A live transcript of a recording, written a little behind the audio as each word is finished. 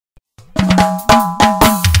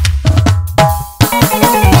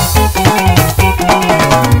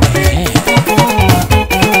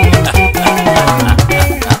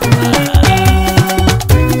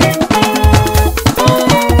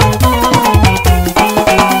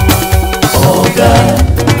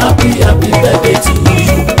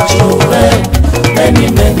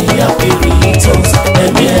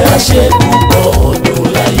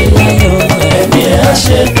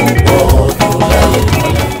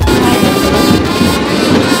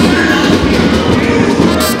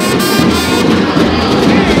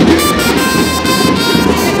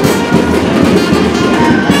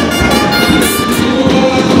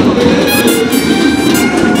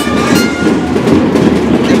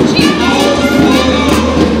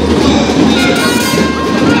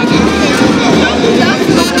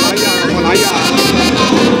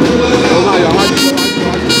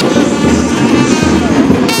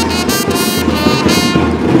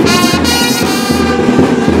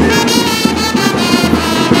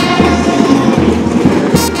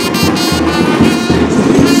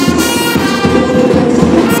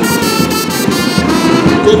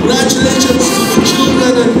Congratulations to the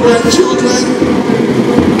children and grandchildren.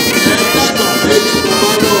 And that's a big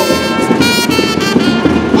tomorrow.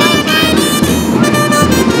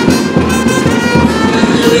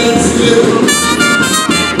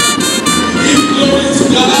 Give glory to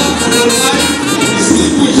God for the life of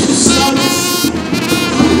distinguished sons,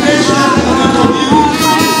 nation, and the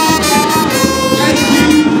community. Thank you.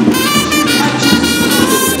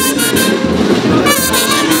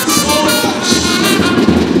 So much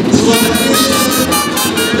to our nation.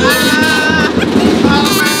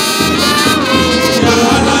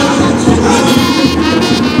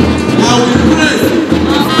 Now we pray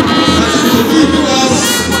that you will give us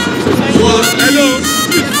to our needs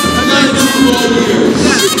 90 more years.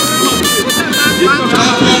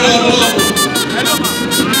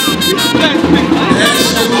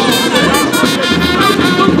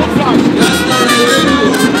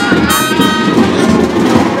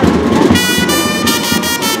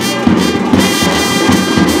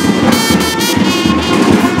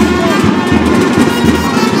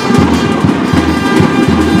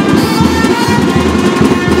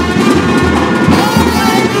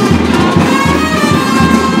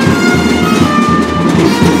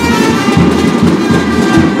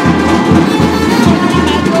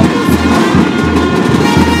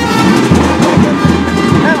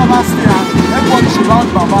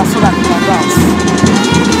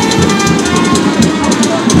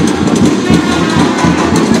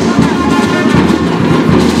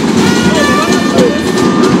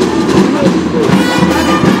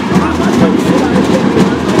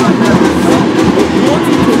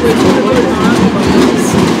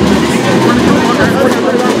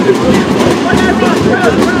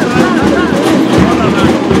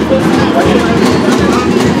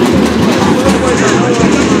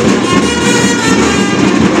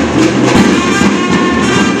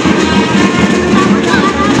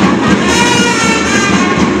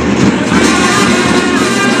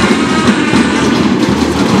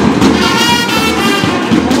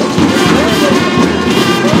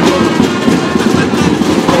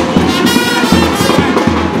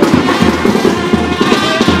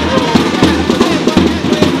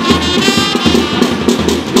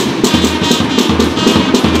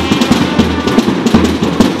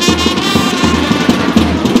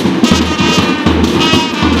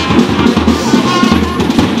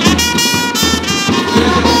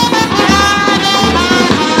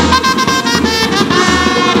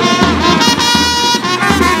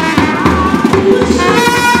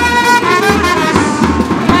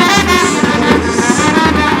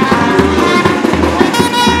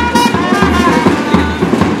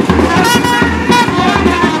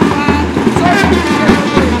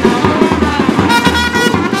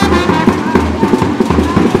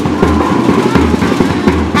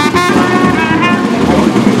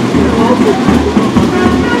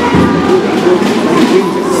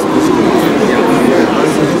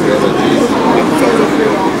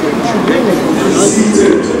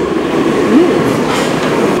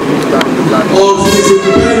 Of His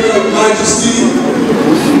Imperial Majesty,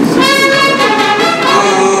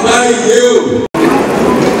 by you.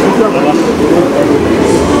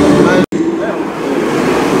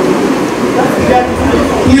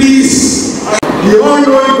 Please, the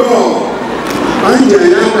all-knowing God,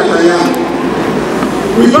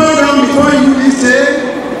 we bow down before you this day,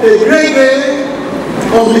 a great day,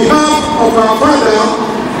 on behalf of our Father,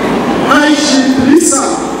 High Chief Lisa,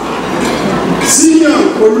 Senior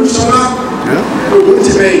Olusola,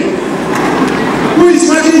 who is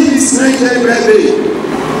marking his 90th birthday.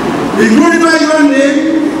 We We glorify your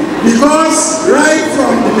name because right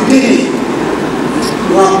from the beginning,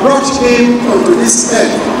 you have brought him onto this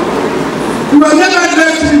earth. You have never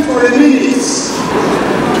left him for a minute.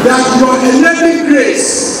 That your enabling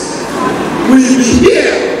grace will be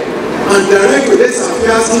here and direct today's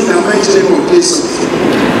affairs in the mighty name of Jesus.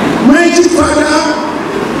 Mighty Father,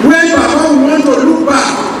 when Papa we want to look back,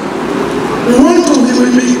 we will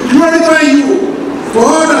be glorifying you for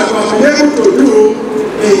all that you have been able to do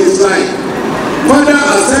in his life. Father,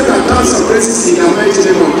 accept our thanks and praises in the mighty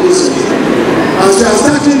name of Jesus. As we are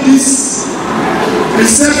starting this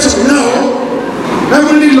reception now,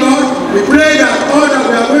 Heavenly Lord, we pray that all that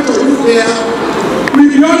we are going to do here will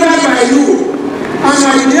be honored by you. And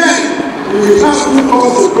at the end, we will have to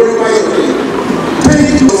also glorify your name. Thank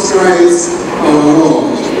you, Jesus Christ, our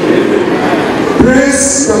Lord.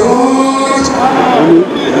 Praise the Lord.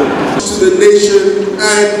 To the nation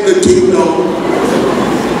and the kingdom.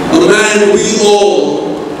 A man we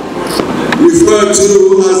all refer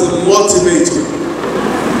to as a motivator.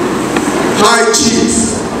 High Chief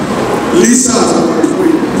Lisa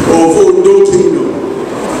of Ondo Kingdom.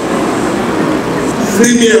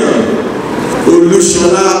 Premier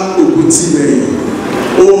Olushola Ogutime,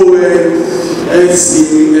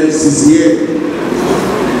 ONFCA.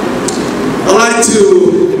 I'd like to,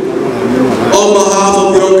 on behalf of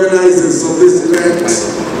the organizers of this event,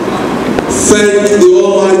 thank the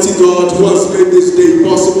Almighty God who has made this day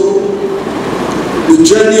possible. The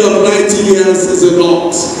journey of 19 years is a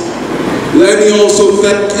lot. Let me also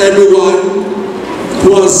thank everyone who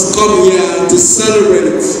has come here to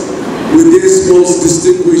celebrate with this most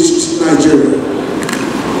distinguished Nigeria.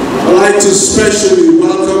 I'd like to especially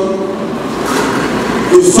welcome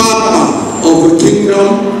the Father of the Kingdom,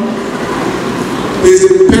 His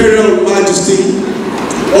Imperial Majesty,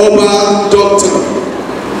 Oba Dr.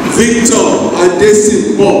 Victor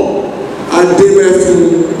Adesimbo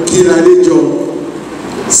Ademefu Kinadejo,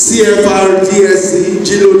 CFR DSC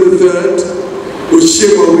Jilo III,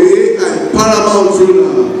 Oshimawe, and Paramount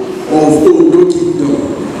Ruler of Ondo Kingdom.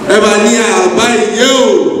 Ebania, by you.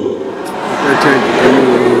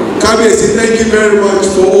 Kabiyesi, thank you very much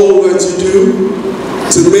for all that you do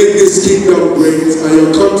to make this kingdom great and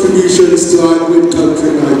your contributions to our great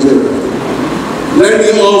country, Nigeria. Let me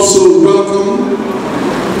also welcome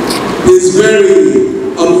his very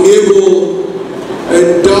amiable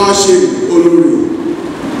and dashing Olori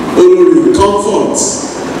Comfort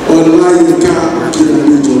Olayinka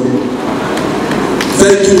Akinadejo.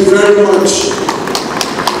 Thank you very much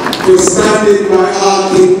for standing by our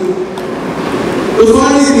king. The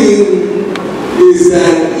funny thing is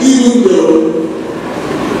that even though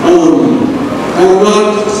I'm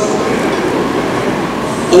not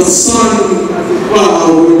a son of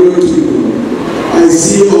our king, I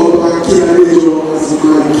see Oba Akinadejo as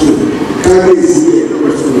my king.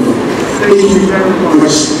 Thank you very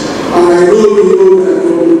much. And I know you know that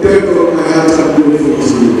from the depth of my heart I'm grateful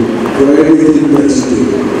to you for everything that you do.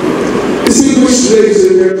 Distinguished ladies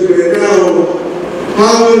and gentlemen, now,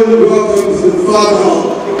 Howard welcomes the Father.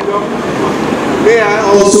 May I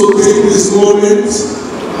also take this moment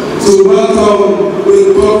to welcome the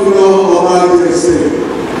Governor of our state,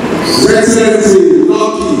 His Excellency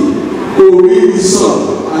Lucky Orimisan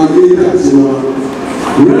Ayedatiwa,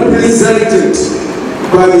 represented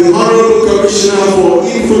by the Honorable Commissioner for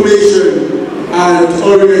Information and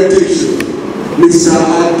Orientation, Mr.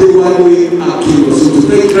 Adewale Akinwo. So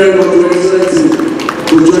thank you very much, Your Excellency,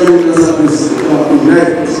 for joining us at this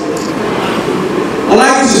event. I'd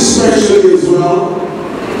like to especially as well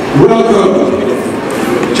welcome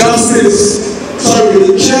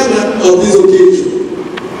the chairman of this occasion,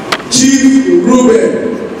 Chief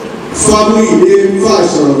Ruben Family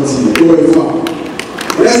Fashion OFA.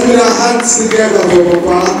 Let's put our hands together for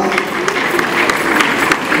Papa.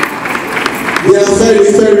 Their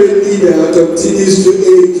very, very leader continues to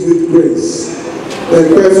age with grace. And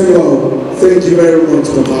personal, thank you very much,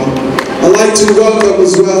 Papa. I'd like to welcome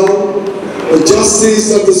as well the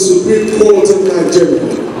Justice of the Supreme Court of Nigeria,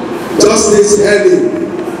 Justice Eli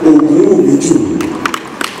Ogunwubiju.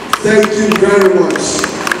 Thank you very much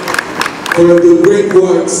for the great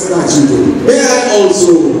works that you do. May I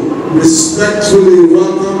also respectfully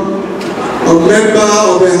welcome a member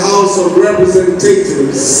of the House of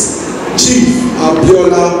Representatives, Chief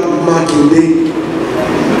Abiola Makinde.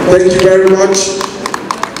 Thank you very much.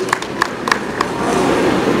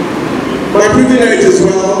 My privilege as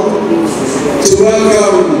well to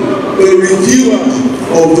welcome the reviewer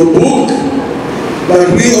of the book that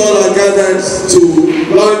we all are gathered to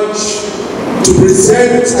launch, to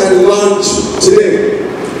present and launch today.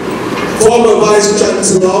 former Vice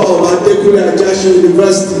Chancellor of Adekunle Ajasin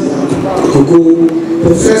University, Akoko,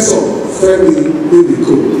 Professor Femi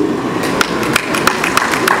Mimiko.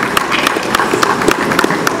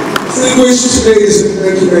 Distinguished ladies and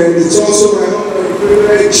gentlemen, it's also my honor and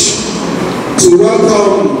privilege to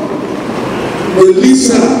welcome the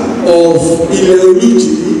leader of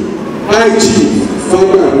Ileoluji, IG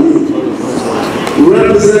Fagbawi,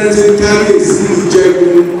 representing Kabiyesi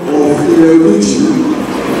Ijebu of Ileoluji.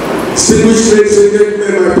 Distinguished ladies and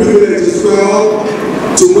gentlemen, my privilege as well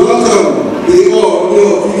to welcome the Ooni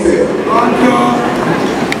of Ife,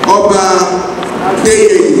 Oba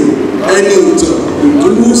Adeyeye Eniutan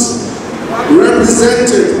Ogunwusi,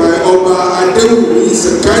 represented by Oba Adewumi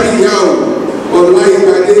Sakariyawo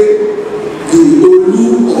Olaibade, the Olu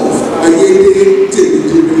of Ayede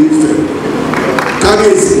Tebikiri Ife.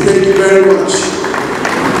 Kabiyesi, thank you very much.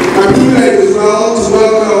 I'm privileged as well to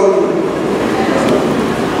welcome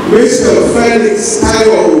Mr. Felix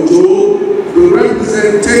Tayo Ojo, the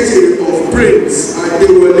representative of Prince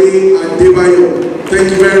Adewale Adebayo. Thank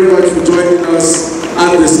you very much for joining us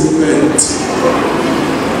at this event.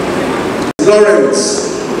 Lawrence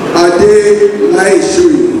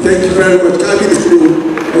Adelaishui, thank you very much.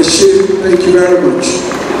 Thank you very much.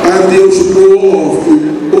 And the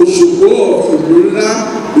Oshogbo of Ibrula,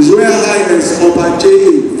 His Royal Highness Oba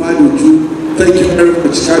J.A. Fadoju, thank you very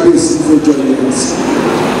much, Kabiyesi, for joining us.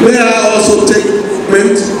 May I also take a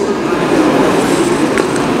moment?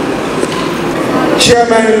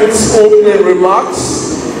 Chairman's opening remarks.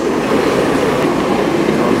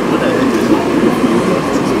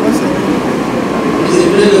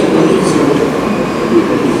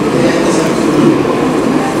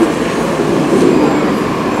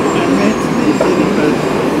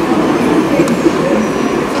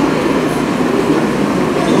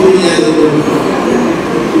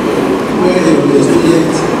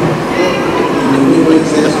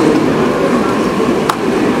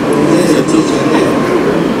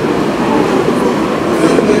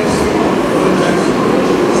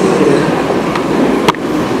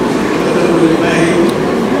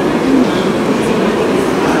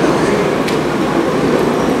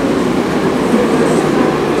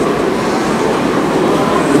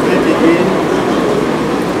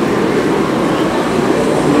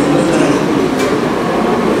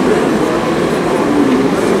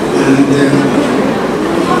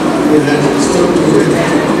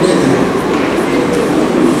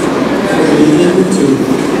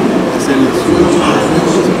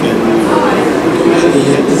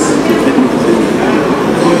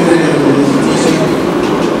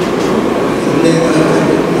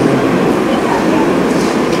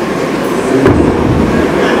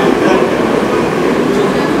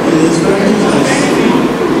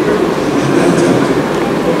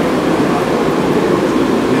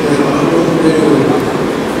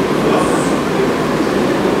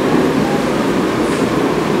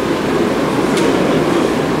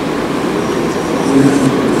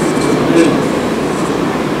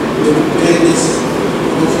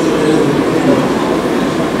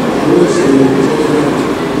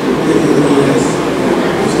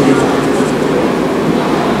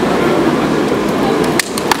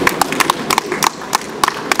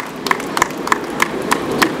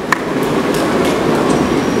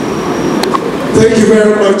 Thank you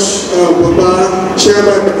very much, Baba,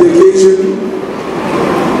 Chairman of the occasion,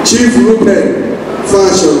 Chief Ruben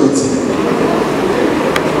Fashion.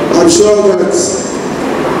 I'm sure that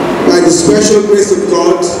by the special grace of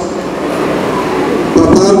God,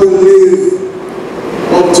 Papa will live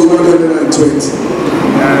up to 120.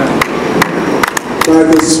 By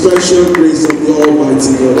the special grace of the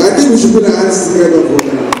Almighty God. I think we should put our hands together for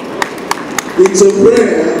that. It's a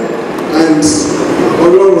prayer, and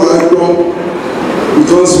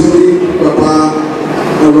because we need Papa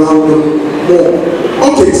around more.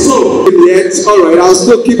 Okay, so yet, all right, I'll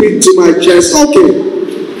still keep it to my chest. Okay,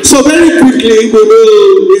 so very quickly we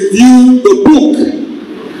will review the book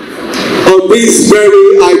of this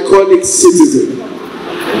very iconic citizen,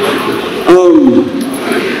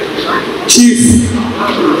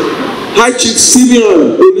 High Chief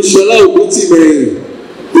Simeon Olusola Oguntimere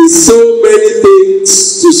is so many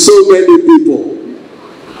things to so many people.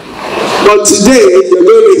 But today, you're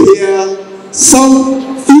going to hear some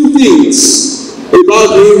few things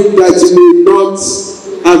about him that you may not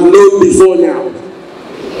have known before now.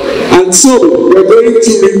 And so, we're going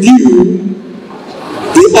to review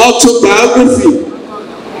the autobiography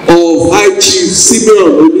of High Chief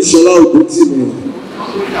Simeon Olusola Oguntimere.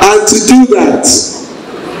 And to do that,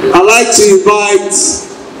 I'd like to invite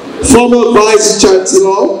former Vice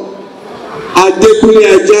Chancellor Adekunle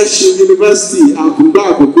Ajasin University, Akungba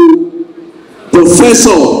Akoko, Professor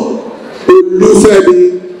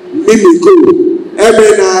Olufemi Mimiko,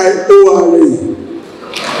 MNI-ORA.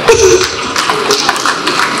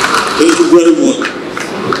 Thank you very much.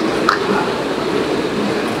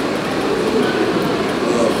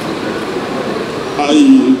 I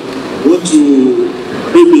want to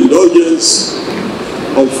bring the indulgence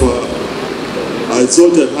of I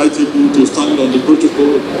thought that high table to stand on the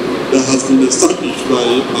protocol that has been established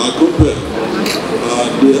by our company.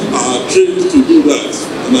 They are trained to do that,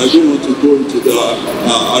 and I don't want to go into the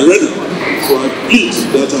arena. So I plead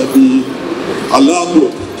that I be allowed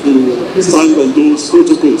to stand on those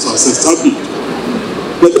protocols as established.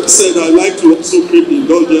 But that said, I'd like to also create the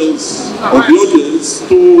indulgence of the audience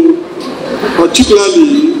to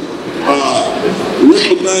particularly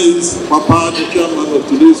recognize Papa, the chairman of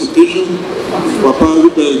today's occasion, Papa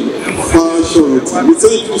Ruben Fashion. We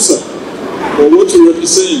thank you, sir, for what you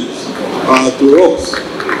represent to us.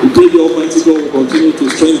 We pray the Almighty God will continue to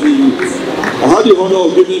strengthen you. I had the honor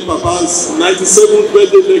of giving Papa's 97th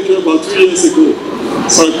birthday lecture about 2 years ago.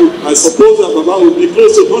 So I suppose that Papa will be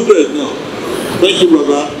close to 100 now. Thank you,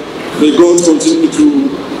 Baba. May God continue to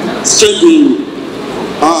strengthen you.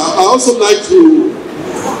 I also like to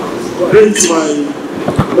bring my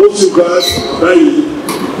most regard,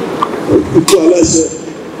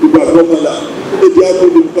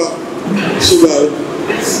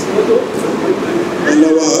 and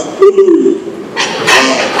our Olori.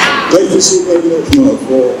 Thank you so very much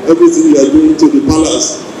for everything you are doing to the palace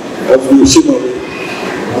of Yoshimari.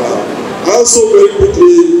 I also very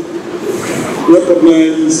quickly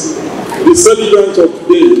recognize the celebrant of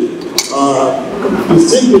today,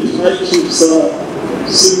 distinguished High Chief Sir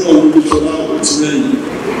Senior Missioner Otimeni,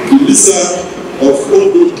 the Lisa of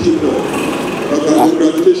Ondo Kingdom.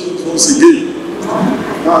 Congratulations once again.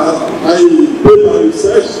 I pay my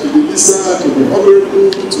research to the Lisa, to the Honorable,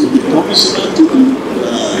 to the Commissioner, to the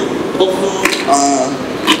Governor.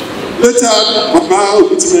 Later, Papa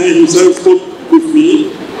Otimeni himself spoke with me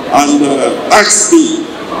and asked me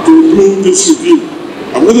to do this review.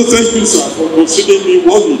 I'm going to thank you, sir, for considering me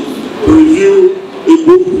worthy to review a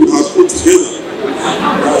book you have put together.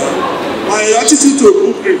 My attitude to a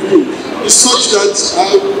book review is such that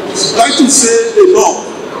I would like to say enough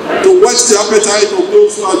to whet the appetite of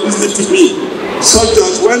those who are listening to me, such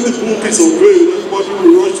that when the book is unveiled, everybody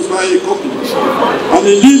will rush to buy a copy. And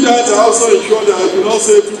indeed that I also ensure that I do not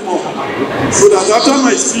say too much, so that after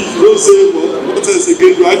my speech, you don't say, well, what else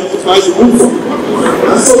again do I need to find the book from?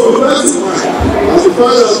 And so with that in mind, as the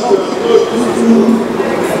fact that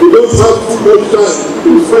we don't have too much time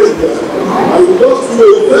to spend there, I will just do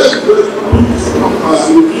a very, very brief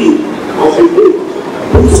review of the book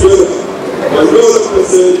put together by God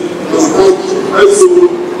President and also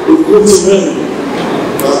a good man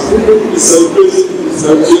who is celebrating his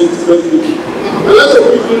 90th birthday. I like to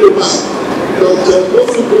quickly remark that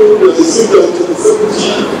most people that you see that in the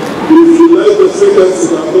 70s, if you like the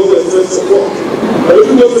fragrance and all the sense of support. But if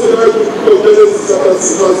you go to the Bible, of Genesis chapter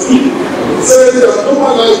 16, it says that no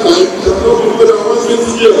one lifetime shall not be more than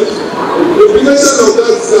 120 years. The implication of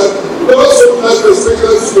that is that God so much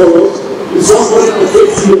fragrance for us is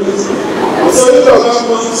 120 years. And so if our man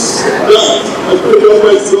wants that, I pray the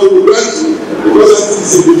Almighty God will grant you, because that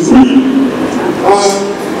is in the free.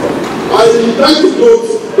 I like to note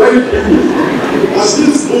very quickly, as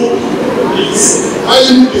this book is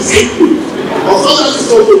highly distinctive. Of course, that is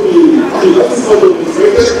not to be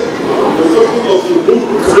reflected. The talking of the book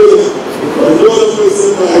together, and the other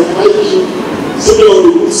person by High Chief Senior of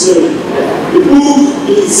the book series. The book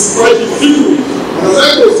is quite distinguished, and as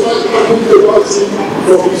I was talking about it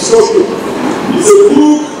from the structure, it's a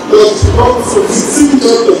book that comes from 16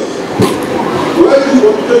 chapters. Why the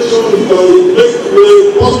publication is by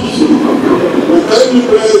Make-Way Publishing, the Timely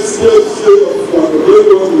Press PLC of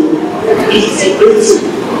Lagos is printing.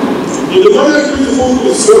 In the very beautiful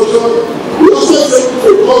instruction, we also take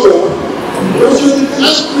to cover virtually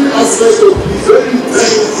every aspect of this very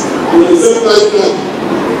intense and at the same time life.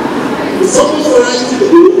 The purpose of writing the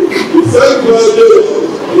book is very well laid out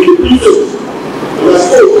in the preface, and I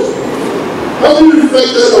hope, having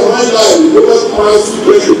reflected on my life over the past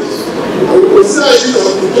 2 decades, I will consider it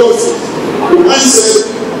as the justice, the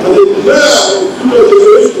mindset, and the desire of future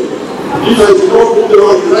generations if I do not put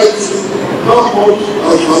down writing how much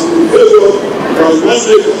I have been favored by my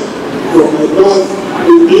maker from my past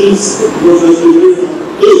in this non-Nigerian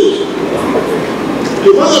age.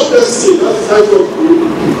 The man of destiny, that's the title of the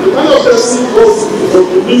book. The man of destiny calls from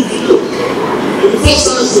the new features. In the first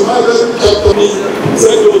time to have every chapter,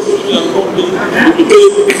 said those who are company, he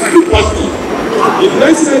became the party. In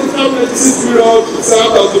 1995-96 period, he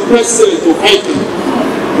served as the president of ICANN.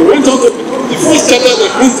 He went on to become the first chartered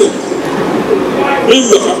accountant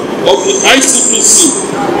member of the ICPC.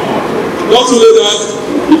 Not only that,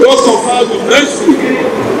 he was conferred with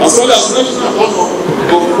National as well as national honor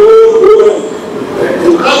of OOM.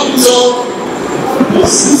 The actor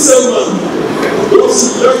is this man was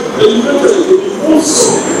elevated to the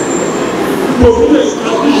most prominent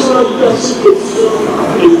additional leadership position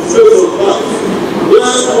in the face of life.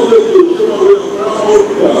 Where only the human way of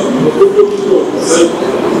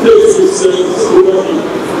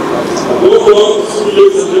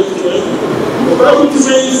ladies and gentlemen, the Bible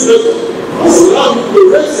says that as allowed to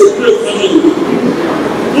raise a great family,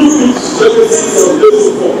 do these legacies of days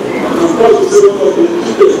of God. I'm proud to say one of the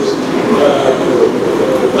students,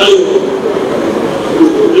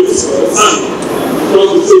 it's son, proud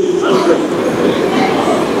to say his husband.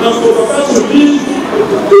 And for the fact to be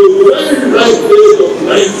the very right age of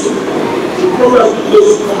 90, he probably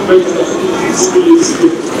doesn't come back to that disability.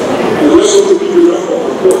 And we're going to be the round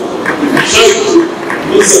of God. Try to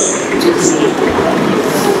listen to me.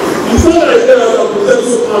 Before I tell you about the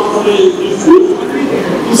so happening in this book,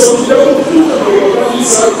 it's on the level of future of our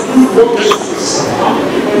values have two vocations.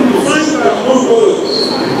 You find that among others,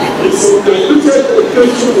 it's on diluted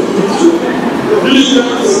education of future,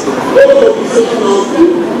 diligence, all organization of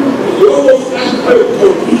the almost adequate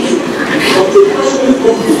contribution of the private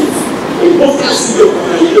company, the focusing of an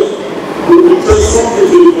idea will be transformed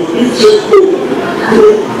into a complete code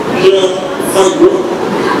through their hard work.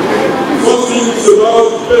 First thing is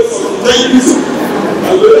about the place of integrity,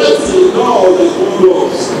 and the rest is now that one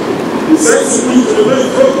loves. The sense in which to remain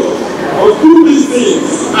focused on do these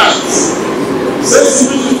things acts. The sense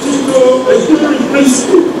in which to keep to enduring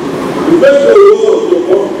principle, the best of your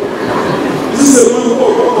work. This is a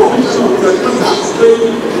one who commission that can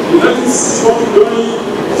explain the 1961 during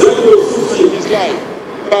in his life.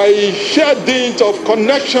 By sheer dint of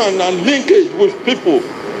connection and linkage with people,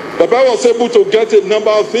 Baba was able to get a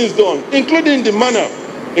number of things done, including the manner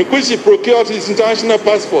in which he procured his international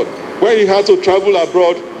passport when he had to travel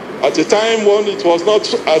abroad at a time when it was not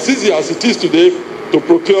as easy as it is today to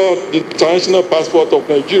procure the international passport of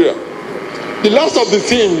Nigeria. The last of the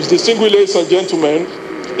themes, distinguished ladies and gentlemen,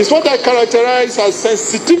 is what I characterize as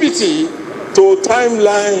sensitivity to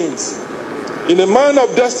timelines. In a man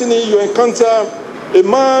of destiny, you encounter a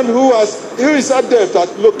man who is adept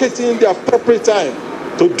at locating the appropriate time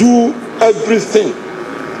to do everything.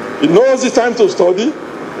 He knows the time to study.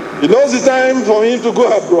 He knows the time for him to go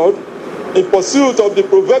abroad in pursuit of the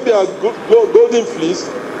proverbial golden fleece.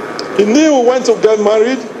 He knew when to get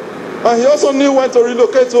married, and he also knew when to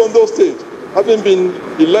relocate to Ondo State, having been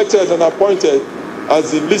elected and appointed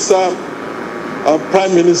as the Lisa and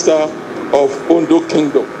Prime Minister of Ondo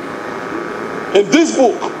Kingdom. In this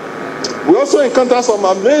book, we also encounter some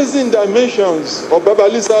amazing dimensions of Baba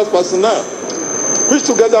Lisa's personnel, which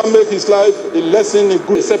together make his life a lesson in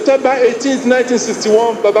good. September 18th,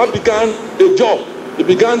 1961, Baba began a job. He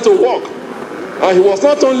began to work. And he was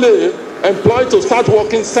not only employed to start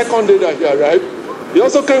working second day that he arrived, he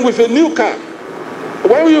also came with a new car.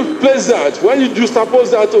 When you place that, when you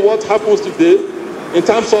juxtapose that to what happens today in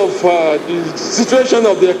terms of the situation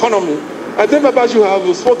of the economy, I think Baba should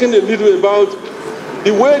have spoken a little about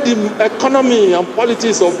the way the economy and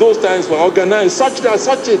politics of those times were organized, such that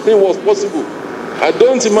such a thing was possible. I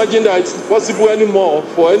don't imagine that it's possible anymore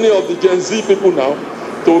for any of the Gen Z people now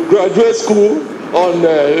to graduate school on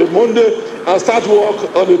a Monday and start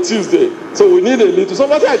work on a Tuesday. So we need a little. So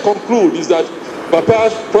what I conclude is that Papa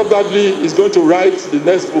probably is going to write the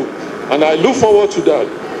next book, and I look forward to that.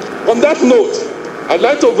 On that note, I'd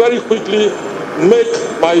like to very quickly make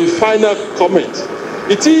my final comment.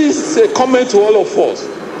 It is a comment to all of us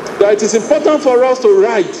that it is important for us to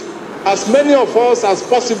write, as many of us as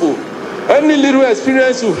possible, any little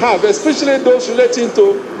experience you have, especially those relating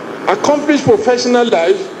to accomplished professional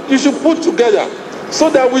life, you should put together so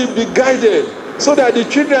that we'll be guided, so that the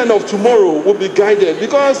children of tomorrow will be guided,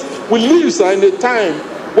 because we live in a time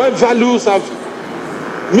when values have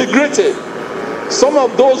migrated. Some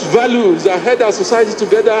of those values that held our society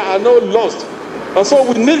together are now lost. And so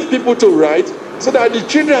we need people to write so that the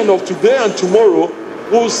children of today and tomorrow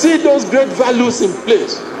will see those great values in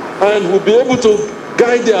place and will be able to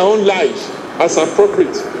guide their own lives as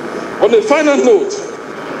appropriate. On a final note,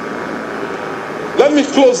 let me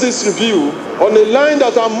close this review on a line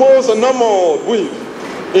that I'm most enamored with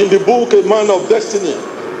in the book, A Man of Destiny.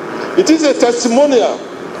 It is a testimonial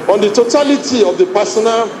on the totality of the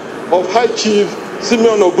persona of High Chief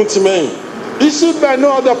Simeon Oguntimehin, issued by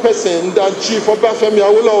no other person than Chief Obafemi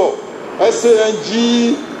Awolowo,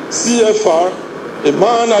 SANG CFR, a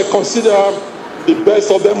man I consider the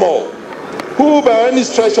best of them all. who by any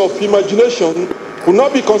stretch of imagination would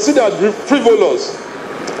not be considered frivolous.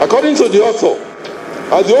 According to the author,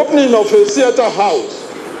 at the opening of a theatre house,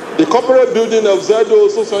 the corporate building of Zedo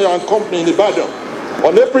Sosoya and Company in Ibadan,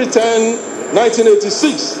 on April 10,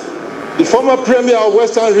 1986, the former premier of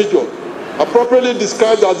Western Region, appropriately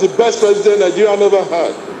described as the best president Nigeria ever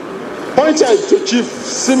had, pointed to Chief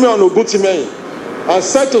Simeon Oguntimehin and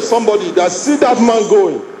said to somebody that see that man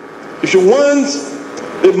going, if you want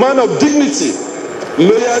a man of dignity,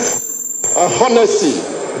 loyalty, and honesty,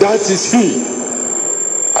 that is he.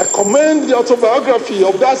 I commend the autobiography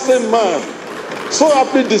of that same man, so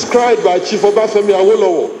aptly described by Chief Obafemi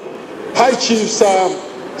Awolowo, High Chief Sir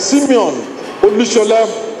Simeon Olusola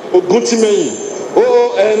Oguntimehin,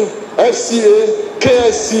 OON, FCA,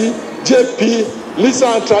 KSC, JP, Lisa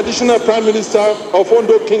and Traditional Prime Minister of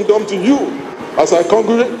Ondo Kingdom to you, as I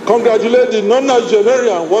congratulate the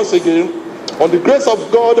non-Nigerian once again on the grace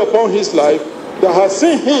of God upon his life that has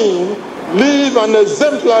seen him live an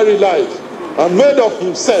exemplary life and made of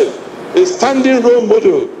himself a standing role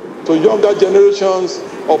model to younger generations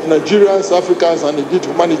of Nigerians, Africans, and indeed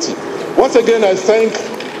humanity. Once again, I thank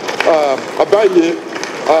Abaye,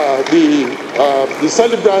 the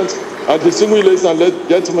celebrant, and distinguished ladies and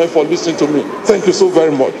gentlemen for listening to me. Thank you so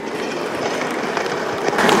very much.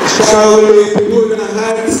 Shall we put our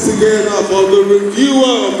hands together for the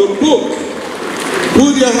reviewer of the book?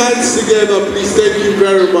 Put your hands together, please. Thank you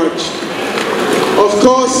very much. Of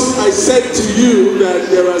course, I said to you that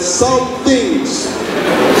there are some things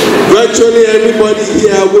virtually everybody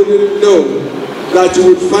here wouldn't know that you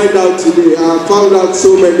would find out today. I found out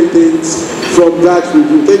so many things from that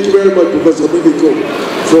review. Thank you very much, Professor Mimiko,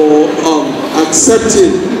 for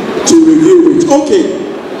accepting to review it. Okay,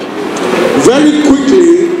 very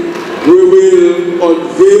quickly, we will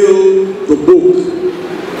unveil the book.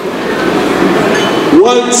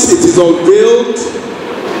 Once it is unveiled,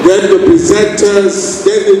 then the presenters,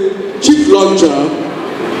 then the chief launcher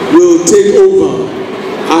will take over,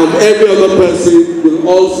 and every other person will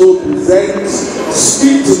also present,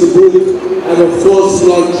 speak to the book, and of course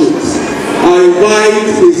launch it. I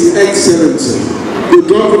invite His Excellency, the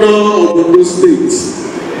Governor of Ondo State,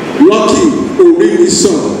 Lucky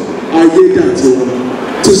Orimisan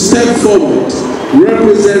Ayedatiwa, to step forward,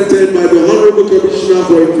 represented by the Honorable Commissioner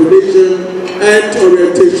for Information and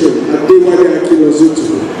Orientation, Adewale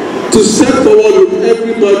Akinwazutu, to step forward with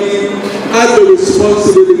everybody at the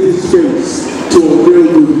responsibility space to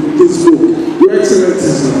unveil this book. Your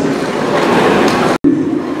Excellency, sir.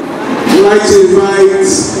 I'd like to invite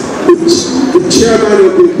the chairman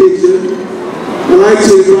of the occasion. I'd like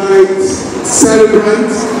to invite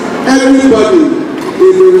celebrants, everybody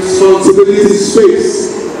in the responsibility space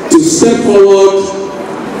to step forward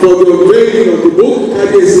for the unveiling of the book.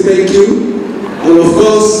 Thank you. And of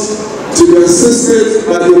course, to be assisted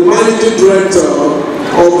by the managing director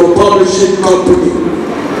of the publishing company.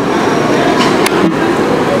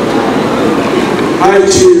 Hi,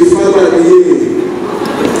 Chief Father Niye,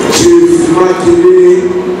 Chief Makine,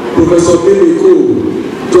 Professor Mimiko,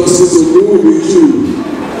 Justice Ogunwumiju,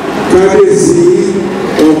 Kabiyesi,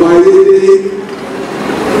 Obayede,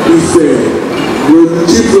 Ife, your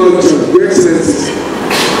Chief Launcher, Your Excellency.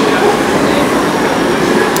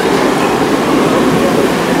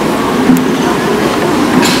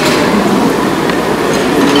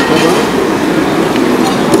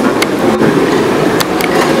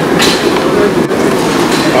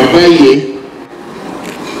 Abaye,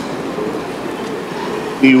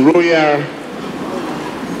 the royal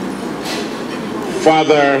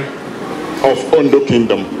father of Ondo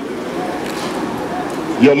Kingdom,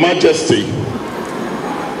 Your Majesty,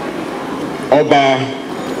 Oba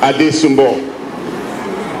Adesumbo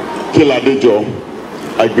Kiladejo,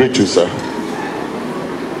 I greet you, sir.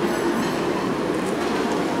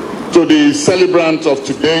 To the celebrant of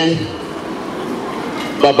today,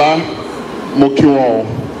 Baba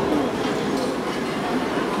Mokiwon.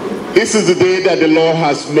 This is the day that the Lord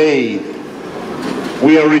has made.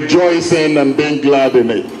 We are rejoicing and being glad in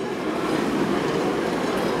it.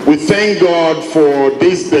 We thank God for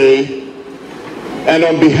this day, and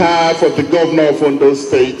on behalf of the Governor of Ondo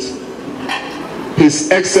State, His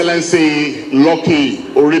Excellency Lucky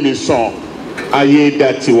Orimisan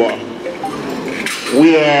Ayedatiwa,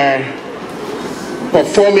 we are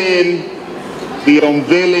performing the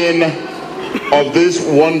unveiling of this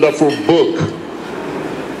wonderful book.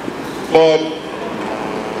 But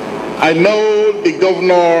I know the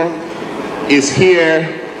governor is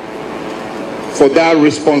here for that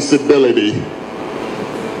responsibility.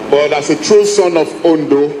 But as a true son of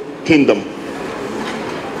Ondo Kingdom,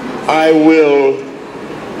 I will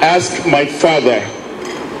ask my father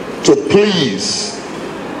to please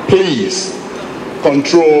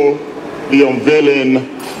control the unveiling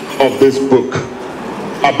of this book.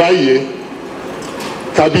 Abaye,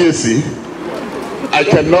 Kabiesi,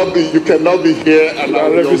 you cannot be here and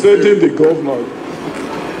I'm representing the governor.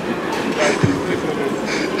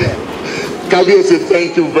 Kabiesi,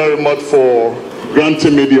 thank you very much for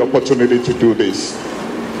granting me the opportunity to do this.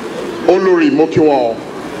 Olori Mokiwan,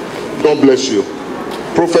 God bless you.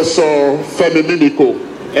 Professor Femi Mimiko,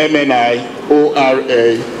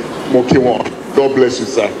 MNI-ORA Mokiwan, God bless you,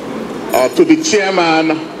 sir. To the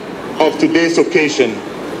chairman of today's occasion,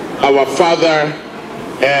 our father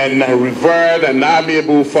and revered and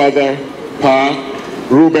amiable father, Pa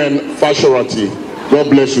Reuben Fashoranti, God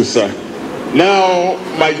bless you, sir. Now,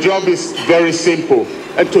 my job is very simple.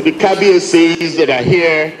 And to the Kabiesis that are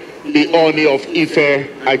here, the Oni of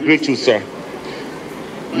Ife, I greet you, sir.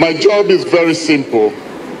 My job is very simple.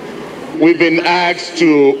 We've been asked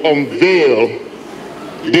to unveil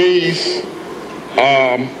this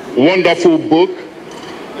wonderful book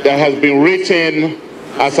that has been written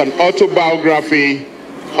as an autobiography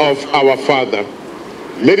of our father.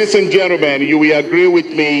 Ladies and gentlemen, you will agree with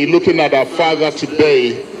me, looking at our father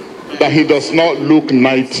today, that he does not look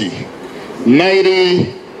 90.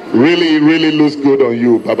 90 really looks good on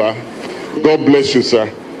you, Baba. God bless you, sir.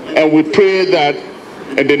 And we pray that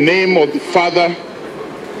in the name of the Father,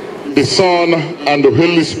 the Son, and the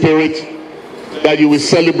Holy Spirit, that you will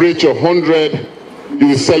celebrate your 100, you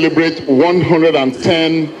will celebrate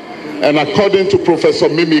 110, and according to Professor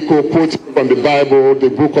Mimiko, quoted from the Bible, the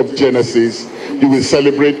book of Genesis, you will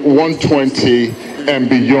celebrate 120 and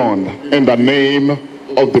beyond, in the name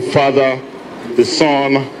of the Father, the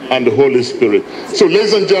Son, and the Holy Spirit. So,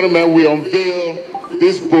 ladies and gentlemen, we unveil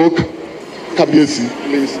this book. Kabiesi,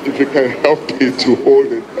 please, if you can help me to hold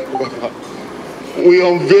it. We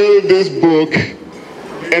unveil this book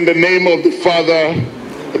in the name of the Father,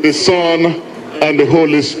 the Son, and the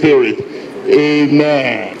Holy Spirit.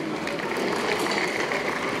 Amen.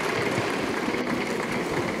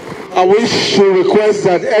 I wish to request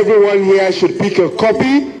that everyone here should pick a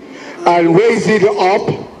copy and raise it up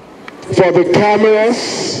for the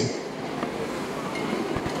cameras.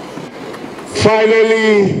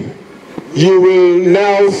 Finally, you will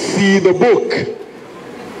now see the book.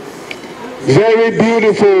 Very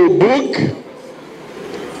beautiful book.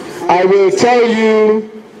 I will tell you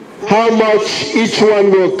how much each one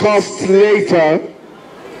will cost later,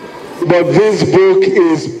 but this book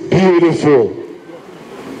is beautiful.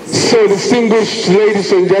 So, distinguished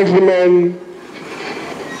ladies and gentlemen,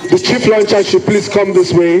 the chief launcher should please come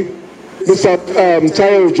this way. Mr.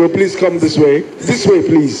 Tayo, please come this way. This way,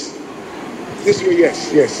 please. This way,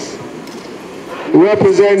 yes.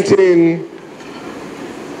 Representing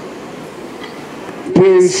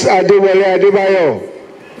Prince Adewale Adebayo.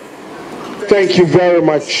 Thank you very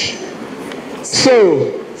much.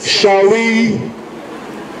 So, shall we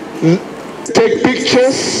take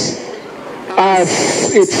pictures?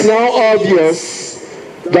 As it's now obvious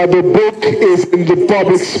that the book is in the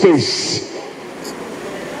public space.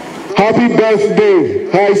 Happy birthday,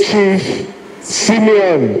 High Chief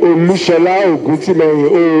Simeon Olushola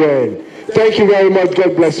Oguntimehin Owen. Thank you very much.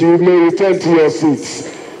 God bless you. You may return to your seats.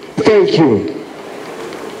 Thank you.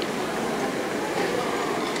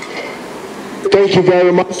 Thank you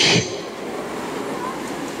very much.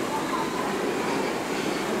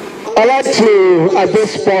 I'd like to, at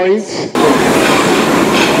this point,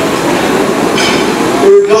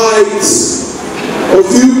 invite a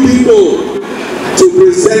few people to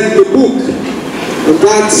present the book, and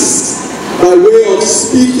that's by way of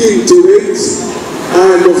speaking to it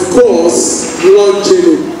and, of course, launching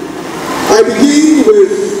it. I begin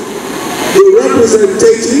with the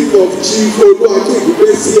representative of Chief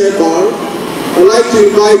Oluwakigbugbe CFR. I'd like to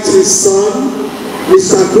invite his son,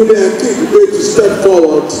 Mr. Kunle Akingbugbe, to step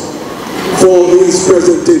forward for his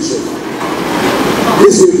presentation.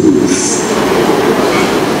 This way, please.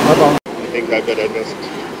 I think I better just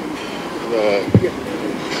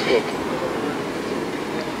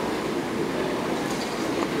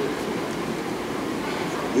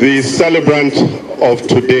the celebrant of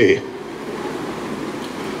today.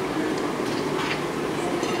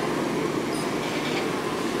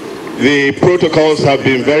 The protocols have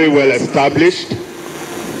been very well established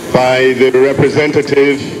by the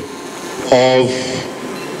representative of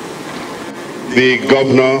the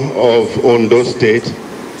governor of Ondo State.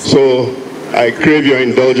 So I crave your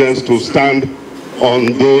indulgence to stand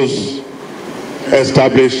on those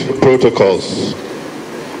established protocols.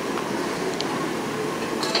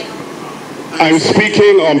 I'm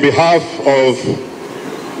speaking on behalf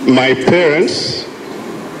of my parents,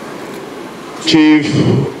 Chief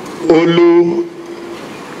Olu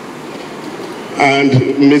and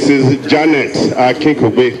Mrs. Janet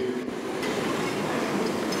Akinkobe,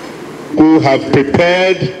 who have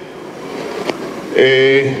prepared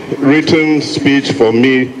a written speech for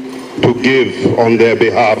me to give on their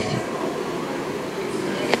behalf.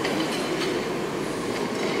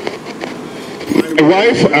 My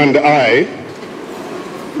wife and I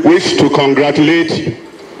wish to congratulate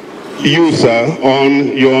you, sir,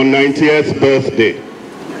 on your 90th birthday,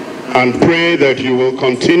 and pray that you will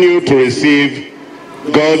continue to receive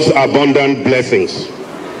God's abundant blessings.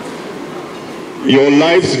 Your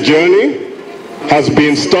life's journey has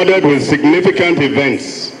been studded with significant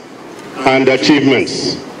events and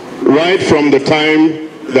achievements, right from the time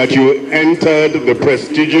that you entered the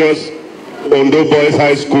prestigious Ondo Boys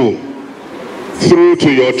High School through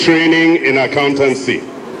to your training in accountancy.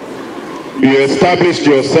 You established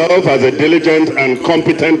yourself as a diligent and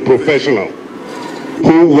competent professional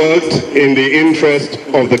who worked in the interest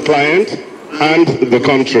of the client and the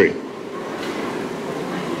country.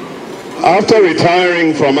 After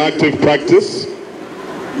retiring from active practice,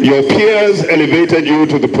 your peers elevated you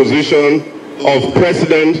to the position of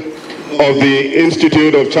President of the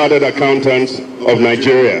Institute of Chartered Accountants of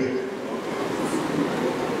Nigeria.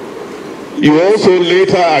 You also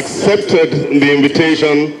later accepted the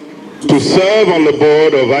invitation to serve on the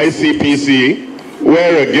board of ICPC,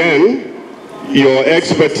 where again, your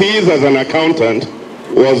expertise as an accountant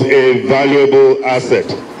was a valuable asset.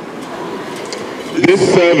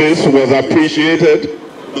 This service was appreciated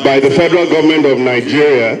by the federal government of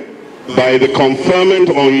Nigeria by the conferment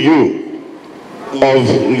on you of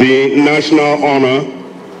the national honor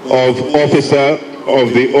of Officer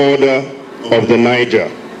of the Order of the Niger.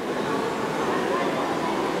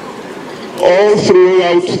 All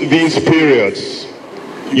throughout these periods,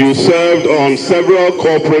 you served on several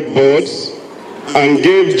corporate boards and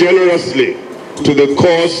gave generously to the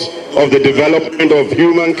cause of the development of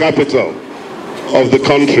human capital of the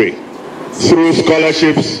country through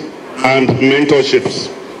scholarships and mentorships.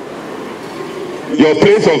 Your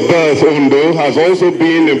place of birth, Ondo, has also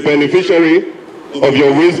been a beneficiary of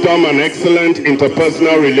your wisdom and excellent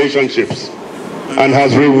interpersonal relationships, and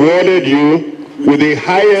has rewarded you with the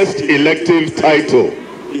highest elective title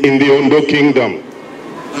in the Ondo Kingdom,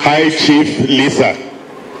 High Chief Lisa,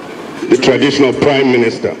 the traditional Prime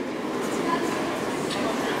Minister.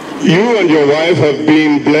 You and your wife have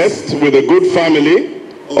been blessed with a good family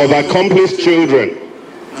of accomplished children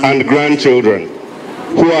and grandchildren,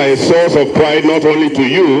 who are a source of pride not only to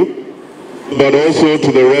you, but also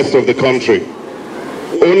to the rest of the country.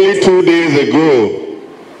 Only 2 days ago,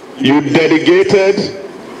 you dedicated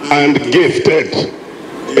and gifted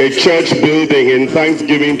a church building in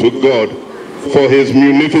thanksgiving to God for his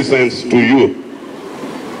munificence to you.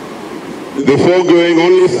 The foregoing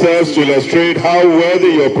only serves to illustrate how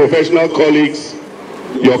worthy your professional colleagues,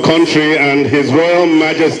 your country, and His Royal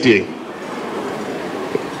Majesty,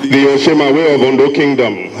 the Oshemawe of Ondo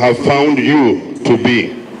Kingdom, have found you to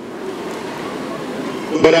be.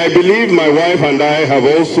 But I believe my wife and I have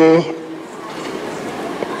also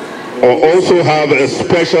have a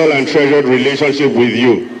special and treasured relationship with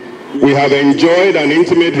you. We have enjoyed an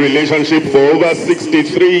intimate relationship for over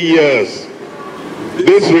 63 years.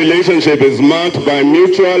 This relationship is marked by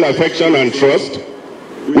mutual affection and trust,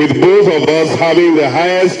 with both of us having the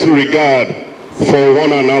highest regard for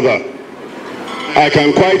one another. I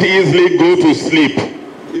can quite easily go to sleep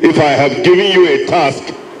if I have given you a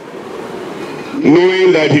task,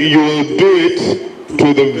 knowing that you will do it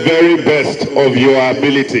to the very best of your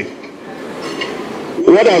ability.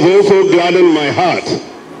 What has also gladdened my heart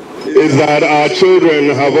is that our children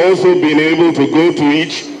have also been able to go to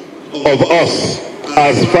each of us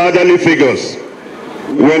as fatherly figures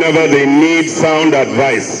whenever they need sound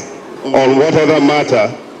advice on whatever matter,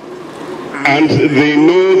 and they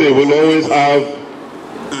know they will always have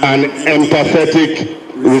an empathetic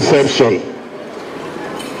reception.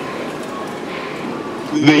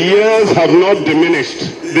 The years have not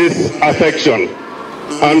diminished this affection,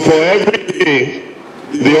 and for every day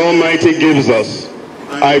the Almighty gives us,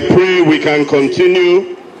 I pray we can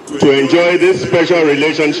continue to enjoy this special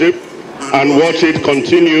relationship and watch it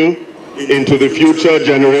continue into the future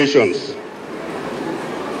generations.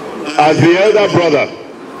 As the elder brother,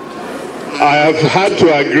 I have had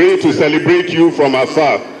to agree to celebrate you from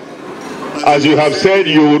afar, as you have said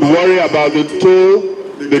you would worry about the toll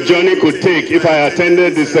the journey could take if I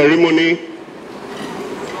attended the ceremony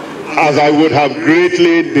as I would have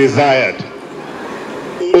greatly desired.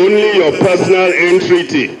 Only your personal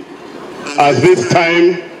entreaty at this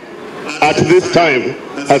time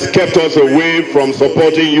has kept us away from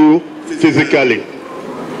supporting you physically.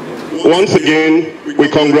 Once again, we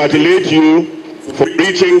congratulate you for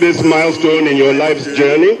reaching this milestone in your life's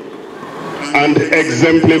journey and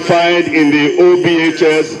exemplified in the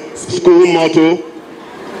OBHS school motto,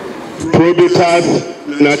 Probitas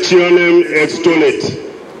Nationem Extollit,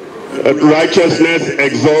 righteousness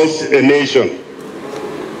exalts a nation.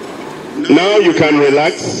 Now you can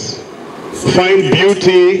relax, find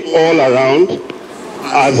beauty all around,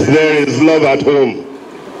 as there is love at home,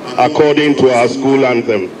 according to our school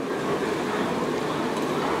anthem.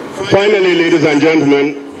 Finally, ladies and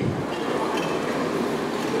gentlemen,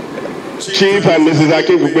 Chief and Mrs.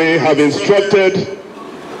 Akingbe have instructed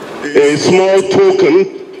a small token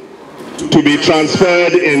to be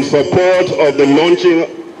transferred in support of the launching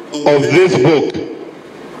of this book,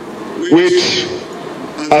 which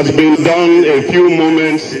has been done a few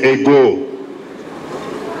moments ago.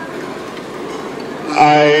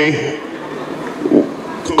 I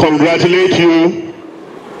congratulate you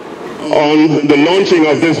on the launching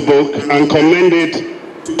of this book and commend it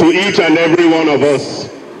to each and every one of us.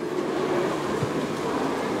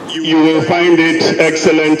 You will find it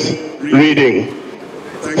excellent reading.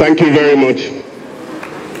 Thank you very much.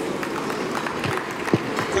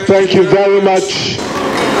 Thank you very much.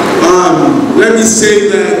 Let me say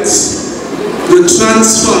that the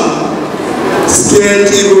transfer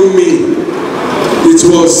scared even me. It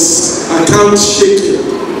was account shaking.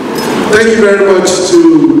 Thank you very much to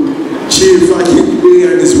Chief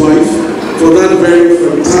Akingbe and his wife for that very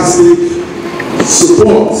fantastic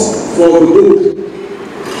support for the book.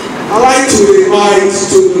 I'd like to invite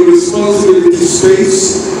to the responsibility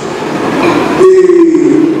space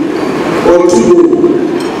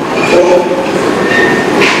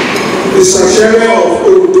the Secretary of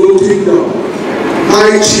Ondo Kingdom,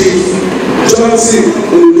 High Chief Johnson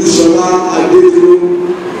Olusola Adediro.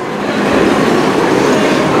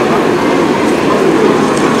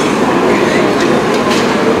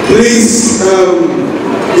 Please,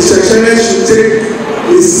 the Secretary should take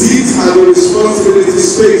a seat at the responsibility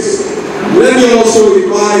space. Let me also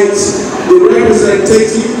invite the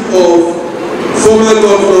representative of former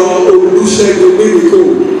Governor Olusegun Mimiko.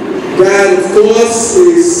 That, of course,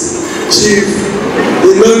 is Chief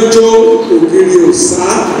Ilonjo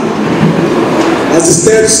Ogiriosa, as he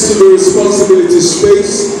steps to the responsibility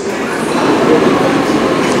space.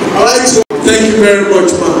 I'd like to thank you very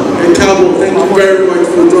much, ma'am, and Cabo, thank you very much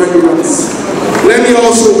for joining us. Let me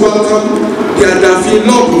also welcome the Adafi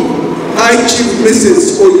Lobby, High Chief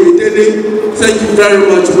Mrs. Oyedele. Thank you very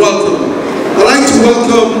much, welcome. I'd like to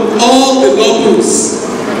welcome all the lobbies,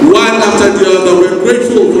 one after the other. We're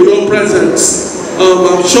grateful for your presence.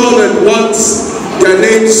 I'm sure that once their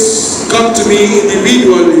names come to me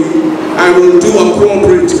individually, I will do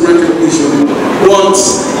appropriate recognition. But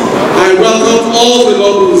I welcome all the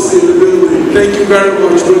lobbies in the building. Thank you very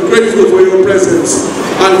much. We're grateful for your presence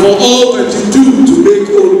and for all that you do to make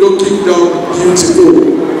Ondo Kingdom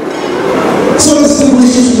beautiful. So,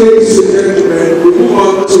 distinguished ladies and gentlemen, we move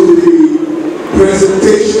on to the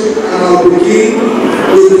presentation, and I'll begin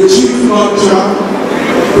with the Chief Launcher,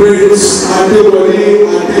 Prince Adewale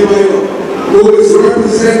Adebayo, who is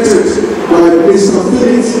represented by Mr.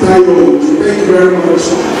 Felix Tayo. Thank you very much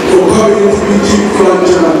for coming to be Chief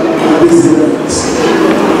Launcher at this event.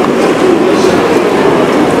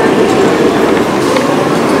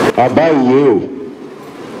 Abayo,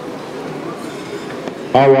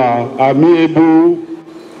 our amiable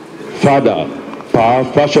father, Pa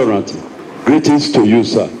Fashoranti, greetings to you,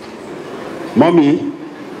 sir. Mommy,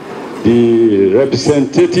 the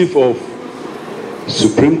representative of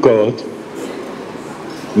Supreme Court,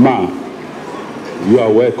 Ma, you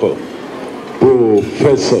are welcome.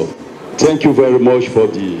 Professor, thank you very much for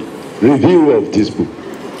the review of this book.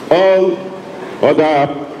 All other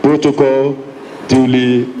protocol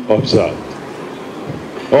duly observed.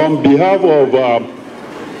 On behalf of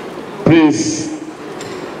Prince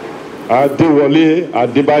Adewale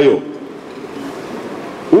Adebayo,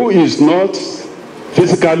 who is not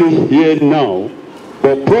physically here now,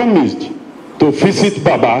 but promised to visit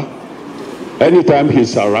Baba anytime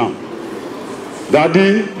he's around.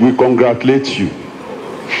 Daddy, we congratulate you.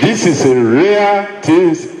 This is a rare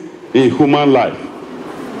thing in human life.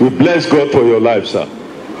 We bless God for your life, sir.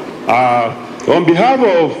 On behalf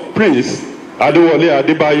of Prince Adewale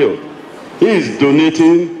Adebayo, he is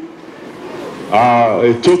donating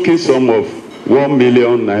a token sum of 1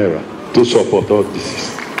 million naira to support all this.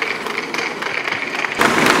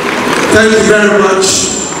 Thank you very much.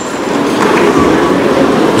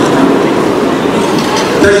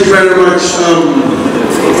 Thank you very much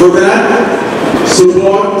for that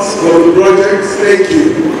support for the project. Thank you.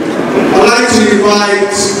 I'd like to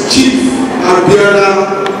invite Chief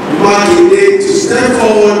Abiola Makinde to step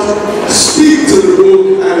forward, speak to the book,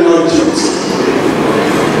 and launch it.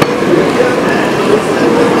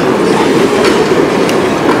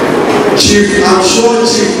 I'm sure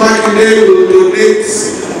Chief Makinde will donate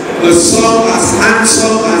a son as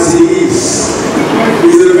handsome as he is.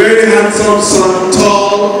 He's a very handsome son,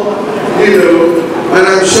 tall, and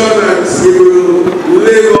I'm sure that he will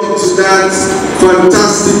live up to that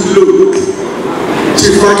fantastic look.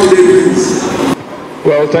 Chief Makinde, please.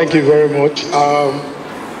 Well, thank you very much.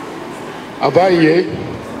 Abaye,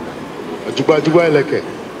 Juba Eleke,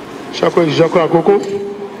 Shako Akoko,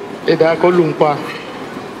 Eda Kolumpa,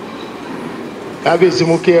 Abisi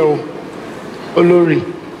Mukeo, Olori,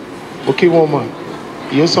 Muki Woman,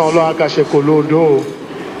 Yusan Lo Akashe Kolodo,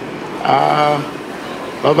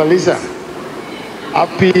 Baba Lisa,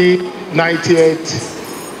 happy 90th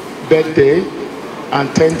birthday and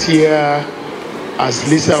 10th year as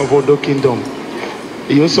Lisa of Ondo Kingdom.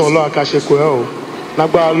 Yusan Lo Akashe Koel,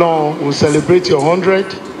 Nagba Alon will celebrate your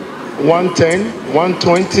 100, 110,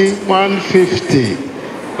 120, 150.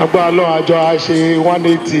 Nagba Alon Ajo Ashe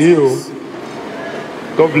 180.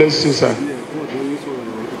 God bless you, sir.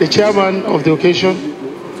 The chairman of the occasion,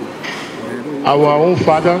 our own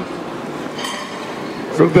father,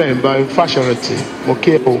 Ruben by Fasharati,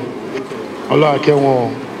 Mokeo,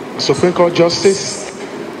 Olakewo, Supreme Court Justice,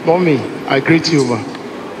 Mommy, I greet you, ma.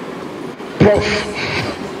 Prof,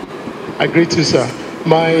 I greet you, sir.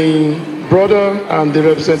 My brother and the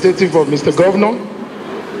representative of Mr. Governor,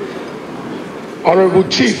 Honorable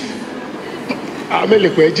Chief,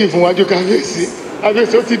 Amelekwe Chief Nwaju Kavesi. I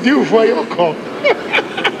guess what to do for your call.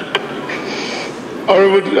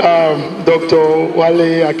 Honorable Dr.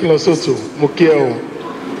 Wale Akinlosoto, Mokio,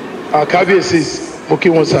 Kabiesis,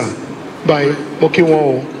 Mokiwonsa, by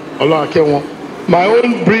Mokiwon, Allah Akewon. My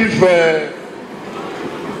own brief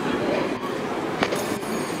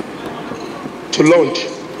to launch.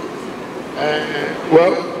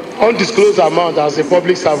 Well, undisclosed amount as a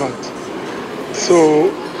public servant.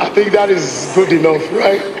 So I think that is good enough,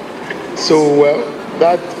 right? So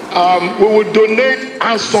that we will donate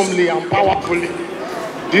handsomely and powerfully.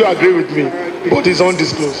 Do you agree with me? But it's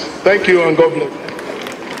undisclosed. Thank you and God bless.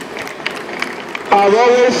 I've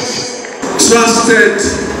always trusted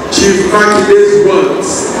Chief Makinde's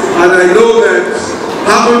words, and I know that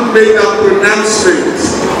having made that pronouncement,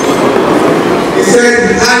 he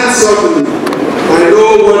said handsomely. I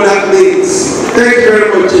know what that means. Thank you very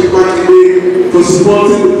much, Chief Makinde, for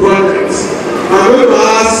supporting the project. I'm going to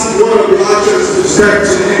ask one of the ushers to step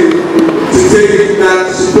to you to take that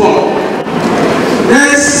support.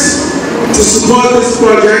 Next, to support this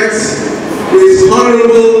project is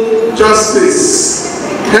Honorable Justice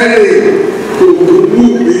Henry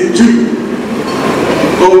Kukubu,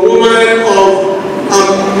 a woman of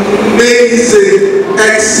amazing,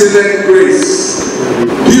 excellent grace.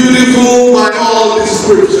 Beautiful by all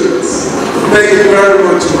descriptions. Thank you very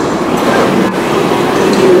much, ma'am.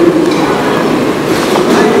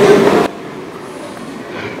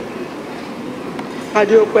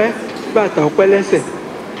 Adiope, Bata Opelese.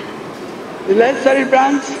 The late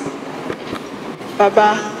celebrant,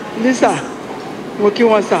 Baba, Lisa,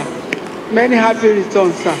 Mokiwonsa, many happy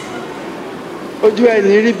returns, sir. Ojú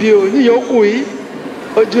ẹni rí bí o, ní yòókù yìí,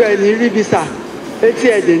 ojú ẹni rí bí sà, etí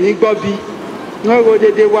ẹ̀dẹ̀ ní gbọ́ bí, ní ọ̀rọ̀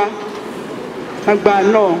dédé wá. Àgbà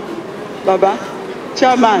náà, Baba,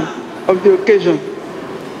 chairman of the occasion,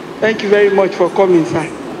 thank you very much for coming, sir.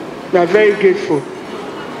 We are very grateful.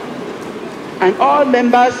 And all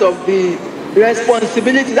members of the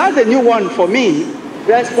responsibility, that's a new one for me,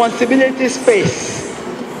 responsibility space.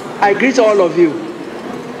 I greet all of you.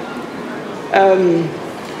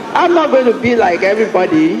 I'm not going to be like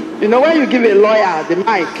everybody. You know, when you give a lawyer the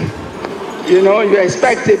mic, you know, you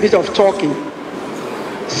expect a bit of talking.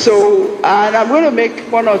 So, and I'm going to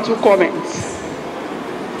make one or two comments.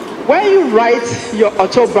 When you write your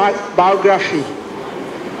autobiography,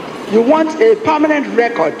 you want a permanent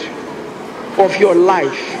record of your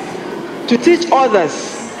life to teach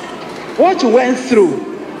others what you went through.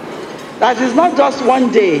 That is not just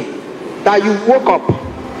one day that you woke up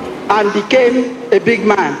and became a big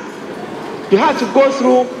man. You have to go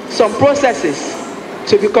through some processes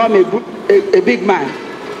to become a big man.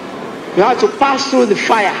 You have to pass through the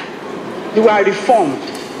fire. You are reformed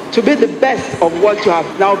to be the best of what you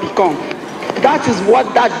have now become. That is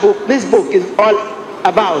what this book is all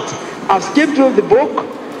about. I've skimmed through the book.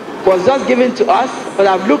 Was just given to us, but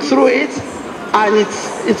I've looked through it, and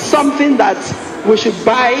it's something that we should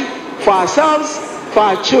buy for ourselves, for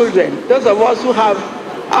our children. Those of us who have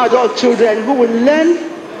adult children who will learn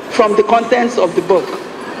from the contents of the book.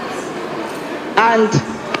 And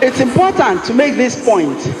it's important to make this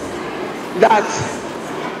point that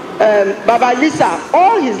Baba Lisa,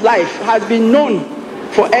 all his life, has been known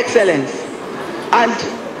for excellence. And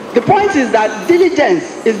the point is that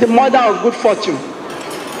diligence is the mother of good fortune.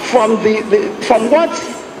 From what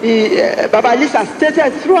Baba Lisa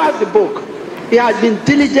stated throughout the book, he has been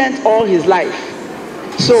diligent all his life.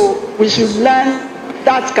 So we should learn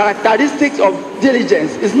that characteristics of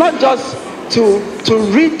diligence. It's not just to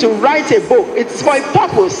write a book. It's for a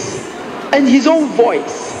purpose and his own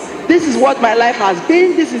voice. This is what my life has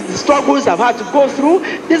been. This is the struggles I've had to go through.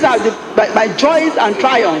 These are my joys and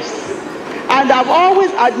triumphs. And I've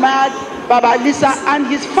always admired Baba Lisa and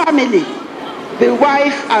his family, the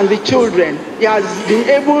wife and the children. He has been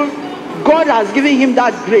able, God has given him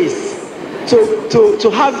that grace to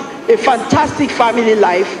have a fantastic family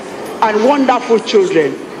life and wonderful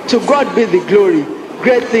children. To God be the glory.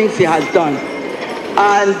 Great things he has done.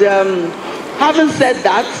 And having said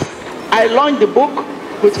that, I launched the book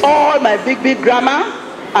with all my big grammar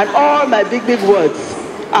and all my big words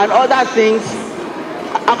and other things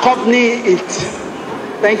accompany it.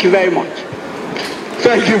 Thank you very much.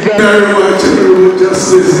 Thank you very much, Honorable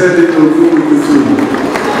Justice Heading of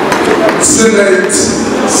excellent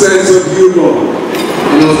sense of humor.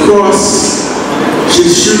 And of course, she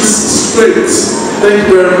shoots straight. Thank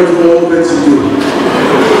you very much for all that you do.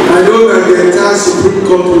 I know that the entire Supreme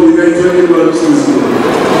Court will eventually launch this book.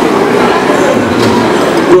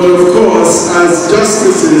 But of course, as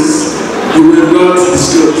justices, you will not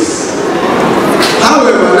disclose.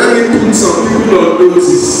 However, let me put some people on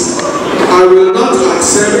notice. I will not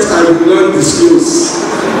accept, I will not disclose.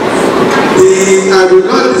 I will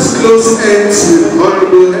not disclose ends with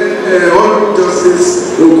Honorable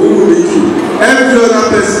Justice Ogugubiki. Every other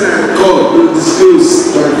person I call will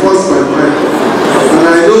disclose by force by mind. And I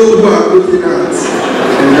know who I'm looking at,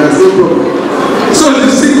 and that's no problem. So,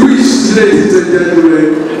 distinguished ladies and gentlemen,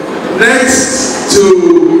 next to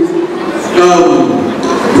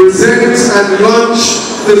present and launch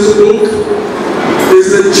this book is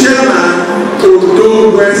the chairman of Ondo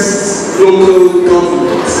West Local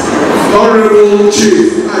Government, Honorable Chief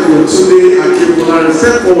Ayotunde Akinfunari.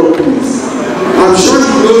 Step forward, please. I'm sure he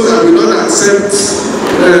knows I will not accept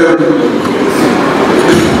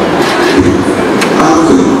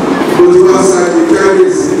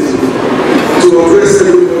to address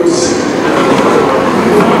everybody.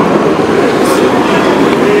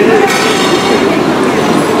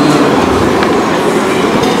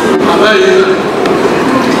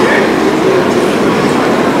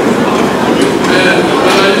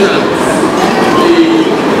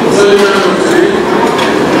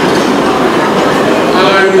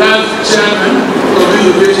 Chairman of the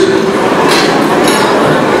occasion,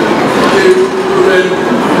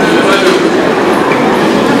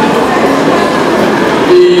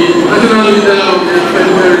 the national leader of the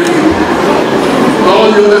Federal, all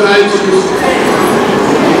the other high chiefs,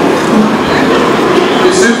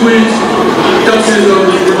 distinguished captains of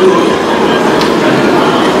the Supreme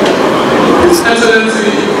His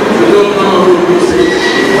Excellency, the Governor of the State,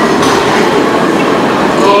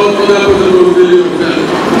 all other protocols really of that.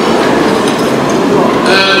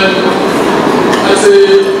 As a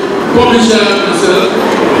publisher myself,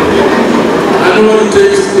 I know what it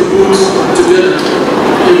takes to put together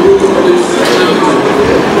a book of this entity.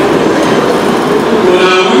 But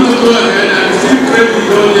I want to go ahead and still create the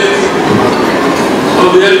audience of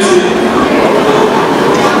the MC,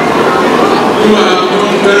 who I have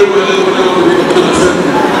known very well when I was with the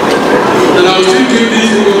assembly. And I will still keep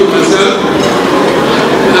this book to myself,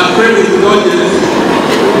 and I pray with the audience.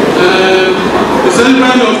 The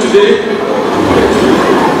celebrant of today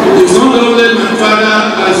is not only my father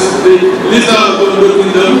as the leader of the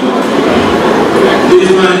kingdom, he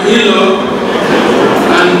is my in-law,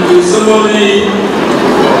 and he is somebody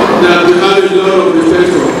that we have a lot of respect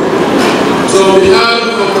for. So on behalf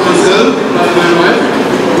of myself and my wife,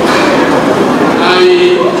 I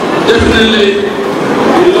definitely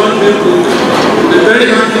will launch this book with a very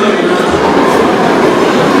handsome amount,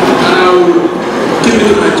 and I will keep it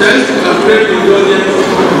to my chest. I pray in the audience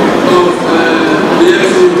of the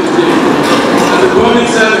MC today. As a public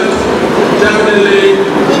servant, definitely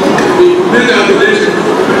we make our donation.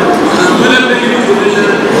 I'm going to make this donation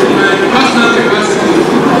in my personal capacity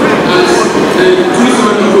as a true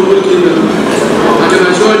son of the kingdom. I can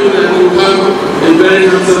assure you that you have a very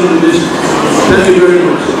handsome donation. Thank you very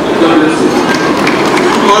much. God bless you.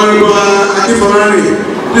 Honorable Akinfunari,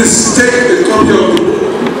 please take a copy of the book.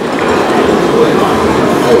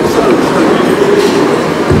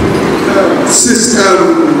 Sister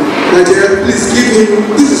Nadia, please give him,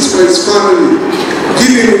 this is for his family,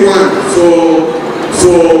 give him one for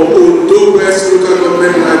for Ondo West Local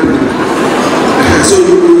Government Library. So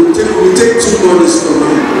we take 2 monies from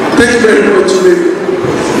him. Thank you very much, Mayor.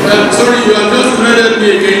 Sorry, you have just reminded me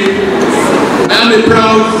again. I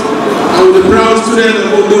was a proud student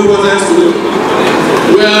of Ondo West High School,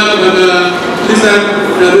 where Lisa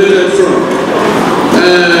graduated from.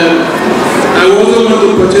 I also want to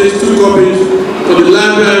purchase 2 copies for the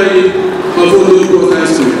library of Ondo West High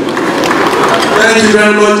School. Thank you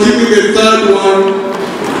very much. Give me a third one.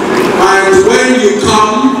 And when you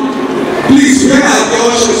come, please wear a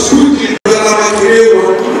brush and scoot in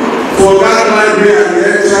for that library at the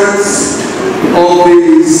entrance of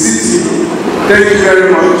the city. Thank you very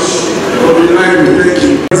much for the library. Thank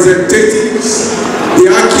you. Representatives, the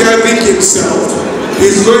archivist himself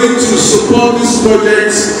is going to support this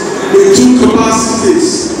project in 2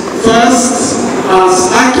 capacities. First, as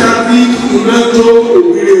archivist Imejo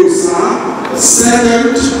Obiliosa.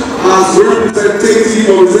 Second, as representative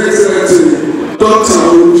of His Excellency, Dr.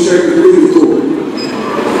 Olusegun.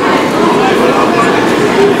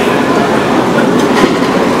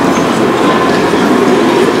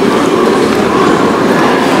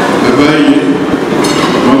 Abayi,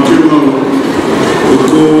 Mokimo,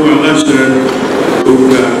 Oko Alasha,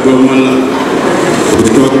 Oga Gomala,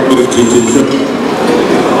 Oga Kitisha,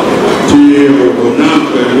 Tie Ogona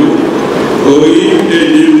Pelu, Oyi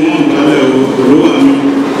Edi Mwambale Oluwami,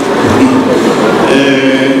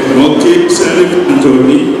 Moki Selif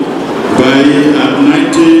Anthony, by at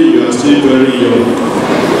 90 you are still very young.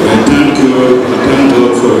 I thank you, I thank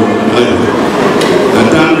God for your life. I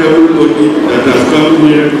thank everybody that has come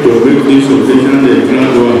here to make this occasion a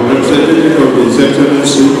grand one. Representative of His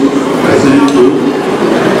Excellency, I thank you.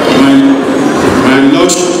 My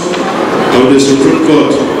Lord of the Supreme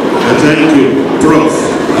Court, I thank you. Prof,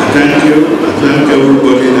 I thank you. I thank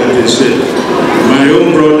everybody that is here. My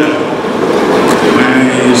own brother,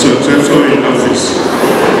 my successor in office,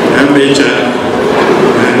 MHR,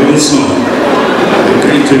 my own son, I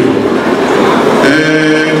thank you.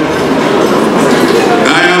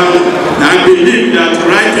 I believe that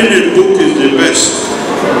writing a book is the best,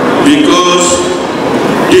 because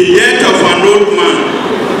the death of an old man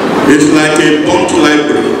is like a burnt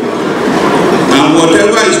library, and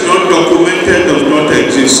whatever is not documented does not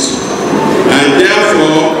exist. I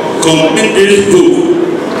therefore commit this book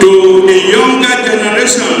to the younger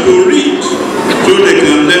generation to read, so they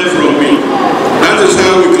can learn from me. That is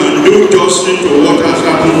how we can do justice to what has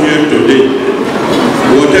happened here today.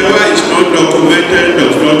 Whatever is not documented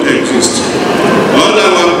does not exist. All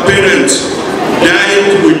our parents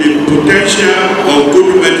died with the potential of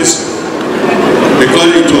good medicine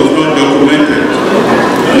because it was not documented.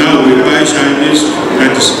 Now we buy Chinese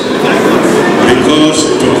medicine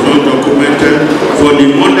because it was not documented for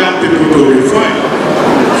the modern people to refine.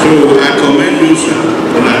 So I commend you, sir,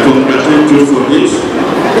 and I congratulate you for this.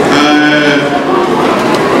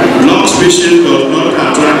 Long fishing does not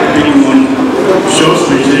attract big money. Short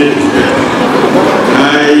fishing is better.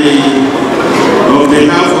 On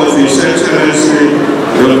behalf of His Excellency,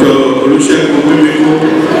 Dr. Olusegun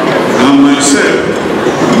and myself,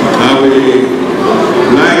 I would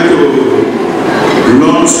like to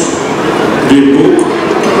launch the book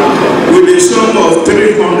with a sum of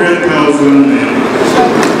 300,000 naira.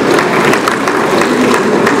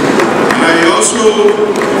 I also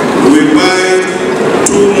will buy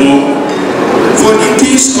 2 more for the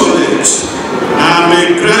King's College. I'm a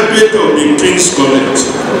graduate of the King's College.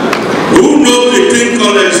 Who knows the King's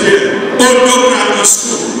College here? Ondo Grammar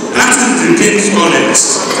School. That is the King's College.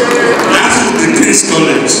 That is the King's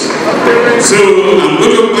College. So I'm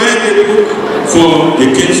going to buy the book for the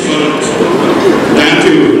King's College. Thank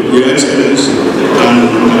you, Your Excellency.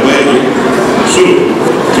 And I buy it. So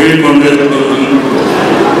 300,000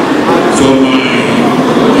 for my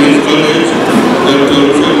King's College.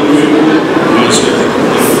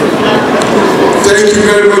 Thank you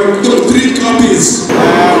very much. 3 copies.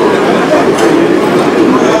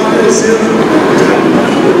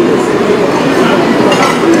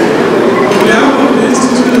 The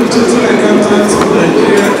Institute of Chartered Accountants of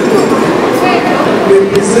Nigeria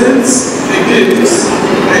represents a gift,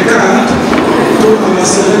 a card, to our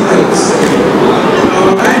celebrants.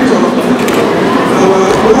 Our icon,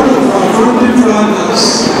 one of our founding fathers,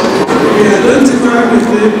 we identify with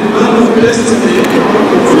them the man of destiny,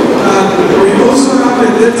 and we also have a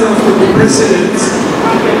letter from the president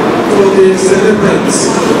for the celebrants.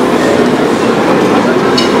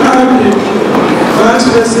 I'm the Vice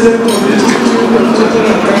President of the Institute of Chartered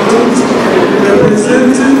Accountants,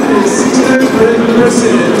 representing the assistant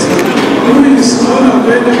president, who is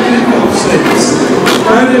unavailably absent.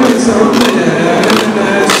 My name is Aruna.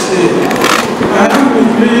 I am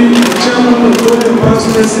past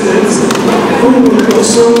presidents who will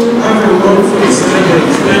also have a word for the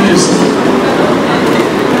celebrants. Thank you, sir.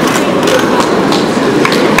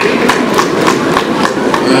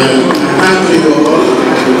 Thank you all.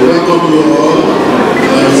 Welcome you all.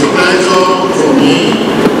 It's a pleasure for me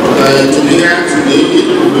to be here today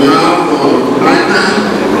on behalf of Ghana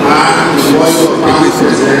and the voice of past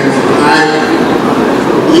president.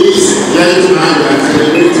 This gentleman we are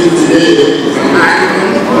celebrating today is an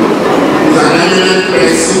icon, is an eminent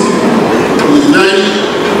person, is very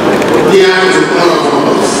dear to all of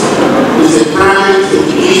us. It's a pride to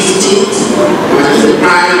the institute, and it's a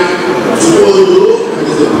pride to Ondo, and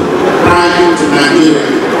it's a pride to Nigeria.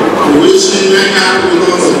 We wish him many happy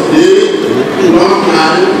returns of the day, long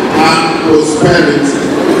life, and prosperity.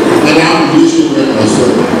 And I'm wishing you as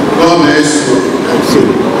well. God bless you.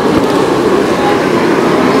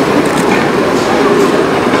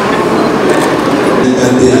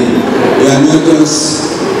 You are not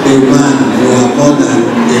just a man, you are more than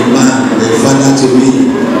a man, a father to me.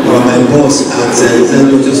 You are my boss at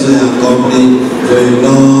Zendo and Company for a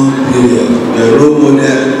long period. You are a role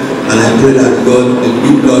model, and I pray that God, the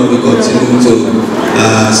good Lord, will continue to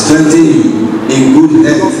strengthen you in good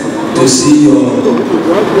health to see your 100,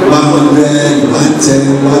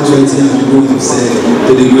 110, 120, as people have said,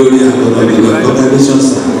 to the glory and honor of God.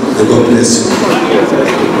 Congratulations, sir, and God bless you.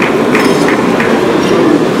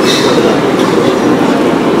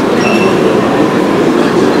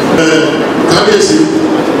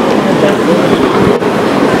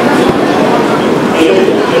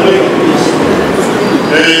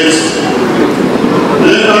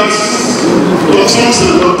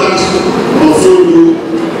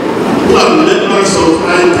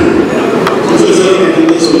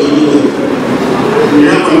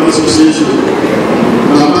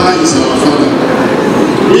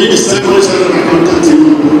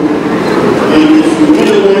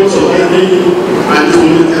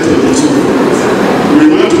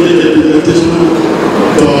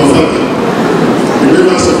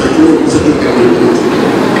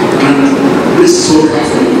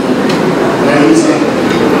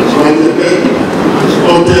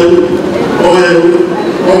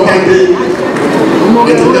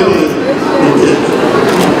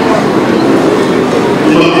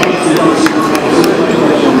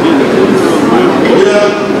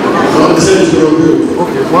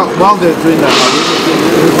 While they're doing that,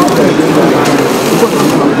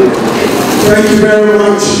 thank you very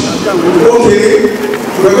much. Okay,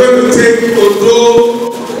 we're going to take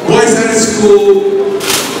Ondo Boys High School,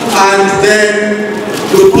 and then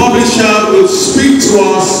the publisher will speak to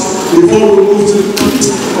us before we move to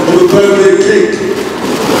the birthday cake.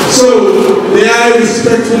 So, may I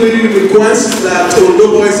respectfully request that Ondo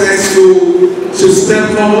Boys High School should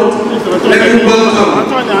step forward. Let me welcome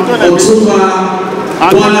Otuba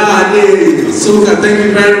Bola Ade. Suka, thank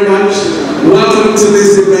you very much. Welcome to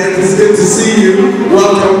this event. It's good to see you.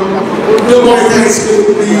 Welcome. Ondo Boys High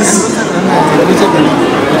School, please.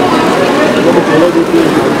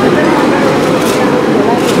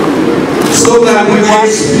 So that we can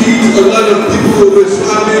speed, a lot of people will be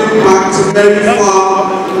traveling back to very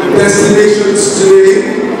far destinations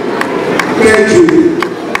today. Thank you.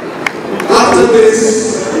 After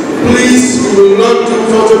this, please, we will not do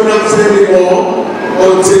photographs anymore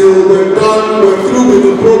until we're done, we're through with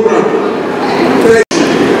the program. Thank you.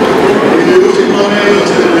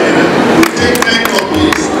 Take 10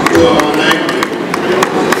 copies to our library.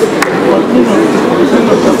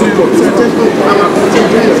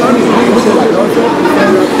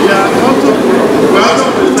 We're also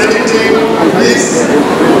presenting this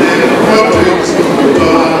portrait to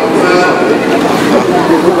our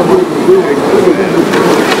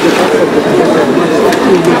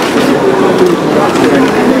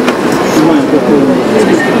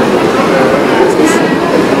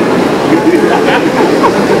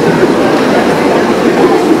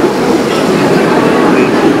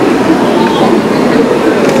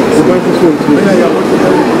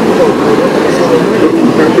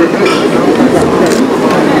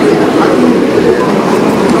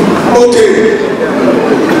Okay.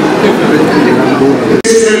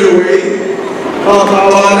 Straight away,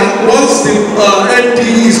 once the MD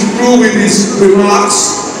is through with his remarks,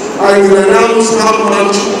 I will announce how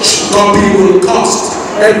much copy will cost.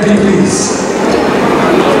 MD, please.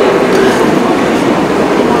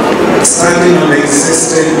 Standing on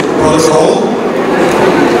existing protocol,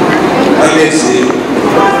 let me see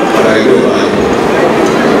what I go by.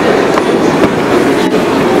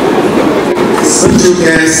 Special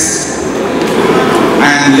guests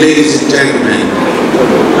and ladies and gentlemen,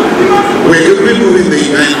 we're going to be moving the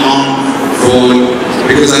event on forward,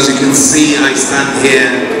 because as you can see, I stand here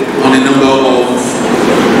on a number of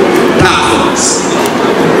platforms.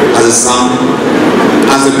 As a son,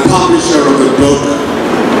 as a publisher of the book,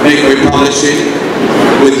 Makeaway Publishing,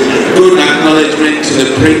 with good acknowledgement to the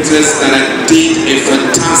printers that did a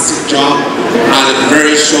fantastic job at a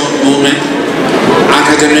very short moment.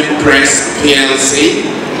 Academic Press PLC,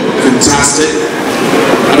 fantastic.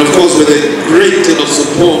 And of course with a great deal of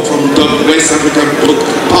support from West African book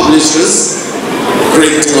publishers,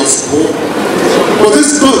 great deal of support. For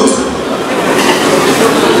this book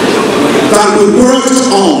that we worked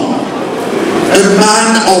on, A Man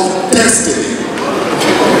of Destiny.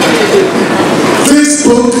 This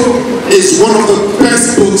book is one of the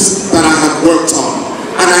best books that I have worked on,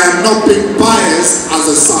 and I am not being biased as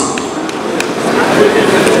a son.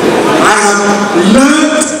 I have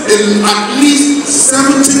learned in at least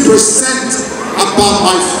 70% about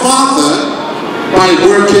my father by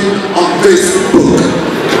working on this book.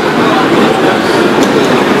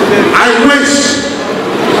 I wish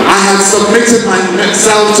I had submitted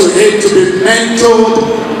myself to him to be mentored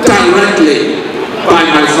directly by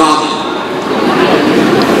my father.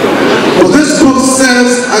 But this book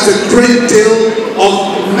serves as a great deal of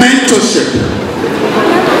mentorship.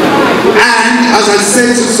 And as I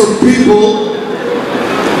said to some people,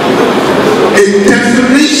 a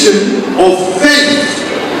definition of faith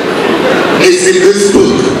is in this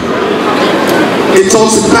book. It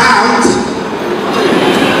talks about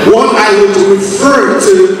what I would refer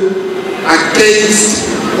to against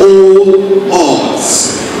all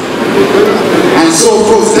odds. And so, of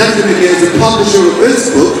course, definitely as a publisher of this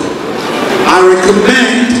book, I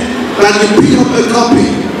recommend that you pick up a copy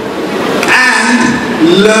and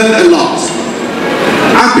learn a lot.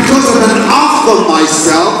 And because I'm an author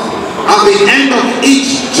myself, at the end of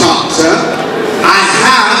each chapter, I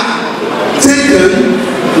have taken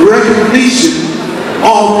recognition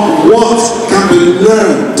of what can be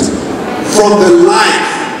learned from the life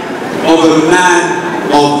of a man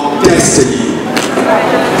of destiny.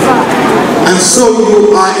 And so you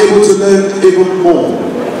are able to learn even more.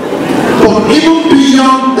 But even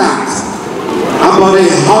beyond that, about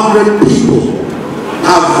 100 people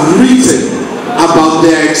have written about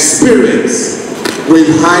their experience with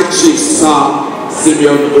High Chief Sir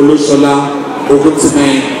Simeon Olusola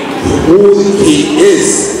Oguntime, who he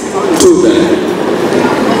is to them.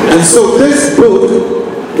 And so this book,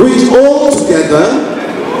 which altogether,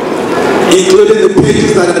 including the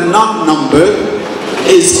pages that are not numbered,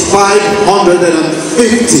 is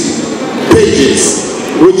 550 pages,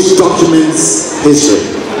 which documents history.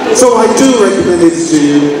 So I do recommend it to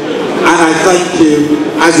you, and I thank you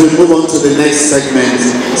as we move on to the next segment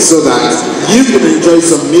so that you can enjoy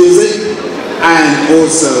some music and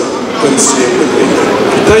also continue with it.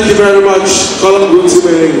 Thank you very much, Colin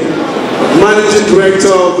Oguntime, Managing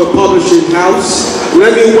Director of the Publishing House.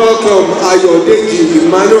 Let me welcome Ayodeji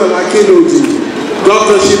Emmanuel Akinoji,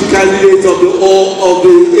 Governorship Candidate of the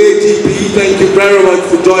AGP. Thank you very much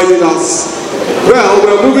for joining us. Well,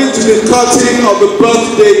 we're moving to the cutting of the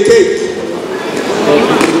birthday cake.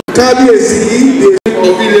 Kabiyesi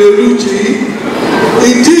of Ileoluji.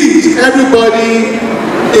 Indeed, everybody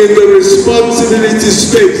in the responsibility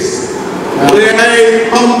space, may I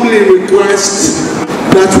humbly request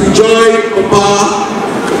that we join Papa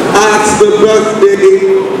at the birthday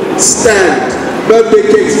cake stand.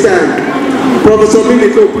 Professor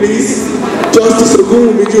Miniko, please. Justice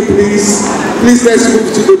Ogunwumi, please. Please, let's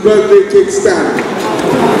move to the birthday cake stand.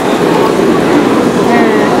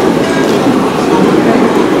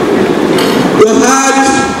 The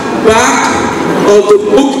hardback of the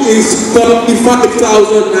book is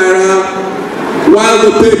 35,000 naira, while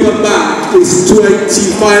the paperback is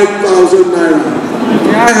 25,000 naira.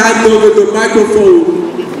 I hand over the microphone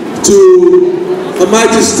to Her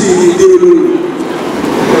Majesty Idiolu.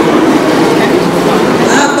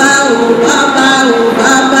 Bàbá o, bàbá o,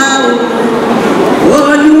 bàbá o,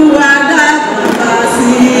 Olúwa dá bàbá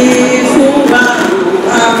sí fún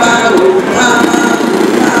bàbá o, bàbá o,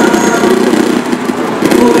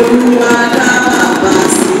 Olúwa dá bàbá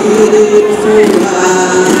sí fún wa.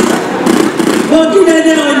 Mo kí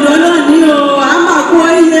dédé ọ̀dọ́ náà ní o, a máa kó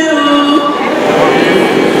iye o.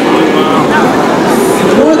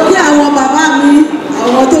 Mo kí àwọn bàbá mi,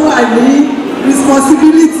 àwọn tó wà ní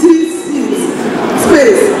responsibility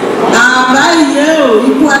space. Àbá ìyẹ́ o,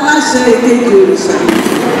 ikú aláṣẹ èkejì òrìṣà.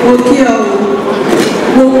 Mo kí ọ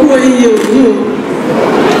o, mo kó iye òní o.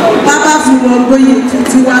 Bàbá fi wọn gbóyè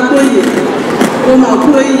tuntun wá gbóyè. Mo máa kó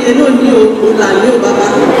iye lónìí o, mo là ní o bàbá.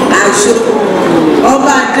 Àṣọ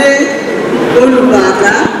ọba dé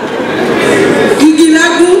olùbàdà. Igi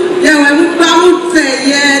lágún yẹ̀wẹ̀ ń gbámú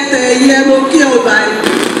tẹ̀yẹ mo know by,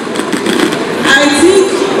 I think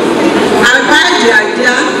I buy the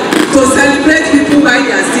idea to celebrate people while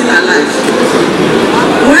they are still alive.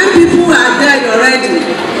 When people are dead already,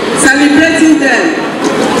 celebrating them,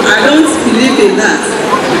 I don't believe in that.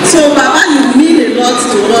 So Baba, you mean a lot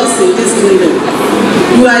to us in this kingdom.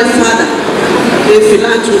 You are a father, a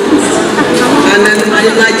philanthropist, and an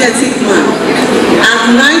energetic man.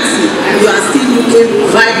 At 90, you are still looking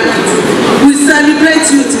vibrant. We celebrate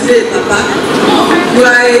you today, Papa. You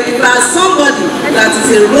are somebody that is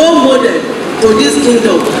a role model to this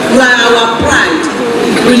kingdom. You are our pride.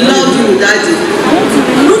 We love you, Daddy.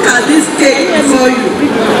 Look at this cake before you.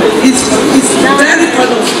 It's very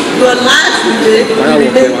colorful. Your life will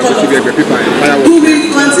remain colorful. You will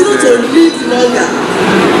continue to live longer,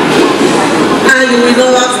 and you will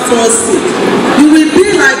never fall sick. You will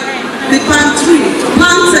be like the palm tree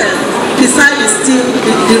planted beside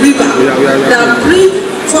the river that brings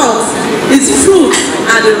forth its fruit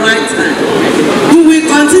at the right time. You will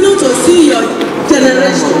continue to see your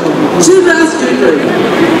generation, children's children,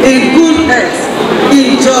 in good health,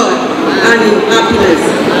 in joy, and in happiness.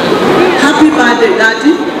 Happy birthday,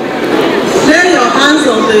 Daddy. Lay your hands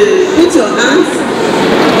on put your hands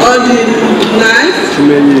on the knife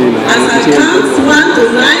as I count 1 to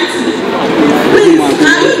 90. Please,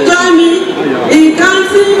 can you join me in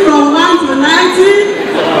counting from 1 to 90?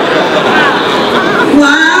 1,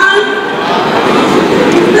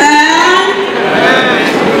 10,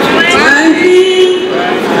 20,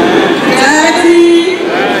 30,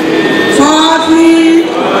 40,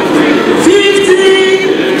 50,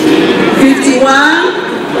 51,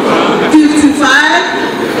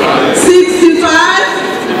 55, 65,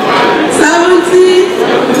 70,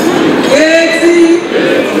 80,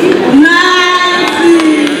 90.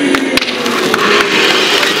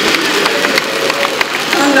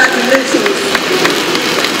 Congratulations.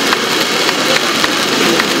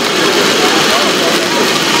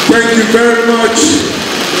 Thank you very much,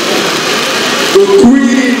 the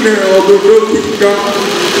Queen of the Kingdom.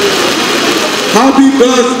 Happy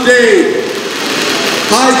birthday,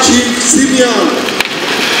 High Chief Simeon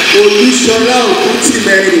Olushola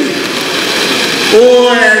Okutimeni,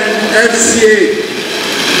 ONFCA.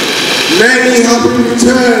 Many happy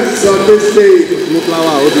returns on this day.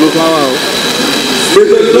 May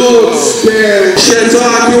the Lord spare. Sheto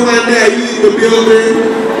Akinwande, are you in the building?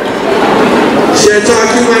 Sheto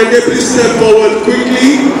Akinwande, please step forward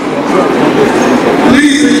quickly.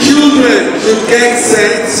 Please, the children should get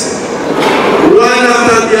set. One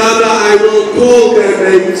after the other, I will call their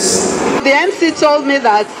names. The MC told me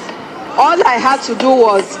that all I had to do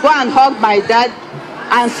was go and hug my dad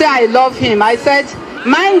and say I love him. I said,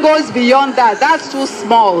 mine goes beyond that. That's too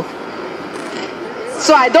small.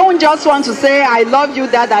 So I don't just want to say I love you,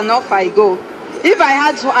 Dad, and off I go. If I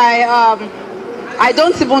had to, I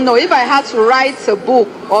don't even know. If I had to write a book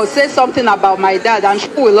or say something about my dad, I'm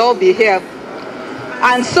sure we'll all be here.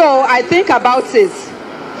 And so I think about it.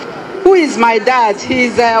 Who is my dad?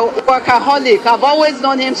 He's a workaholic. I've always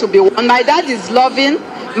known him to be one. My dad is loving.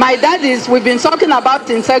 My dad is, we've been talking about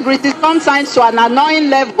integrity sometimes to an annoying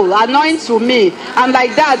level, annoying to me. I'm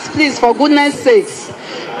like, Dad, please, for goodness sakes.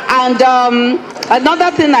 And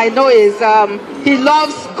another thing I know is he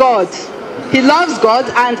loves God. He loves God,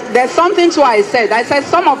 and there's something to I said. I said,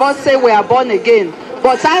 some of us say we are born again,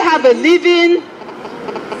 but I have a living,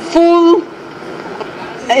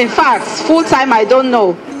 in fact, full time, I don't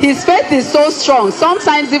know. His faith is so strong.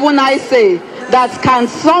 Sometimes even I say that can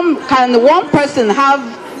one person have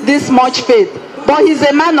this much faith? But he's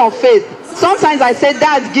a man of faith. Sometimes I say,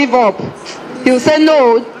 Dad, give up. He'll say,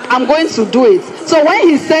 no, I'm going to do it. So when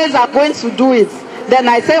he says I'm going to do it, then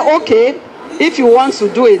I say, okay, if you want to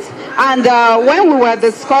do it. And when we were at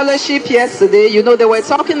the scholarship yesterday, you know, they were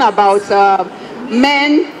talking about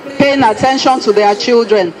men paying attention to their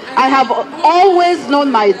children. I have always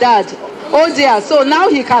known my dad. Oh dear, so now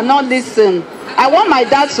he cannot listen. I want my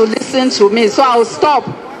dad to listen to me, so I'll stop.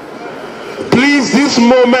 Please, this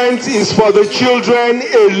moment is for the children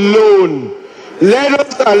alone. Let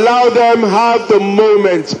us allow them have the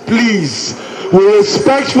moment, please. We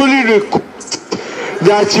respectfully request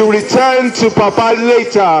that you return to Papa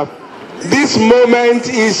later. This moment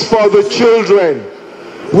is for the children.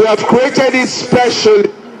 We have created it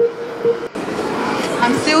specially.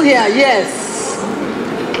 I'm still here, yes.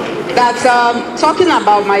 That talking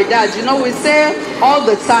about my dad, you know, we say all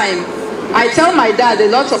the time. I tell my dad a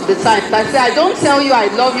lot of the time. I say, I don't tell you I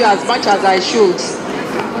love you as much as I should.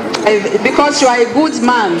 Because you are a good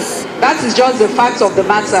man. That is just the fact of the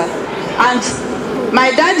matter. And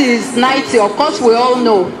my dad is 90, of course we all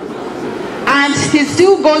know. And he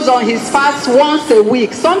still goes on his fast once a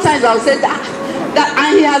week. Sometimes I'll say,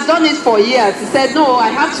 and he has done it for years. He said, no, I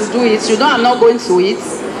have to do it. You know, I'm not going to it.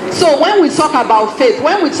 So when we talk about faith,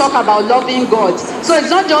 when we talk about loving God, so it's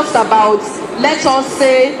not just about, let us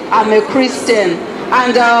say, I'm a Christian,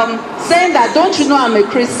 and saying that, don't you know I'm a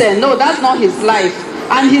Christian? No, that's not his life.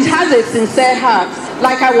 And he has a sincere heart.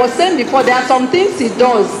 Like I was saying before, there are some things he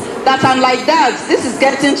does that I'm like, Dad, this is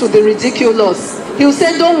getting to the ridiculous. He'll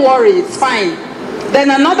say, don't worry, it's fine.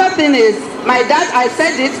 Then another thing is, my dad, I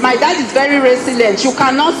said it, my dad is very resilient. You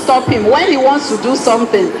cannot stop him. When he wants to do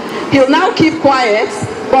something, he'll now keep quiet.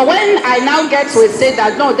 But when I now get to a state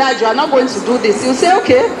that, no, Dad, you are not going to do this, he'll say,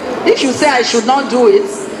 okay, if you say I should not do it,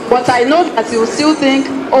 but I know that he'll still think,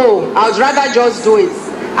 oh, I'd rather just do it.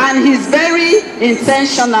 And he's very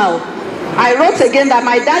intentional. I wrote again that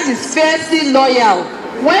my dad is fiercely loyal.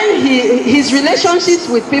 When his relationships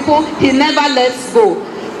with people, he never lets go.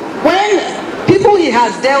 When people he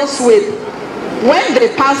has dealt with, when they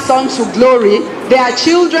pass on to glory, their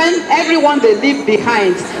children, everyone they leave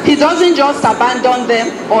behind, he doesn't just abandon them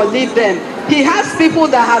or leave them. He has people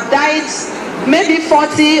that have died maybe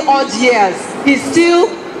 40 odd years. He's still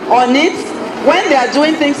on it. When they are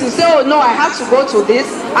doing things, you say, oh no, I have to go to this.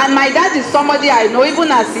 And my dad is somebody I know, even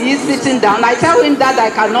as he is sitting down. I tell him that I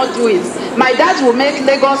cannot do it. My dad will make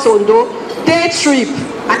Lagos Ondo day trip.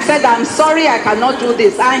 I said, I'm sorry, I cannot do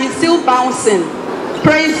this. And he's still bouncing.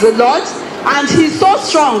 Praise the Lord. And he's so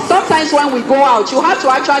strong. Sometimes when we go out, you have to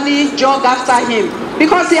actually jog after him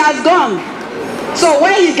because he has gone. So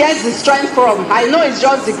where he gets the strength from, I know it's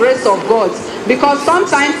just the grace of God. Because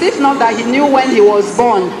sometimes, if not that he knew when he was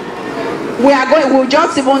born, we'll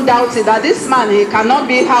just even doubt it, that this man, he cannot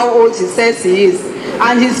be how old he says he is.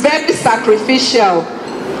 And he's very sacrificial.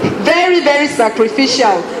 Very, very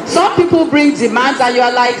sacrificial. Some people bring demands and you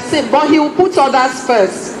are like, see, but he will put others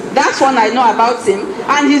first. That's one I know about him.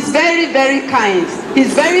 And he's very, very kind.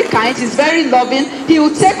 He's very kind. He's very loving. He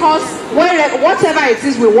will take us wherever, whatever it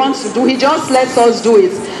is we want to do. He just lets us do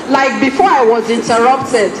it. Like before I was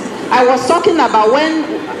interrupted, I was talking about when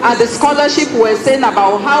at the scholarship we were saying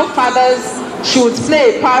about how fathers should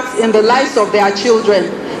play a part in the lives of their children.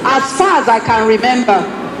 As far as I can remember,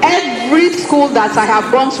 every school that I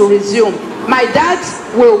have gone to resume, my dad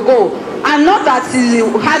will go. And not that he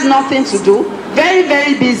had nothing to do, very,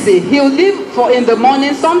 very busy. He'll leave for in the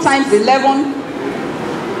morning, sometimes 11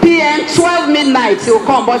 p.m., 12 midnight, he'll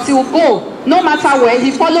come, but he'll go, no matter where.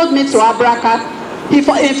 He followed me to Abraka. In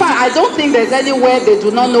fact, I don't think there's anywhere they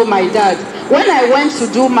do not know my dad. When I went to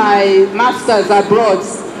do my master's abroad,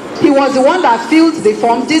 he was the one that filled the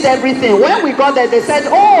form, did everything. When we got there, they said,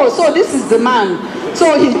 oh, so this is the man.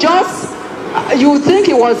 So he just, you would think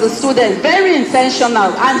he was a student, very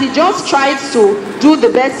intentional, and he just tried to do the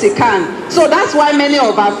best he can. So that's why many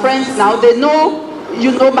of our friends now, they know,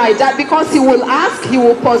 you know, my dad, because he will ask, he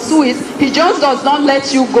will pursue it, he just does not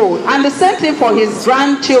let you go. And the same thing for his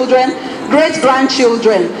grandchildren,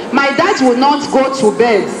 great-grandchildren. My dad will not go to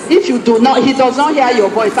bed if you do not, he does not hear your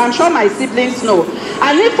voice. I'm sure my siblings know.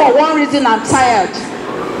 And if for one reason I'm tired,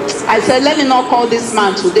 I said, let me not call this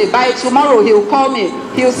man today. By tomorrow, he'll call me.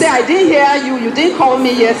 He'll say, I didn't hear you. You didn't call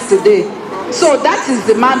me yesterday. So that is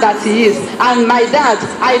the man that he is. And my dad,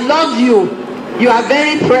 I love you. You are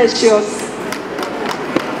very precious.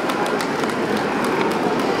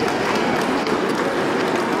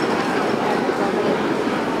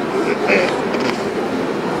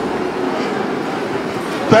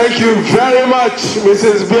 Thank you very much,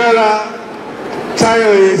 Mrs. Biela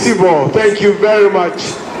Tayo Isibo. Thank you very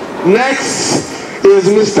much. Next is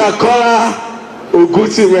Mr. Kola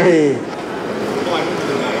Ogutimehin.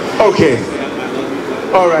 Okay.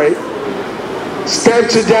 All right. Step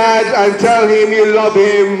to dad and tell him you love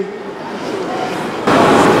him.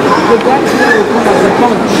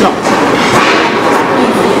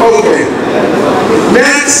 Okay.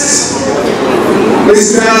 Next,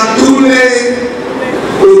 Mr. Ule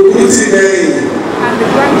Ogutimehin.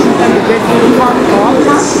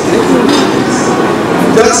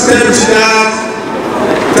 Just step to dad,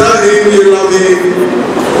 tell him you love him,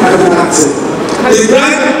 and that's it. The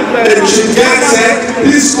grandchildren should get set.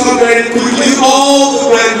 Please come very quickly, all the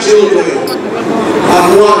grandchildren at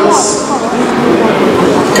once.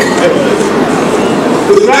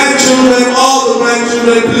 The grandchildren, all the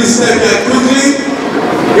grandchildren, please step here quickly.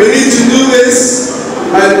 We need to do this.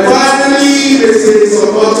 And finally, this is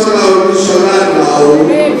Omotola Olushola.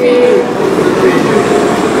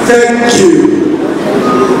 Thank you.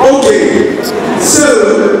 Okay, so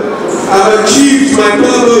I've achieved my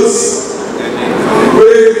purpose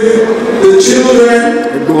with the children.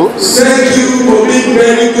 Thank you for being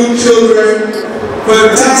very good children.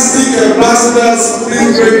 fantastic ambassadors,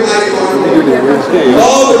 please bring icon.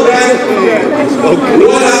 All the right,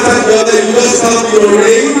 one after the other, you just have your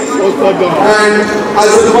name, and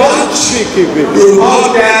as a bunch, you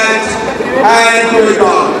hug that and you're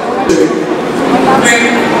gone. Thank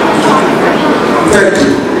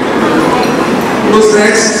you. Who's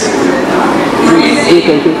next?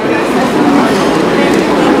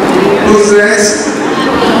 Who's next?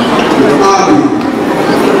 Abi.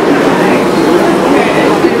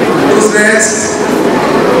 Who's next?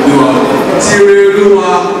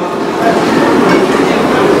 Tirelua.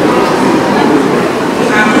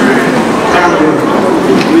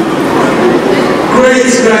 Great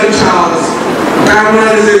grandchild.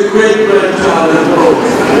 Cameron is a great grandchild as well.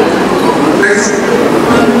 Next.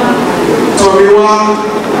 Tomiwa.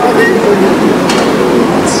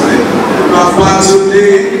 Afatunde.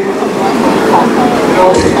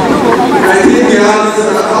 Okay. I think the others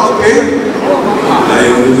are okay.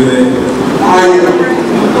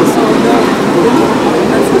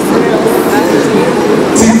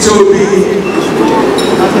 Titobi.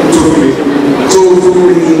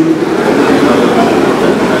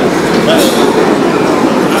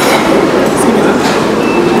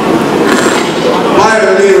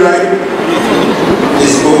 Right?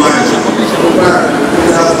 It's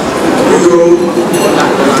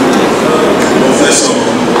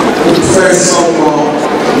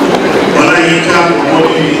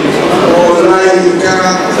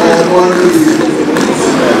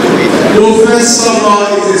Professor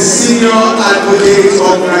Law is a senior advocate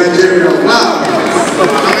of Nigeria. Wow.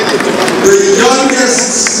 The youngest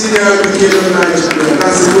senior advocate of Nigeria.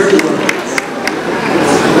 That's a great one.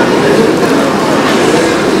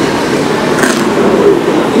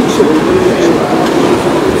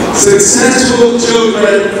 Successful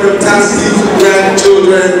children, fantastic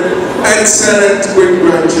grandchildren, excellent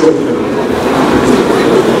great-grandchildren.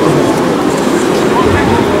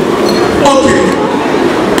 Okay.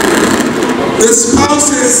 The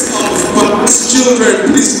spouses of Papa's children,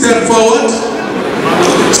 please step forward.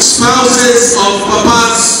 Spouses of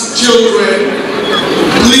Papa's children,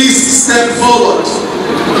 please step forward.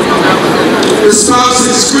 The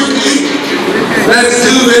spouses, quickly. Let's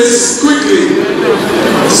do this quickly.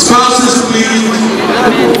 Spouses, please.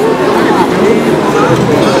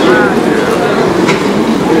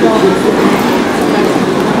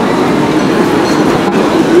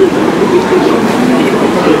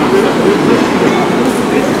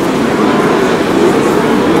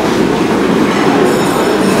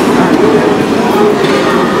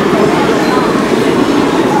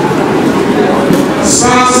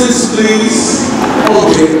 Spouses, please.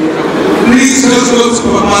 Okay. Please just go to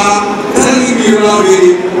Papa. Tell him you love him.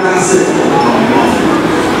 That's it.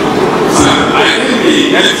 I think the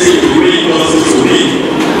next thing to me was to me.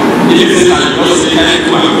 If I was the kind of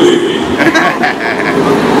my baby.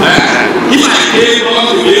 If I came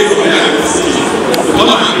all the way from here to come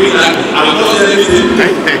and agree that I'm not anything.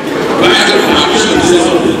 But I have an ambition to say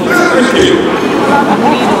something. Thank you.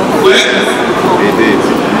 Well,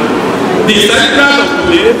 the central of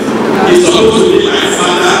today is supposed to be my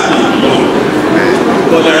father-in-law.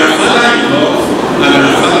 But there are father-in-law and there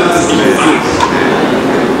are fathers in fact.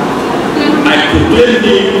 I proclaim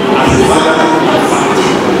him as a father-in fact,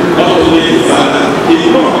 not only a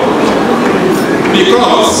father-in-law.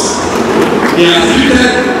 Because he has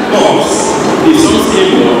treated us, the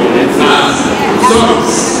sons-in-law, as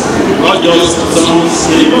sons, not just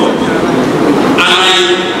sons-in-law. And I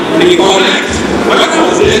recollect when I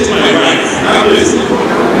was dating my wife, I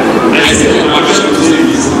said, I'm trying to say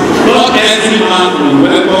this. Not every man will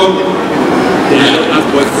welcome their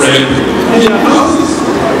boyfriend in their houses.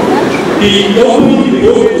 He opened the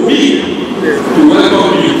door to me to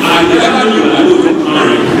welcome me. I never knew that I wasn't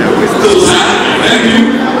married. So, sir, I thank you.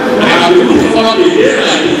 I have been looking for the day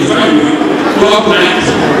like this family, 12 nights,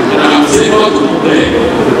 and I'm saying not to play.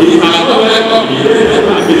 If I don't welcome me, they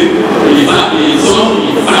never make it. It's on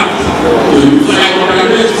in fact. So, you try to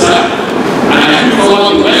congratulate, sir. And I look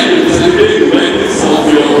forward to when you celebrate the weddings of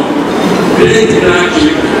your great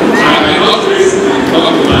grandchildren. I cannot raise the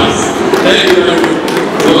talk to us. Thank you very much.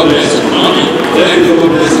 God bless you, mommy. Thank you,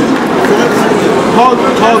 God bless you. Hug,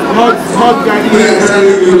 Daddy.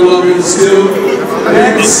 You love him still.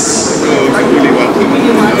 Next.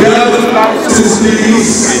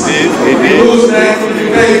 Please. Who's next?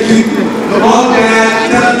 Thank you. Hug,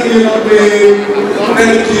 Dad. Tell me you love him.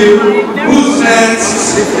 Thank you. Who's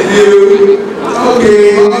next? You.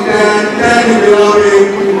 Okay, hug, Dad. Tell me you love him.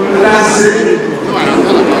 That's it.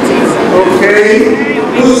 Okay.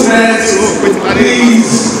 Who's next?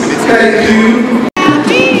 Please. Thank you.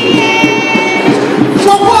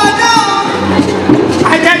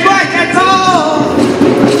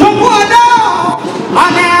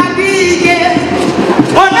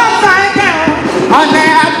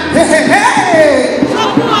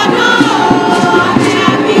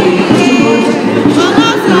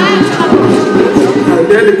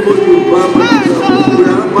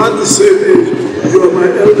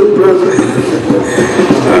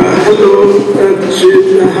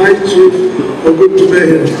 safe or go to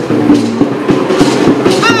bed.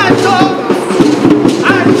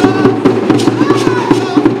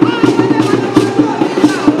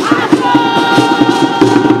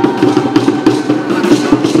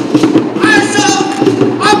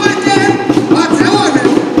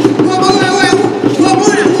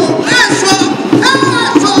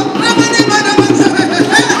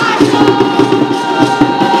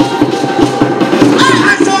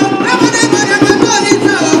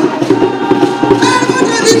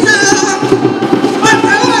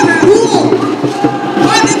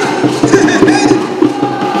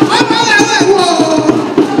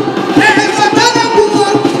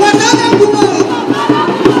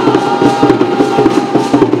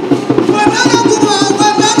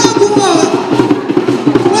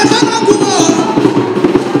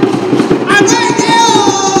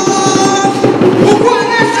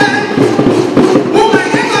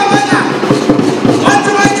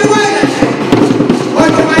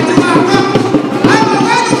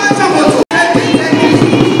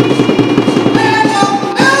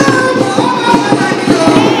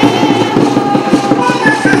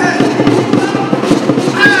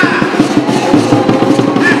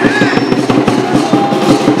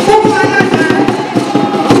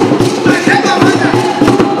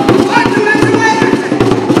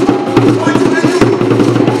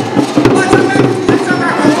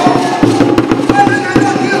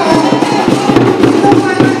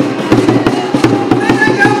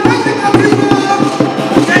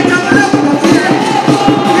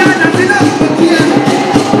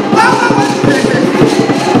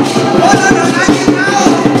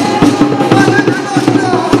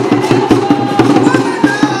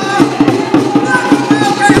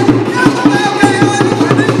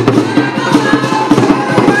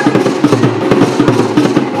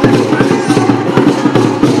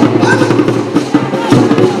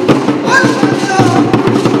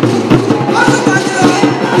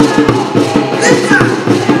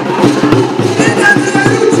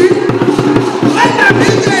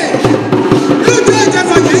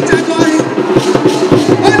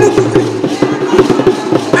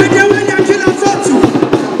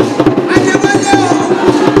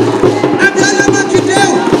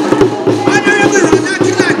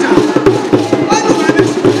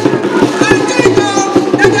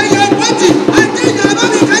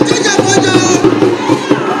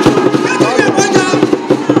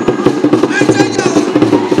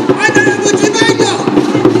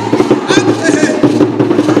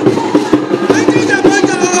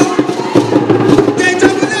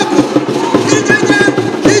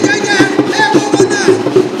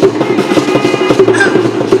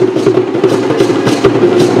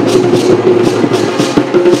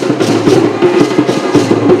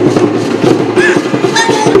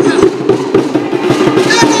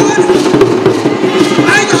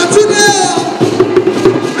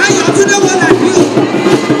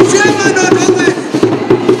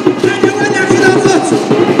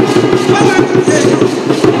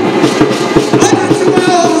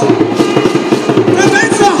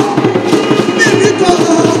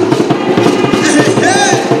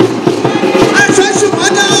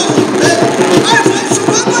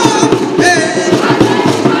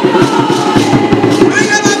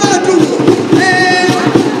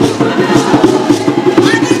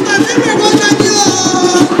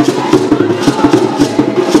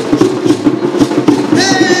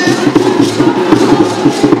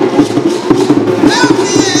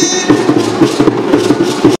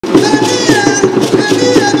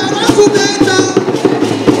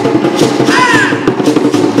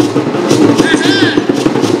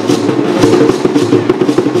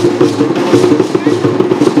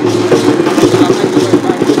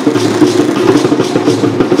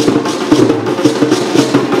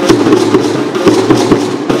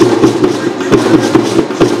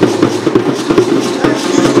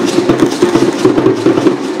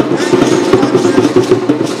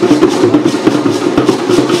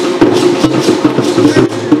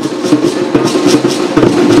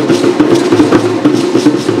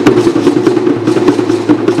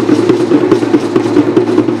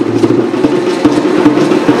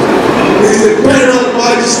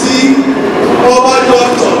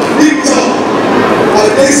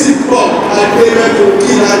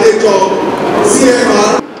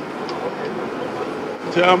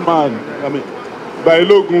 Chairman,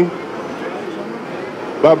 Bailogun,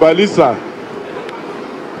 Babalisa,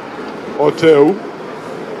 Oteu,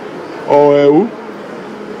 Oeu,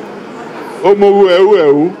 Omowu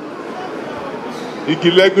Ewu,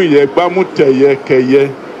 Igilegun yẹ gbámú tẹ̀yẹ kẹyẹ,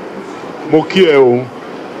 mo kí ẹ o,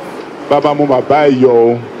 bàbá mo mà bá ẹ yọ̀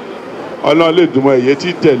o, ọlọ́run lè dùnmọ́ èyí tí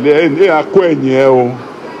tẹ̀lé ẹ̀ akó ẹ̀yìn ẹ o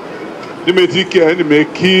ní mi ti kí ẹ ní mi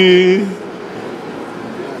kí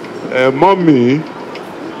ẹ mọ́ mi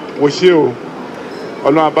mo ṣe o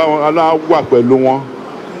ọlọ́run wà pẹ̀lú wọn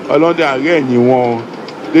ọlọ́run dé àárẹ̀ ẹ̀yìn wọn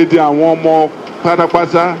dédé àwọn ọmọ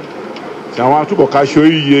pátápátá tí àwọn àtúbọ̀ ká ṣe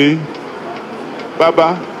iye bàbá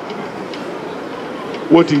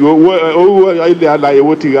wo ti owó ilẹ̀ alàyè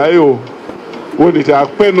wo ti rà é o wo ní ti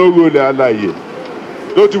àpẹ́ ní orí ilẹ̀ alàyè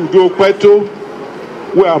ló ti wùdó pẹ́ tó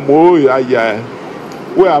wẹ́ àmọ́ àyà ẹ̀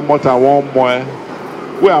wẹ́ àmọ́ tàwọn ọmọ ẹ̀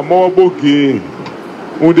wẹ́ àmọ́ gbòógì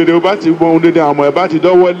ohun dédé bá ti gbọ́ ohun dédé àwọn ọmọ ẹ̀ bá ti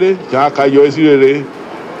dọ́wọ́lé tí a kà yọ sí rere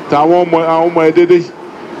tàwọn ọmọ ẹ̀ dédé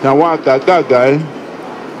tàwọn àgàgàgà ẹ̀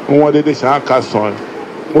wọn dédé tí a kà sàn ẹ̀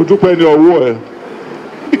mo dúpẹ́ ní ọwọ́ ẹ̀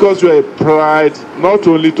because you are a pride not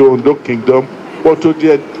only to Ondo Kingdom but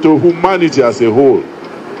to humanity as a whole.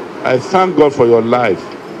 I thank God for your life.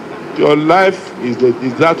 Your life is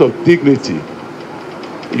that of dignity.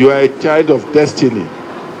 You are a child of destiny.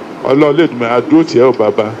 Ọlọ́run lè dùnmọ̀ àdúró tiẹ̀ o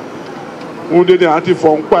bàbá. Ń dédé àti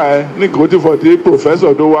fọ̀ ń pa ẹ́ ní kò tí fọ̀ tí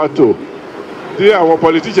professor tó wá tò. Tí àwọn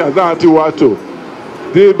politicians náà ti wá tò.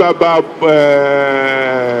 Tí bàbá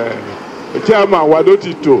chairman wa ló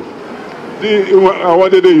ti tò. Tí àwọn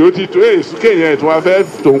dédé yóò ti tò. Èsù kéèyàn tí wọ́n fẹ́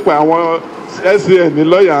tò ń pa àwọn SCN ní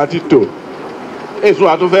lọ́ọ̀yà àti tò. Èsù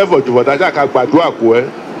àtúnfẹ́ fọ̀jùfọ̀dá ṣáà gbàdúrà kú ẹ́.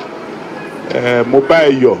 Mo bá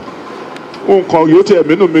ẹ yọ̀ nǹkan yóò tẹ̀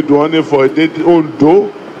mí nù mí dùn ọ́ ní fọ Ondo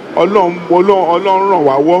ọlọ́run ràn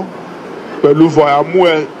wá wọ́ pẹ̀lú fọ àmú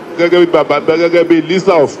ẹ gẹ́gẹ́ bí bàbá gẹ́gẹ́ bí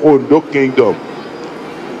leader of Ondo Kingdom,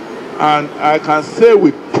 and I can say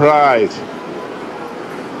with pride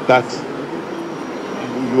that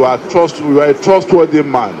you are a trustworthy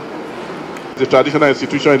man. The traditional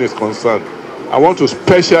institution is concerned. I want to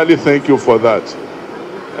specially thank you for that.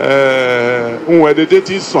 Ohun ẹ̀dẹ̀dẹ̀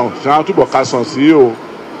ti sàn ṣáà túbọ̀ ká sàn sí o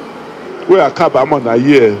wíwà kábàámọ̀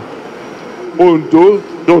náyé ẹ̀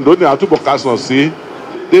Ondo ní àtúbọ̀ ká sàn sí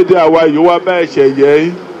dédé àwa yìí wá bá ẹ̀ṣẹ̀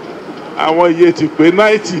yẹ àwọn iye ti pé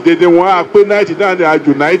 90 dédé wọn á pé 90 náà ní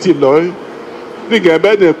àjò 90 lọ nígbà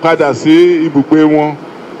bẹ́ẹ̀ ni padà sí ibùgbé wọn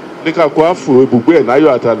ní kakọ́ àfò ibùgbé ẹ̀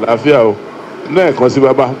náyọ̀ àtàlàáfíà o náà ẹ̀kan sí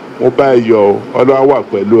bàbá mo bá ẹ yọ̀ o Ọlọ́run wà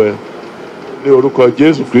pẹ̀lú ẹ ní orúkọ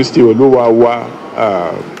Jésù Kristi Olúwa wa.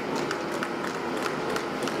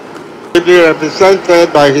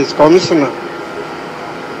 Represented by his commissioner,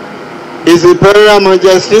 His Imperial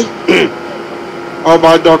Majesty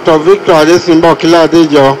Ọba Dr. Victor Adesimbo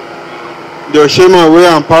Kiladejo, the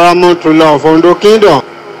Oshimawe and Paramount Ruler of Ondo Kingdom.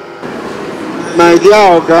 My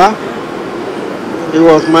dear Oga, he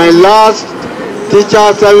was my last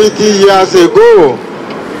teacher 70 years ago,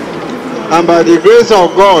 and by the grace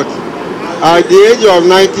of God, at the age of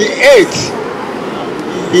 98,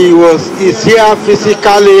 he is here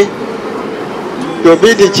physically to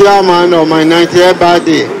be the chairman of my 90th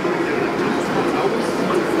birthday.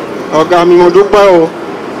 Ọ̀gá mi mo dúpẹ́ o,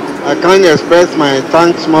 I can't express my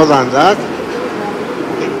thanks more than that.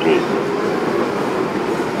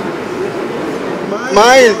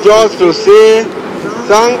 Mine is just to say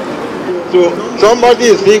thank to somebody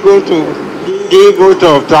is still going to give vote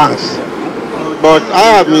of thanks, but I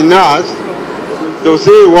have been asked to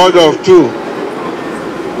say a word of two.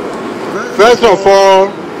 First of all,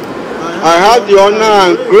 I have the honor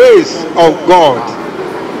and grace of God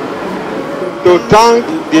to thank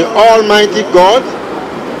the Almighty God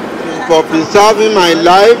for preserving my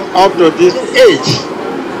life up to this age.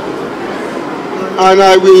 And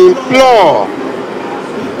I will implore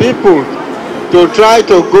people to try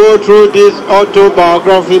to go through this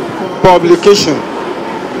autobiography publication.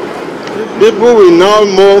 People will now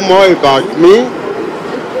know more about me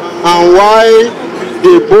and why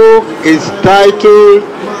the book is titled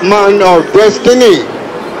Man of Destiny.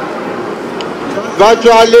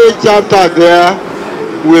 Virtually chapter there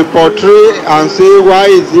will portray and say why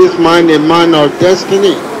is this man a man of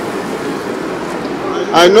destiny.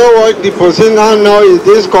 I know what the position now is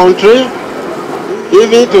this country,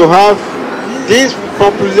 even to have this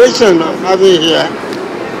population I'm having here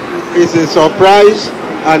is a surprise,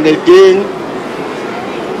 and again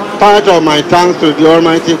part of my thanks to the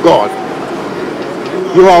Almighty God.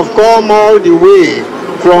 You have come all the way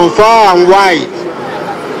from far and wide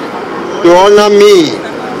to honor me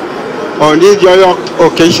on these joyous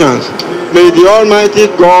occasions. May the Almighty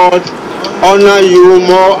God honor you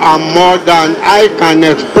more and more than I can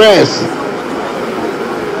express.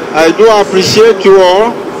 I do appreciate you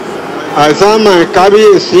all. I thank my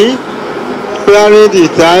Kabiyesi sparing the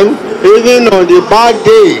time, even on the bad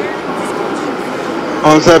day,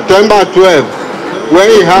 on September 12, when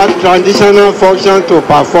he had traditional function to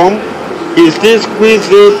perform, he still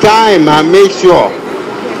squeezed in time and made sure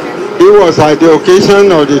he was at the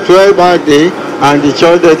occasion of the 12th birthday and the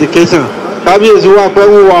church dedication. Kábíyèsí wa pẹ́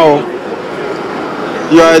wúwa o.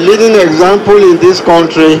 You are a leading example in this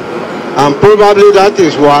country, and probably that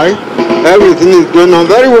is why everything is going on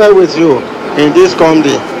very well with you in this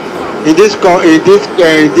country, in this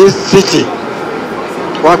city.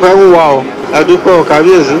 Wa pẹ́ wúwa o. Adúpẹ́ o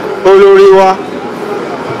Kábíyèsí. Olórí wa.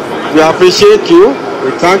 We appreciate you.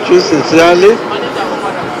 We thank you sincerely.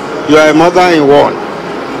 You are a mother in one.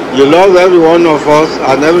 You love every one of us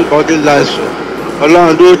and everybody likes you.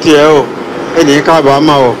 Ọlọ́run dúró tiẹ̀ o. Ẹnì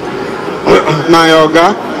kábàámà o. My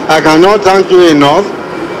Oga, I cannot thank you enough.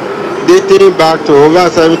 Dating back to over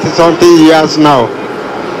 70-something years now.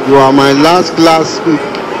 You are my last class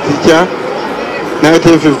teacher,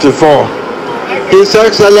 1954. His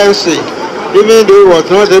Excellency, even though he was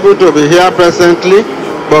not able to be here presently,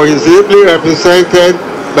 but he is ably represented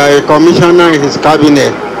by a commissioner in his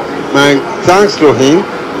cabinet. My thanks to him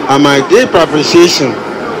and my deep appreciation.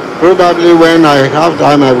 Probably when I have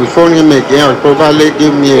time, I will phone him again or probably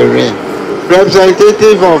give me a ring.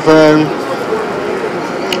 Representative of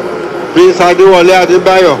Prince Adewale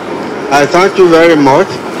Adebayo, I thank you very much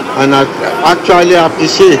and I actually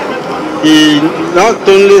appreciate. He not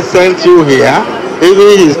only sent you here,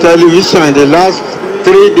 even his television in the last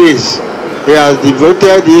 3 days, he has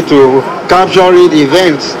devoted it to capturing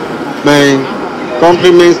events. My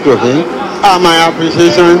compliments to him and my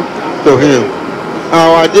appreciation to him.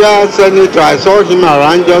 Our dear Senator, I saw him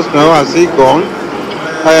around just now as he gone.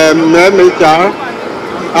 MHR,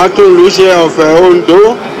 Atoluche of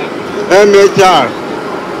Ondo, MHR,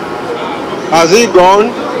 has he gone?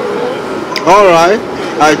 All right,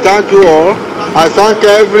 I thank you all. I thank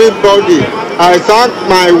everybody. I thank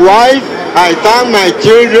my wife, I thank my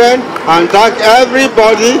children, and thank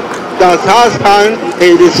everybody that has hand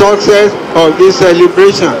in the success of this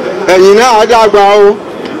celebration. Ẹ̀yin náà dàgbà o,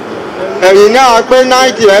 ẹ̀yin náà pé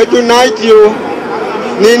 90 ẹ̀dún 90 o,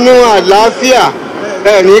 nínú àlàáfíà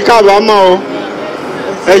ẹ̀ ní kábàámọ̀ o.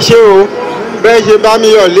 Ẹ ṣé o, bẹ́ẹ̀ ṣe bá mi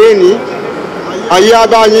yọ̀ lénìí, ayé á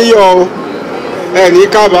bá yín yọ̀ o, ẹ̀ ní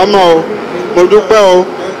kábàámọ̀ o. Mo dúpẹ́ o,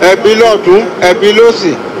 ẹbí lọ́tún, ẹbí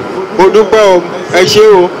lósì, mo dúpẹ́ o, ẹ ṣé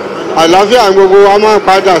o. Àlàáfíà gbogbo wa máa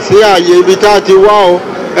padà sí ààyè ibi tá a ti wá o,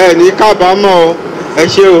 ẹ ní kábàámọ̀ o, ẹ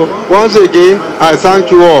ṣé o. Once again, I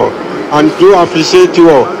thank you all and do appreciate you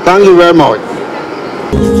all. Thank you very much.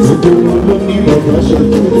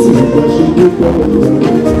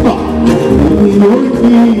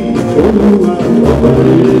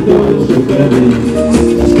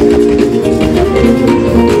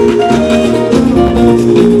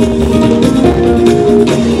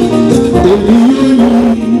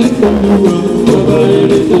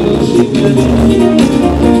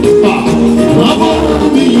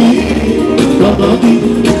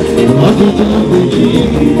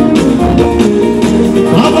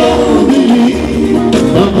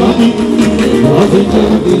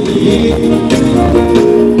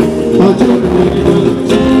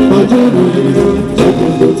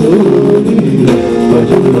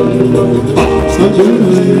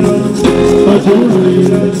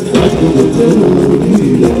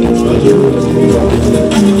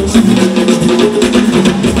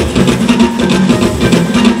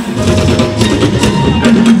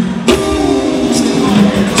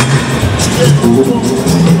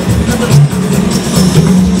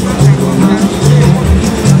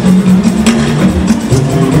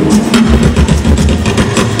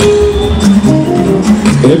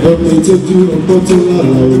 To do a bottle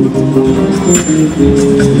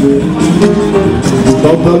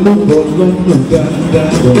ọba ló bọ̀ lọ́nà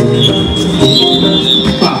dáadáa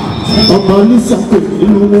ọba onísàkó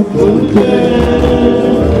nínú wọn kò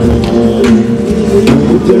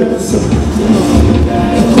jẹ́ sà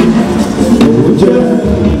kò jẹ́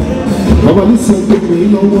ọba onísàkó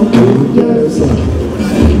nínú wọn kò jẹ́ sà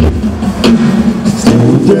kò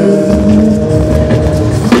jẹ́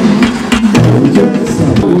sà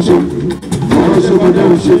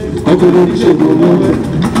ṣe ọkùnrin oníṣègùn lọ́wọ́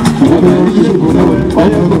ọkùnrin oníṣègùn lọ́wọ́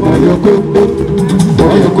ọkùnrin ọ̀yọ́kọ́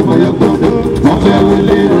ọ̀yọ́kọ́ wọ́n fẹ́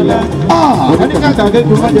wọlé ọ̀la. ọ̀dọ́ni kàtà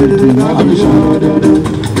kẹ́kọ̀ọ́ má jẹ́ rere náà àbí sọ̀rọ̀ ọ̀dọ́dọ́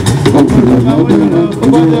ọkùnrin ọ̀dọ́dọ́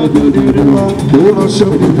ọgbọ́dọ̀ ọ̀dọ́dọ́ wa owó lọ ṣe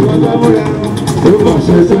òkùnkùn ọlọ́wọ́ra ó bọ̀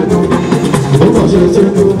ṣẹṣẹ nù ó bọ̀ ṣẹṣẹ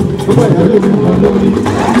nù ó bọ̀ ìyá lórí wọn lórí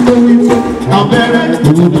lórí abẹ́rẹ́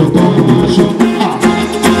òwúdọ̀kọ̀ ọ̀ṣọ́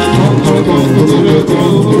ọ̀kọ̀ọ̀kọ̀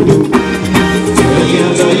ọ̀dọ́.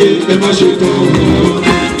 Àtàyè ẹ má ṣe kọ́ ọ̀rọ̀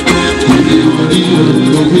ìdí ìwọ̀dí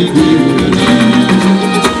ọ̀rọ̀ gbígbé rẹ̀ náà.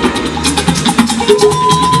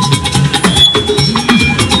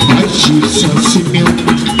 Àṣì ṣàṣìmíọ́,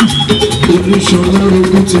 olùṣọ́lá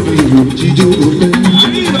rogún ti mi ìrò jíjó ọ̀fẹ́.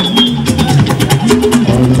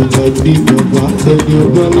 ní bàbá ẹni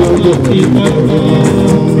ọba lọ́yọ̀ ní bàbá.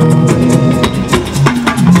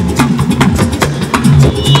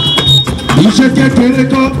 Iṣẹ́ kékeré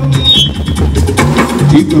kọ́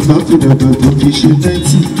tí bàbá fi dàgbà tó fi ṣe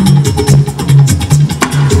 90.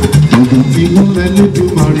 Ọ̀gá fi mú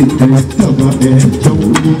Ẹlẹ́dùmarè tẹ̀ bàbá ẹ̀ jọ̀wọ́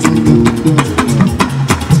gbogbo.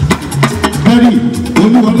 Bẹ́ẹ̀ni,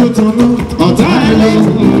 olúwa ló tán náà, ọ̀tá ẹ̀ ló ń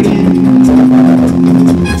rí.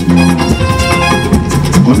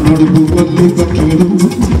 Honorable Wale Bakero,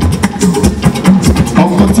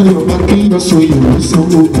 ọmọ Táyọ̀ bá kí ọ̀sọ̀ ìwé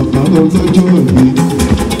sanwó bàbá ọlọ́jọ́ ìwé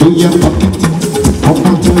tó yá pàkẹ́tì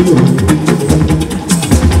ọmọ Táyọ̀.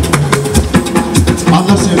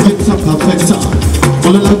 Aláṣẹ mẹ́ta pàfẹ́tà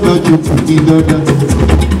ọlọ́lágbájú ní dáadáa.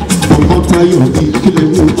 Ọmọ Táyọ̀ bí kílẹ̀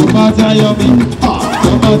wò. Ọmọ Táyọ̀ bí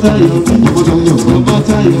ọmọ Táyọ̀ bí ọmọ Táyọ̀ ọmọ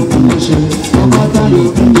Táyọ̀ bí ọṣẹ ọmọ Táyọ̀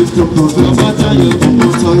bí ìjọba ọmọ Táyọ̀ ọmọ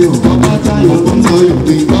Táyọ̀ ọmọ Táyọ̀ ọmọ Táyọ̀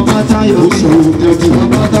bí ọmọ Táyọ̀ oṣòwò dẹ́bí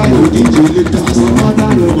ọmọ Táyọ̀ díje lẹ́tà ọmọ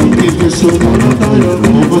Táyọ̀ ọmọ ìfẹsọ̀ ọmọ Táyọ̀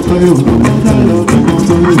ọmọ Táyọ̀ ọmọ Táyọ̀ ọmọ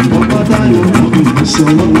Táyọ̀ ọmọ Táyọ̀ ọmọ ìfẹsọ̀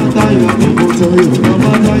ọmọ Táyọ̀ ọmọ Táyọ̀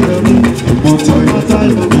ọmọ Táyọ̀ ọmọ Táyọ̀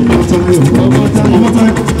ọmọ Táyọ̀ ọmọ Táyọ̀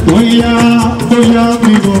bóyá bóyá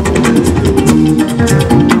mi bọ̀.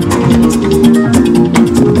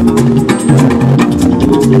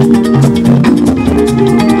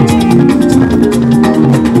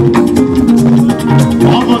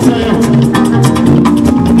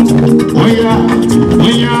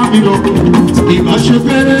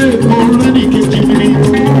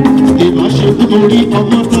 Orí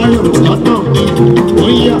ọmọ Táyọ̀ lọ́dọ̀ mi,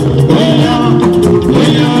 bóyá bóyá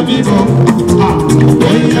bóyá bíbọ̀,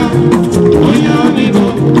 bóyá bóyá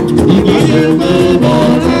bíbọ̀, ìbáṣe pé mo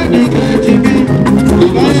rẹ́ ní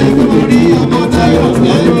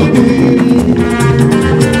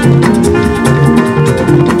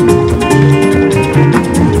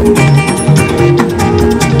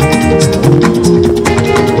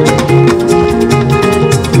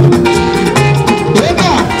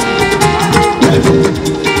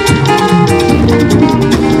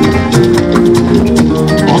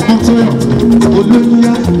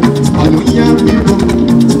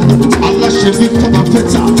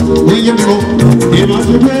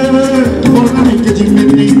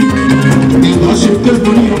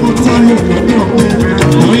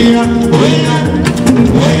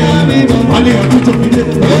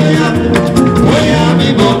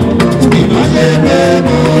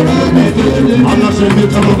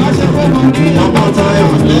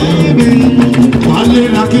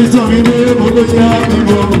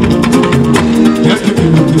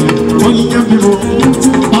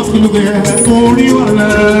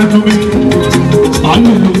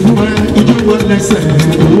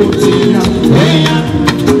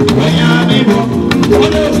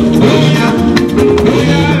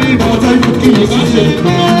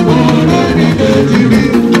kejì mi,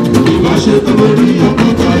 ìbáṣe pé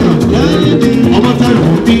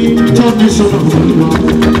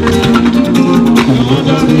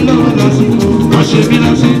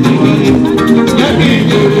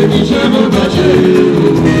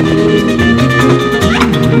ọmọ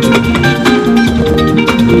Táyọ̀ lọ́dọ̀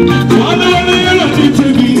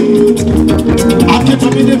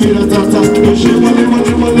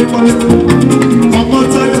mi. Ọmọ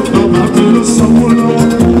Táyọ̀ bàbá mi ló sanwó lọ́wọ́,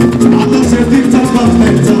 aláṣẹ Victor Bàbá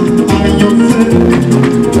ẹ̀ta, àyànfẹ́.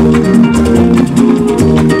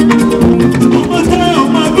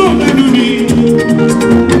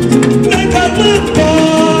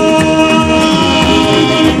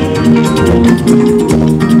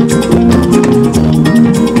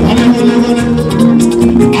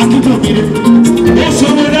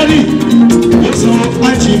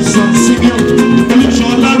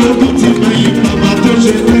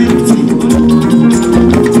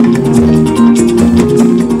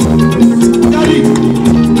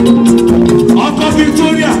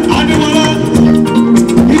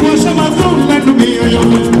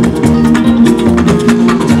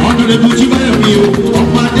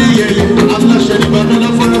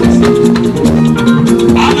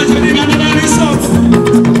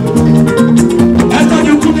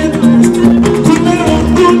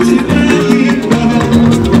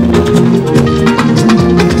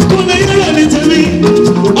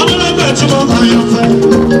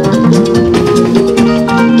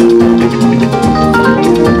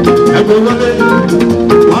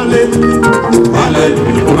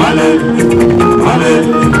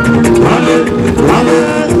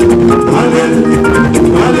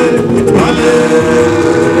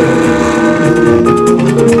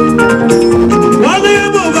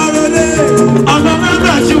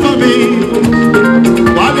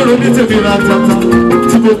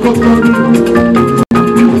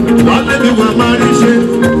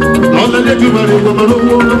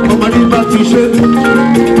 lówó ọmọ ní bá ti ṣe.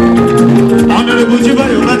 ọ̀nà ìbùjí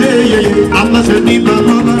báyọ̀ ládé yẹyẹ aláṣẹ ní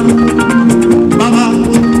bàbá bàbá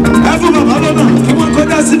ẹ fún bàbá lọ́nà kí wọ́n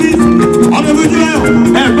kọjá síbí. ọ̀nà ìbùjí báyọ̀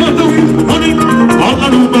ẹ̀gbọ́n tó wí wọ́n ní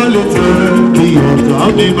ọlọ́run bá lè tẹ̀ kí ọ̀tá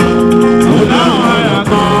mi bá. ọ̀làwọ̀ ẹ̀yà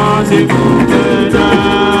kan ti kò tẹ̀ dá.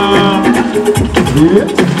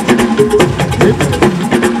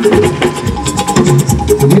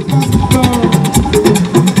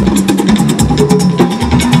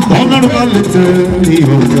 ọlọ́run bá lè tẹ̀ kí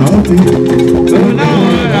ọ̀tá mi bá.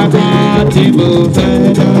 ọ̀làwọ̀ ẹ̀yà kan ti kò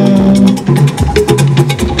tẹ̀ dá.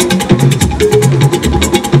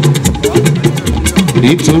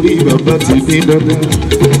 nítorí bàbá ti ní dandan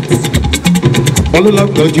ọlọ́lá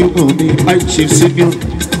gbajúmọ̀ ní àìṣe simeon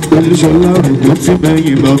olùṣọ́lá ògùn tí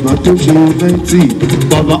mẹ́yìn bàbá tó ṣe mẹ́tì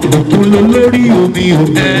bàbá òkun ló lórí omi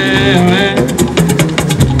omi.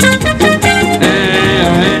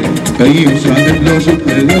 ẹ̀yin ìṣàlẹ̀ lọ́sùn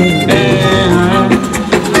pẹ̀lẹ́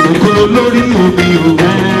òkun ló lórí omi omi.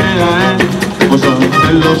 ọ̀sán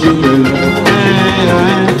lọ́sùn pẹ̀lẹ́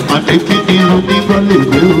àdékìní onígbàlẹ̀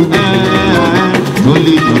gbé omi.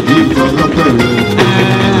 Olè tàbí ìfọlọ́pẹ̀rẹ̀.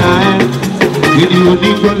 Kí ni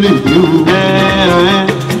onígbọ́lẹ̀ gbé o?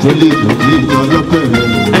 Olè tàbí ìfọlọ́pẹ̀rẹ̀.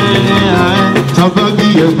 Tábàbí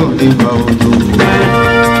ẹ̀gbọ́n nígbà òjò.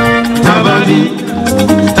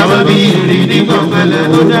 Tábàbí ìrìn nígbà pẹ̀lẹ́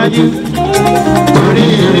ó dájú. Orí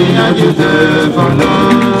ìrìn àjò tẹ̀ fọlọ́.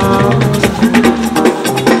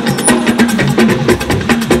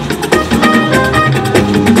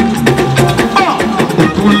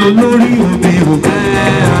 Òkun ló lórí omi o.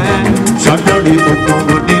 Sádárì ọ̀pọ̀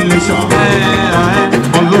ọmọ nílé sá.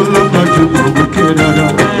 Ọlọ́lọ́gbàjú gbogbo ké dada.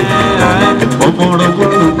 Ọmọ ọ̀rọ̀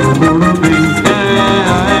wọ́rọ̀ gbogbo mi.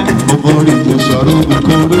 Ọmọ rí kò ṣàrò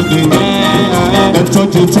gbogbo mi.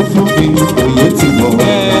 Ẹ̀tọ́jú tó fún mi òye ti bọ̀.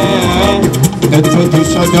 Ẹ̀tọ́jú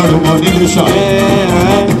sádárì ọmọ nílé sá.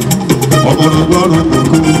 Ọmọ ọ̀rọ̀ wọ́rọ̀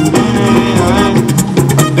gbogbo mi.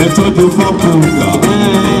 Ẹ̀tọ́jú fọ́kùnrin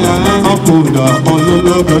ọkùnrin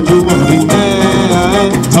ọlọ́lọ́gbàjúmọ̀ rí.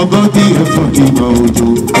 Tábàbí ẹ̀fọ́ ìgbà òjò.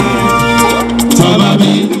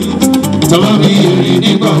 Tábàbí ìrìn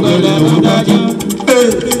nígbà pẹ̀lẹ́ ó dájú.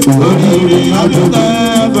 Orí ìrìn àjò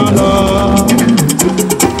tẹ́ẹ̀bà lọ.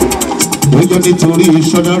 Bóyá nítorí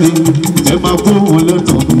ìṣọ́dárí ẹ máa bó wọn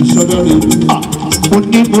lẹ́tọ̀ ìṣọ́dárí. Ó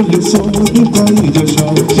ní mo lè sọ nípa Ìjẹ̀ṣà.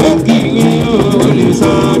 Ṣé kí wí ó lè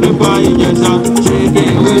sọ nípa Ìjẹ̀ṣà? Ṣé kí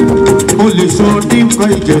wí ó lè sọ nípa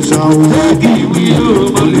Ìjẹ̀ṣà o? Ṣé kí wí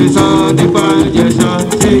ó lè sọ nípa Ìjẹ̀ṣà?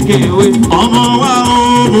 Ṣé kí wí? Ọmọ wa o,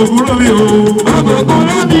 òkúrò mi o.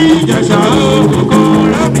 Òkúrò mi Ìjẹ̀ṣà o,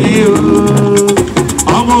 òkúrò mi o.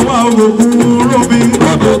 Ọmọ wa o, òkúrò mi.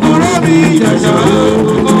 Òkúrò mi Ìjẹ̀ṣà o,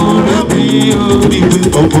 òkúrò mi o. Níbi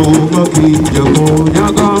ọmọ wa kì í jẹ̀kọ́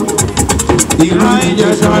yágán. Ìran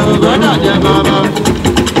Ìjẹ̀ṣà ògbọ́dọ̀ jẹ bàbá.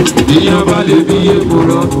 Ìyàn bá lè fi epo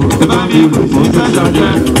lọ, ẹ bá mi lò fún sẹ́sà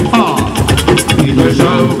jẹ́. Ìjẹ̀ṣà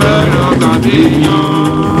ò fẹ́ràn kàbí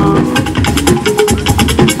yan.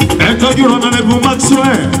 Ẹ tọ́jú Honorable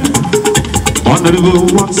Maxwell. Honorable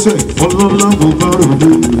Maxwell ọlọ́lá mo bá ròdú.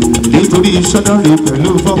 Nítorí sádárì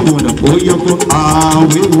pẹ̀lú fọ́kùnrin ó yẹ kó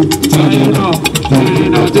àwẹ̀ o. Tẹ̀rẹ̀nà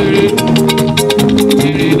tẹ̀rẹ̀nà tẹ̀rẹ̀.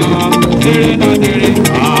 Tẹ̀rẹ̀nà tẹ̀rẹ̀nà tẹ̀rẹ̀.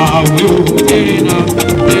 Àwẹ̀ o. Tẹ̀rẹ̀nà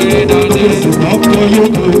tẹ̀rẹ̀nà tẹ̀rẹ̀. Ọkọ̀ yóò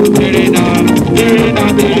kó. Tẹ̀rẹ̀nà tẹ̀rẹ̀nà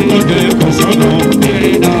tẹ̀rẹ̀. Ọkọ̀ ẹ̀kọ́ sọ́nà.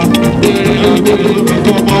 Tẹ̀rẹ̀nà tẹ̀rẹ̀nà tẹ̀rẹ̀.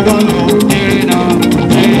 Ọkọ̀ ọmọ wa lọ. Tẹ̀rẹ̀nà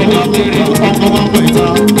tẹ̀rẹ̀nà tẹ̀rẹ̀. Ọkọ̀ wa pẹ̀ta.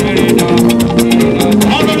 Tẹ̀rẹ̀nà tẹ̀rẹ̀nà tẹ̀rẹ̀.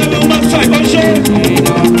 Honorable Maxwell Bọ́ṣẹ́.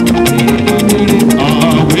 Tẹ̀rẹ̀nà tẹ̀rẹ̀nà tẹ̀rẹ̀.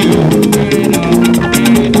 Àwẹ̀ o. Tẹ̀rẹ̀nà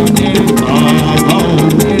tẹ̀rẹ̀nà tẹ̀rẹ̀. Àbá o.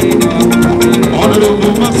 Tẹ̀rẹ̀nà tẹ̀rẹ̀.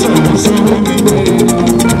 Honorable Maxwell Bọ́ṣẹ́ mi.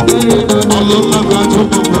 Ọlọ́lá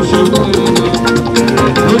gbajúmọ̀ Bọ́ṣẹ́.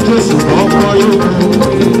 Lójú ìsìn ọkọ̀ yóò kú.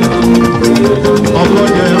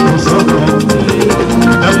 Ọlọ́dẹ kò sọ̀rọ̀.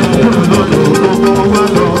 Ẹkùn kúrò lọ́dọ̀ ọmọ wa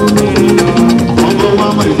lọ. Ọmọ wa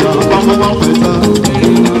mọ̀ ìjà, ọmọ wa pẹ̀ta.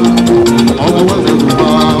 Ọmọ wa lẹ́nu bá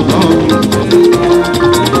wà ó.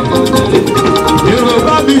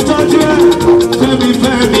 Yorùbá mi tọ́jú ẹ̀, fẹ́mi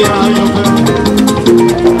fẹ́mi ayọ̀fẹ́.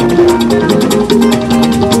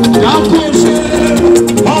 Yàgò ṣe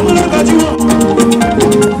ọmọ lẹ́gbẹ̀jú wọn.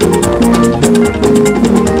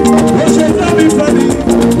 Ó ṣe fẹ́mi fẹ́mi,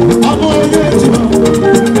 ọmọ oyè ti wọ̀.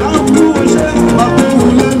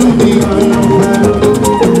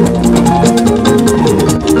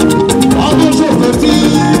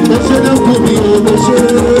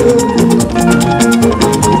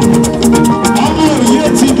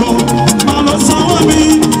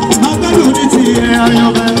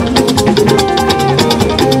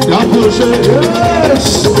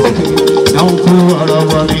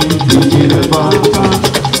 ìjìnlẹ̀ bàbá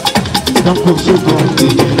dákun ṣògo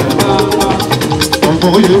ìjìnlẹ̀ bàbá ọmọ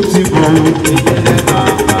yẹn ti bọ̀ ìjìnlẹ̀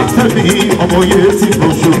bàbá tẹ̀mí ọmọ yẹn ti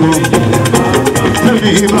bọ̀ ṣògo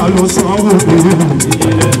tẹ̀mí máa lọ sanwó mi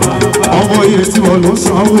ọmọ yẹn tí wọ́n lọ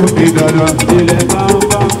sanwó mi dáadáa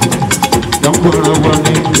dákun ara wa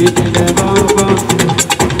ní ìjìnlẹ̀ bàbá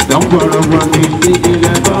dákun ara wa ní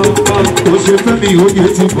ìjìnlẹ̀ bàbá ó ṣe fẹ́mi oyè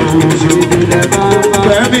ti bọ̀ oṣù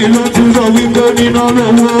fẹ́mi ló tún sọ wípé níná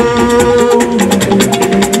lọ́wọ́.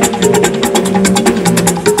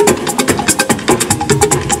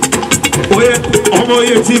 ọmọ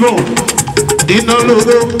oyè ti bọ̀ níná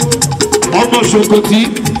lọ́wọ́ ọmọ ṣòkòtì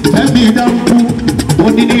fẹ́mi dáńkú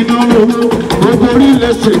òní níná lọ́wọ́ gbogbo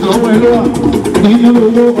orílẹ̀ ṣèdánwó ẹ̀ lọ́wọ́ nínú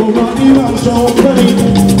owó ọmọ níwà sọ fẹ́mi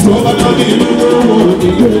tó bá lọ ní ìlú owó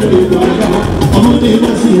ìgbé ìgbàgbà ọmọ ní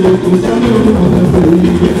ìwà sí ìlẹ̀kùn sáré olúmọ̀ ẹ̀fẹ̀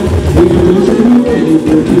ìgbẹ́ ìgbẹ́ ìṣẹ́lú èyí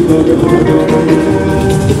tó ti gbàgbà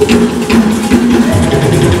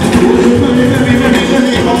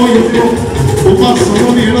ọmọ yóò fọ́ ó bá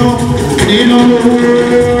sọ̀rọ̀ mi lọ nínú owó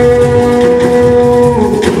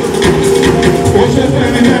ó ṣe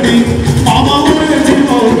fẹ́mi fẹ́mi ọmọ owó lè ti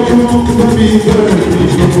mọ̀ ọ́rọ́ fẹ́mi bẹ̀rẹ̀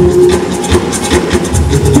ìṣòro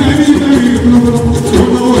fẹ́mi fẹ́mi ìgbòho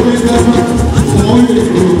olówó lè dábà ọmọ yóò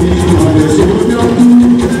fọ́ mi àlẹ́ sọ̀rọ̀ bí ọdún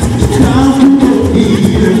káàkó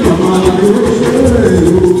ilẹ̀ bàbá yóò ṣe é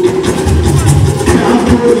o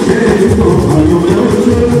káàkó ṣe é kọ́ àyọ̀ yóò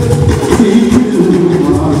ṣe é tí ìlú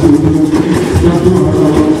máa ṣòro yàtọ̀ ara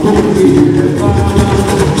kó ilẹ̀ bá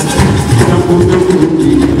yàtọ̀ yàtọ̀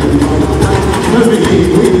ilẹ̀ bá fẹ́mi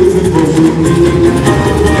ìwé ti bọ̀ fún mi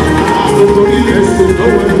àkókò ilẹ̀ ṣe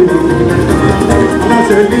lọ́wọ́ ẹ̀rọ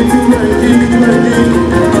aláṣẹ ní túwẹ̀ ní túwẹ̀ ní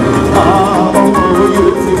ọmọ oyè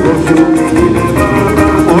ti bọ̀ fún mi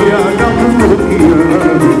ọ̀yà dákúrò kí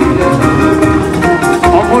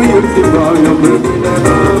ọmọ oyè ti bọ̀ ọ̀yọ̀bẹ̀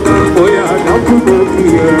ọ̀yà dákúrò kí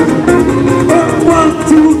 1,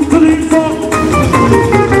 2, 3, 4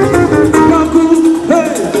 dákú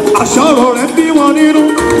àṣọrò rẹ̀ bí wọn nínú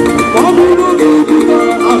wọ́n múlò gidi gan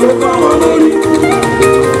àlùkò àwọn lórí.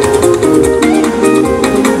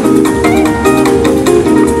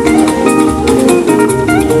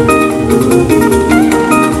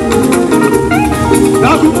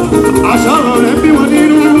 dákú àṣọrò rẹ̀ bí wọn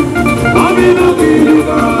nínú wọ́n múlò gidi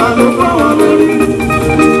gan àlùkò àwọn lórí.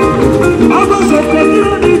 àbọ̀sọ̀ pẹ̀lú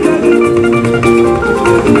oníkẹ́ni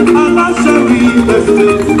aláṣẹ wí ẹsẹ̀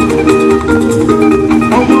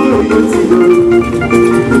ọmọ òye ti lọ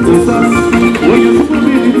ìgbésà òye fún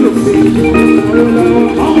mi ní tòsí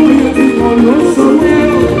ọmọ òye ti lọ ló sanwó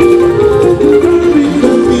lẹ́bi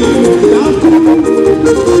lẹ́bi dákú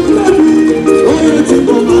lẹ́bi òye ti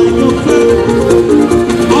lọ máa yọ fẹ́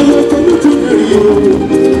àwọn tolú tó kẹrì o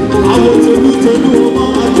àwọn tolú tolú ọmọ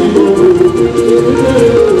àti lọ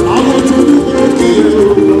àwọn tolú kọ́ kí ẹ o.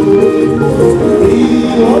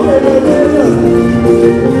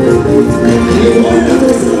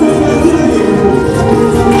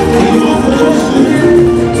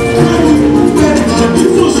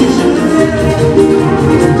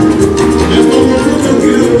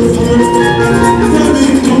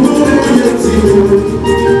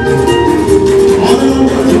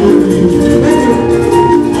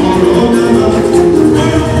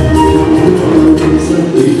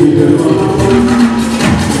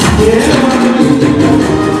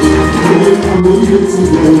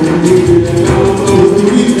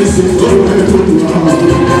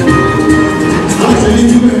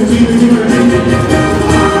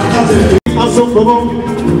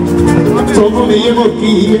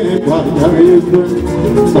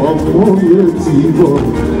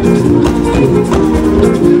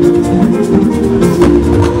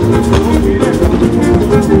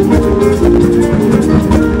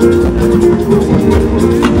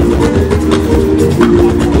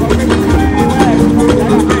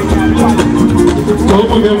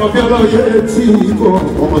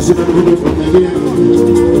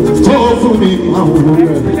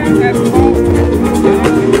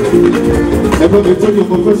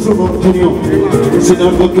 It's an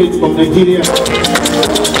advocate from Nigeria.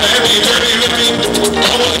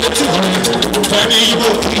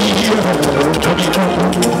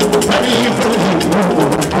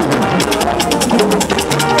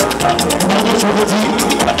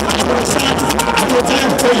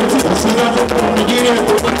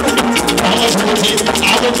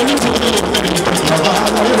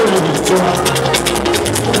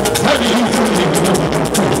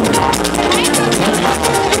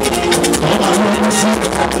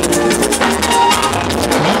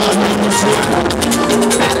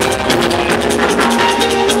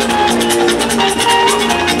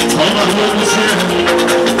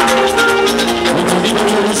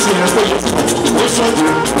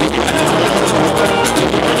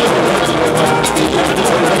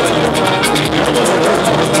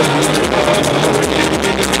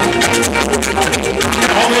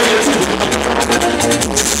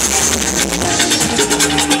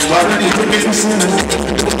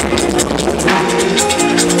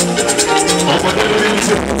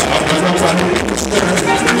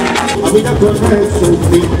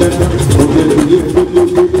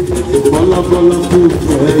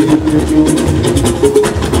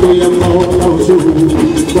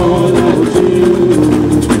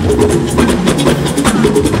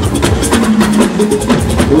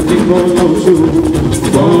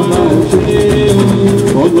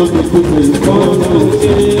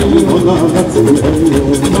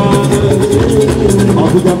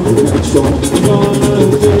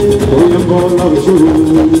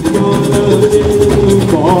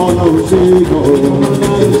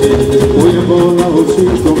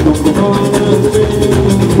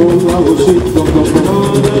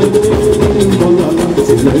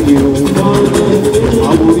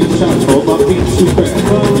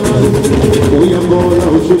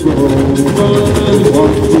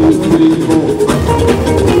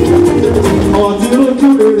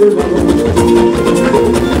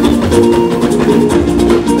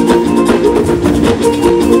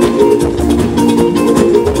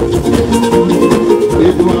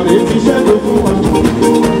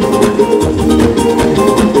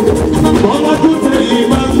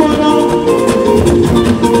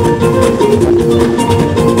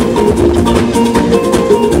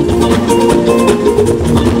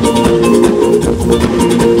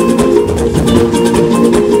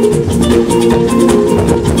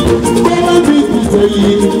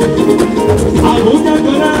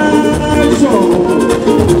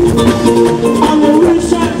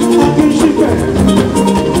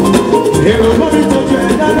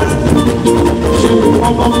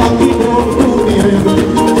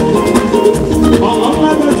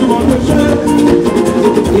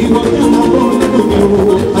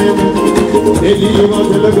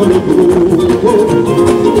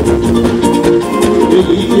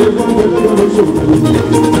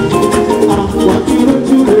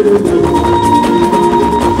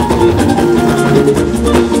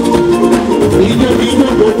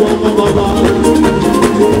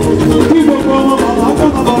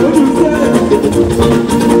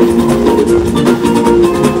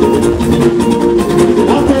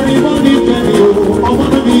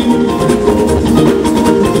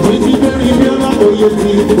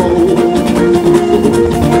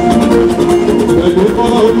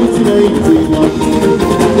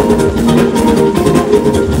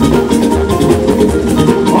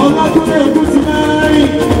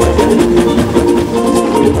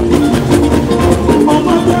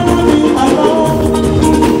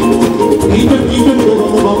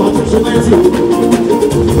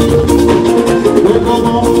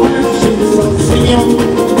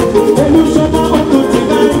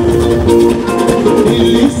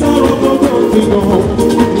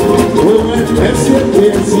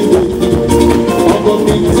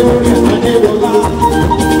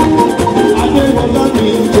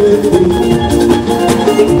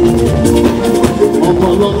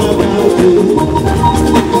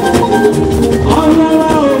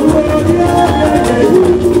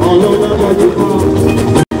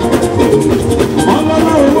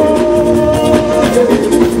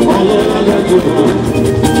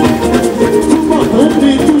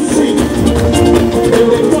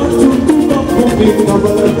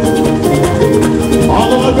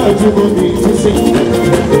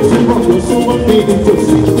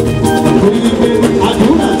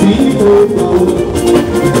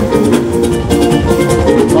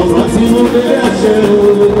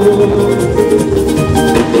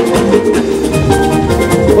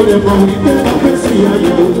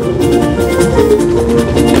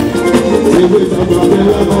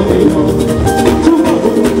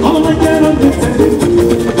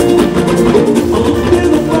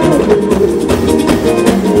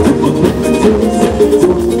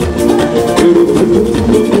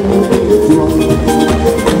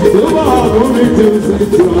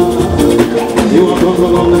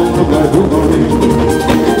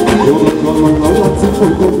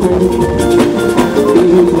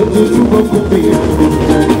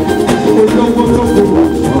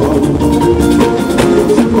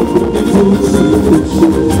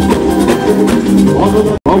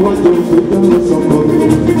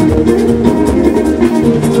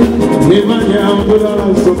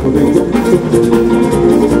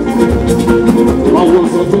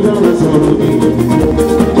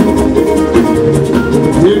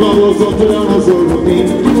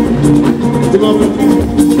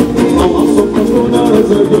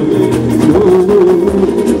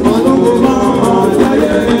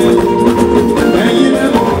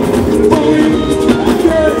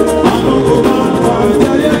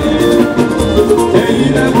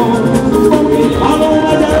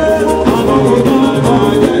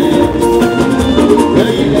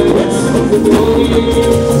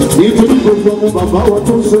 àwọn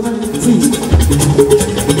tó ń ṣe mẹ́tì.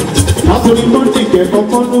 Látòrí mọ́tì kẹ̀kọ́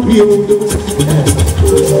kọ́nú bí o.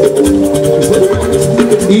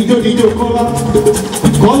 Ijó ijó kọ́lá,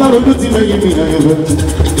 kọ́lá lójú ti lẹ́yìn mi náà yẹn bẹ́ẹ̀.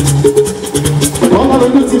 Kọ́lá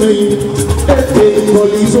lójú ti lẹ́yìn ètè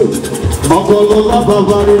ìkọlíṣò. Ọ̀pọ̀lọlá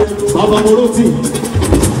bàbá rẹ̀ bàbá Moroti.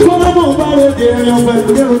 Kọ́lá mọ̀ bá rẹ̀ di ẹyọ fẹ́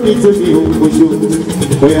kẹ́rù ní tèmi ò gbóṣó.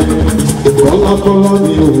 Bóyá kọ́lá kọ́lá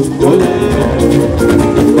mi ò kọ́lá.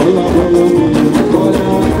 Kọ́lá kọ́lá mi ò kọ́lá.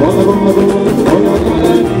 Kọ́lá kọ́lá kọ́lá kọ́lá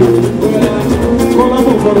kọ́lá mi ò kọ́lá. Kọ́lá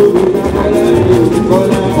mọ̀ bá rẹ̀ di kọ́lá mi ò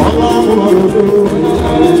kọ́lá. Kọ́lá mọ̀ bá rẹ̀ di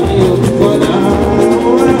kọ́lá mi ò kọ́lá.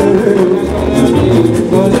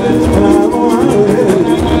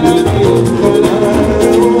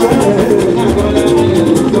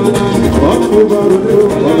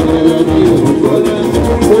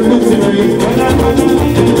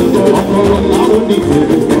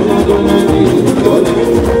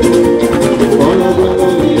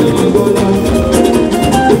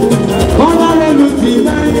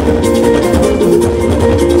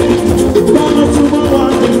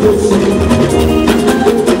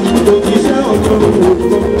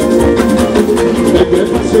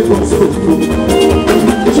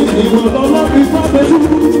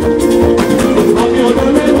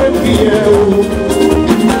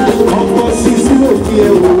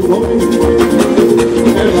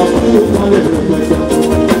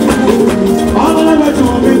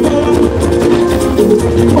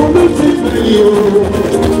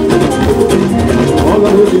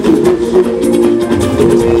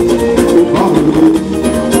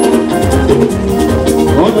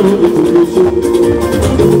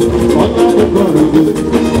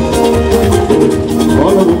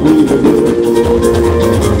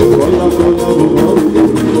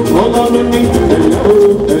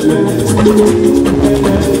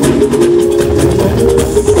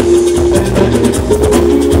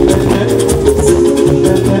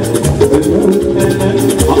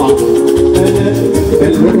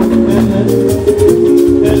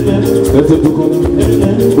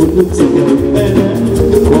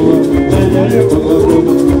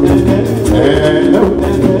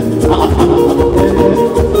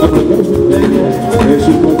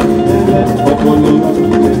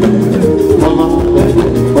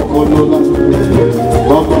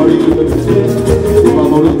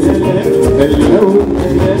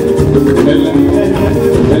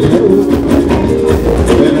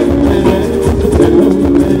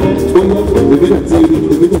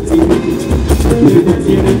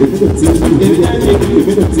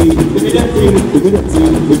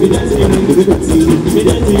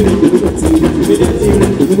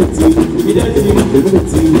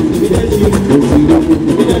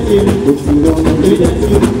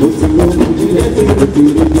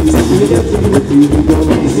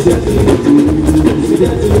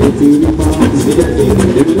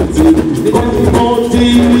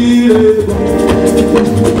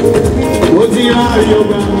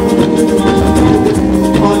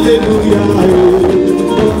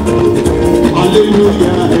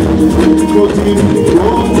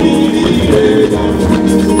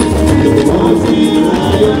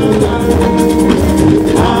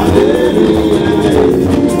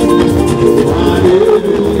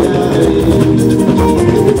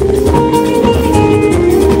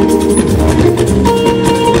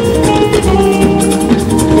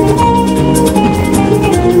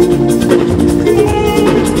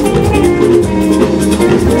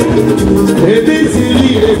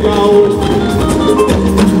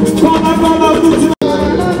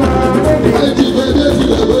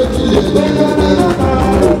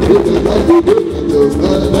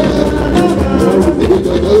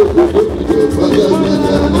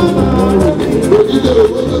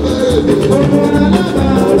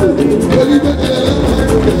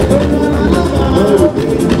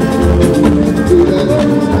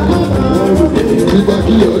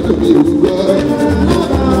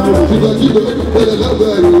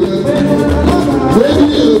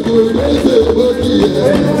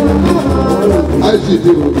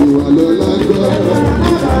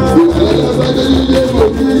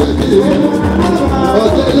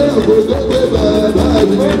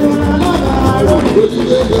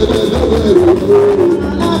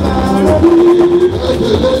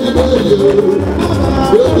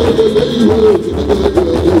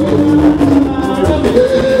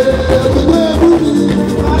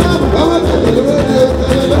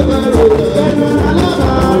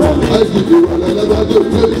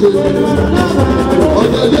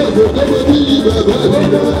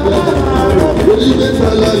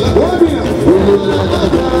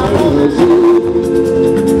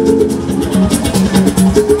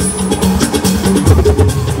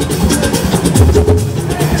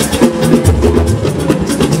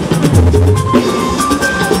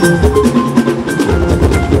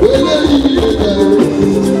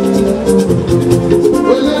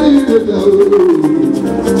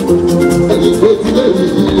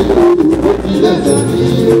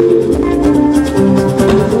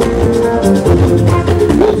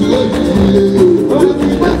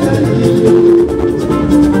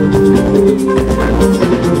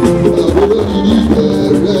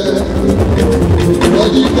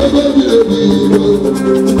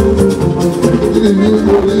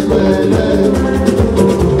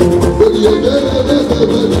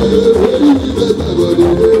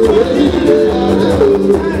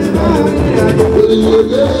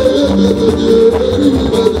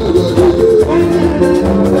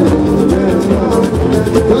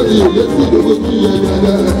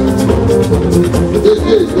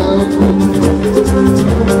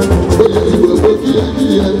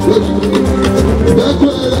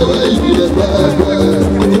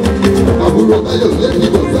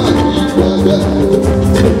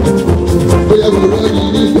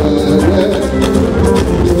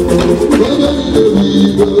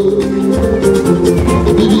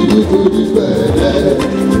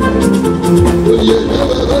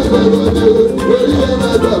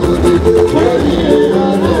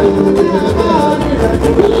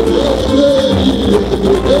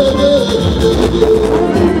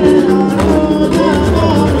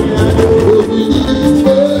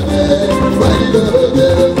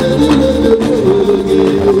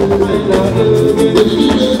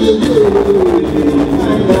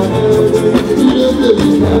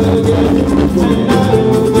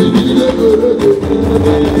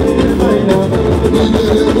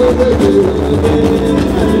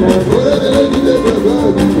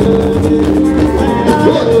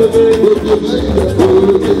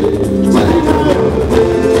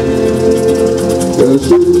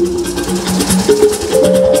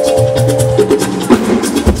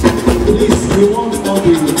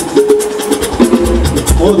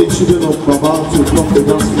 All the children of Baba to come to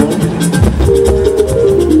dance floor.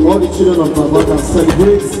 All the children of Baba that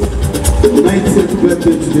celebrate 90th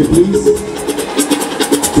birthday today, please.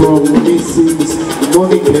 From Mrs.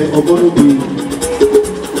 Monike Omonobi,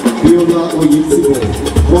 Biola Oyetibo,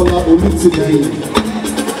 Bola Olutimeyin,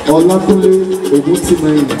 Olakule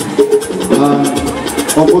Ogutimeyin, and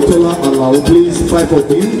Omotola Alao. Please, 5 of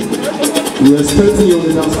you. We are expecting you on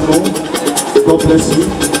the dance floor. God bless you.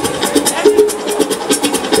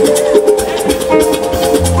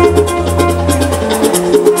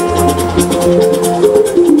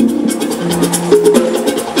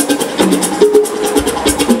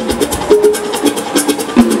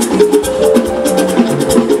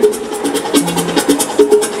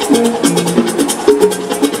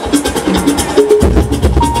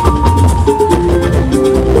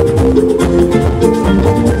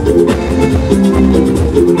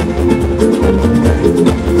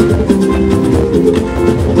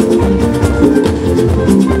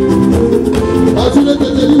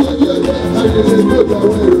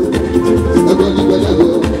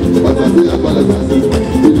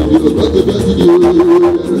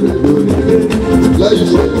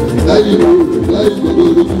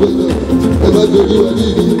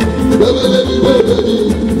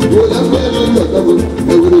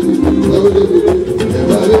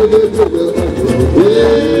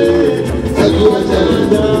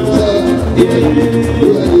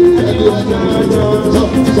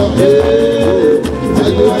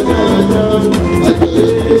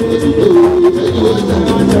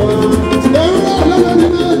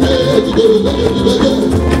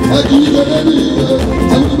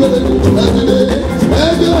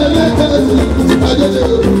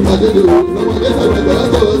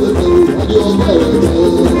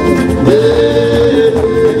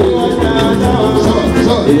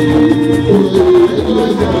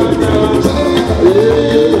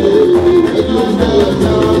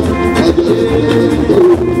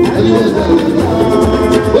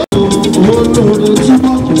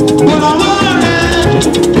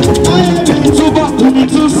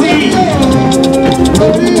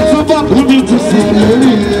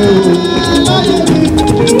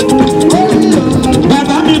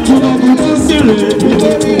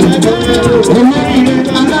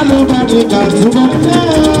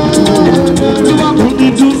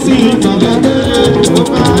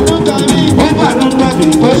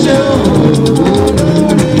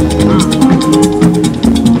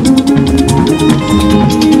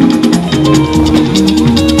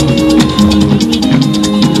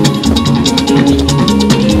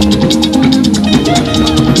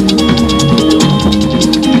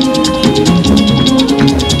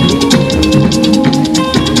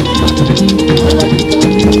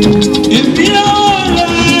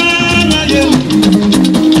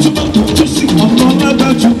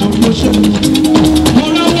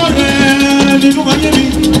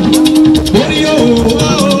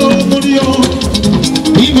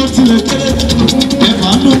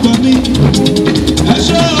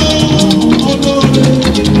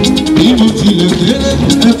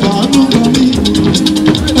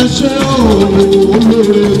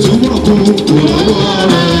 Olóore túbọ̀ kún olówó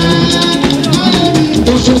rẹ̀.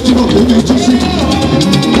 omi jíjí.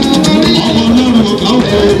 Ọmọ ọlọ́run ọ̀gá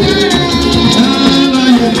òkè.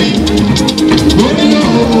 Ẹ̀ẹ́dáyé mi. Orí o,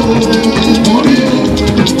 orí o.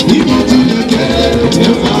 Ìmọ̀ tí lè kéré,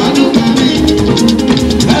 ẹ̀fà àdúgbò mi.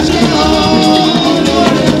 Ẹ̀ṣẹ̀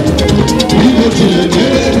olóore. Ìmọ̀ tí lè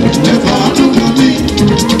kéré, ẹ̀fà àdúgbò mi.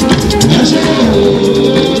 Ẹ̀ṣẹ̀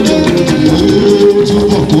olóore.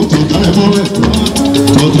 Túbọ̀ kó tọ̀tà ẹ̀ mọ́lẹ̀.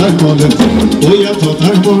 Tọ̀tà ẹ̀ mọ́lẹ̀. Ó yẹ tọ̀tà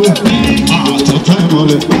ẹ̀ mọ́lẹ̀. Tọ̀tà ẹ̀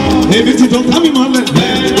mọ́lẹ̀. Èmi ti tọ̀tà mi mọ́lẹ̀.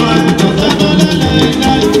 Tọ̀tà ẹ̀ mọ́lẹ̀.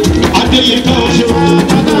 Adéyínká oṣù.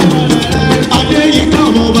 Adéyínká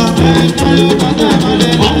ọmọba.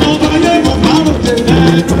 Ọmọba yẹ kọ̀ márùn tẹ̀.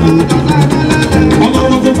 Ọmọ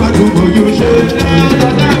wọn kó pàdé ògbó yóò ṣe.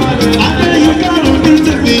 Adéyínká ló ní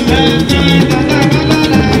tèmi.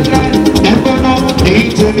 Ẹgbẹ́ náà èyí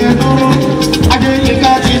tèmi ẹ̀ lọ́rọ́.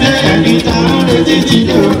 Adéyínká ti dé ẹni tá a retí ti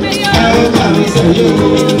dé o. Ẹ ó bá mi sẹ́yìn o.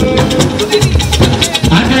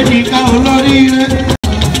 Adéyínká olóríire.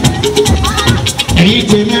 Èyí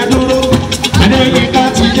tèmi ẹ̀ lọ́rọ́. Adéyínká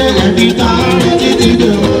ti dé ẹni tá a retí ti dé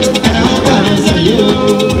o. Ẹ ó bá mi sẹ́yìn o.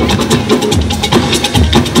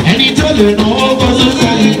 Ẹni tó lè nà ó kó tún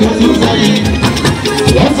sẹ́yìn kó tún sẹ́yìn.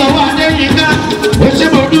 Wọ́n sọ wá Adéyínká, ó ṣe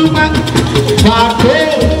mo dúpẹ́. Pàtó.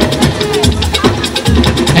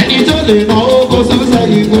 Ẹni tó lè nà ó kó tún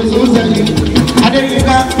sẹ́yìn kó tún sẹ́yìn.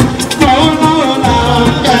 Adéyínká, náwó náwó làwọn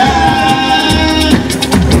kẹ́.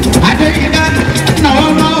 Adéyínká, náwó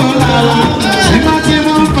náwó làwọn kẹ́. Ṣé tí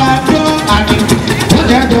wọ́n bá tó àní? Wọ́n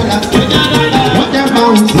jẹ́ dọ́là, wọ́n jẹ́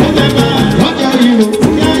pounds, wọ́n jẹ́ euro,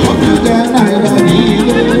 wọ́n tún jẹ́ náírà ní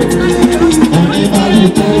ilé. Ẹni bá lè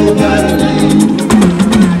tó bẹ́ẹ̀ ni.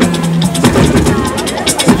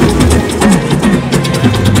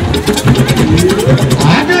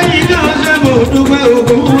 Adéyínká ṣe mo dúpẹ́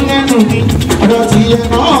ogun lẹ́nu mi, ọ̀dọ̀ ti yẹ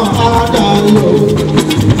náà á dà yọ.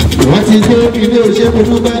 Wọ́n ti gbé mi ní òṣè mo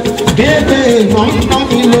dúpẹ́, bébè iná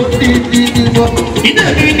mi ló ní bọ́.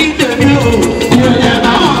 Ìdèmí ní tèmi o, yóò yẹ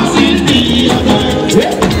náà sí ní ọ̀dọ̀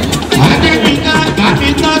ẹ̀. Adéyínká bá mi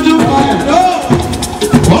tọ́jú pẹ̀lú,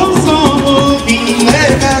 ó ń san owó mi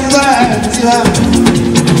lẹ́ẹ̀kẹ́sẹ̀ tiwa.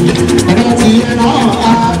 Ọ̀dọ̀ ti yẹ náà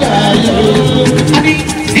á dà yọ.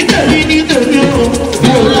 Ìdèmí ní tèmi o.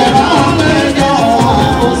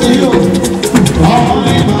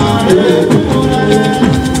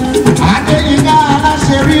 Adéyínká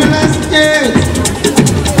aláṣẹ real estate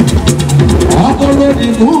ọkọ lórí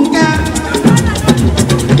fúnkẹ́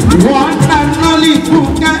wọ́n ná lórí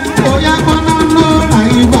fúnkẹ́ bóyá kọ́nà ló ra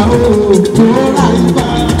ìgbà o tó ra ìgbà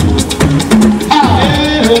tó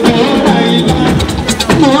ra ìgbà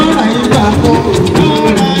tó ra ìgbà o tó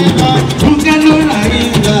ra ìgbà fúnkẹ́ ló ra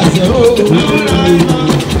ìgbà ṣe o tó ra ìgbà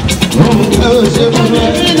òun kẹ́ o ṣe fún mi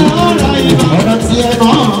ọ̀rọ̀ tí ẹ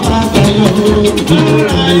náà bá tẹ̀yọ̀ o tó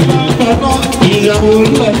ra ìgbà tọ́lọ́ ìyàwó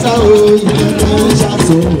lọ́ta o ìyẹ̀kẹ́ ń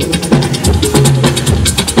ṣàṣọ.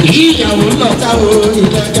 Ìyàwó lọ́ta o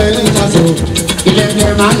ìlẹ̀kẹ̀ ń ṣàṣọ. Ìlẹ̀kẹ̀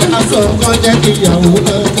máa ń ṣàṣọ kọ́ jẹ́ kí ìyàwó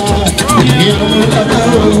lọ́ta. Ìyàwó lọ́ta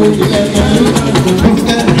o ìlẹ̀kẹ̀ ń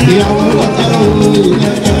ṣàṣọ. Ìyàwó lọ́ta o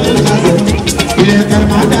ìlẹ̀kẹ̀ ń ṣàṣọ. Ìlẹ̀kẹ̀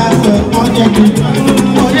máa ń ṣàṣọ kọ́ jẹ́ kí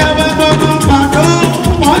bóyá bá gbọ́dọ̀ pàdó.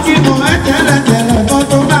 Wọ́n ti mọ̀ ẹ́ tẹ́lẹ̀tẹ́lẹ̀ tó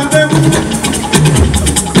tó bá fẹ́ mú.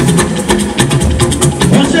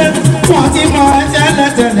 Wọ́n ti mọ̀ ẹ́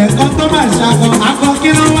tẹ́lẹ̀tẹ́lẹ̀ kan tó máa ṣàkọ́. Akọ kí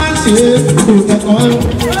ló wá ṣe é kò kẹ́kọ̀ọ́.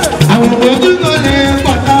 Àwọn ojú tó lè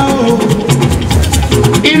pọ̀tà o.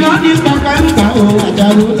 Iná ní pẹpẹ ń gbà o,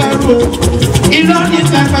 àjàlù lẹ́rù o. Iná ní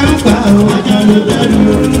pẹpẹ ń gbà o, àjàlù lẹ́rù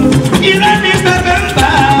o. Iná ní pẹpẹ ń gbà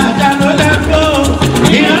àjàlù lẹ́rù o.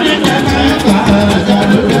 Iná ní pẹpẹ ń gbà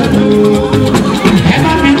àjàlù lẹ́rù o. Ẹ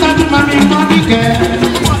bá mi tọ́jú mọ́ mi mọ́ mi kẹ́.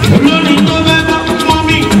 Olórí tó fẹ́ bá mọ́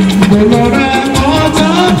mi. Gbogbo rẹ̀ kọ́ tó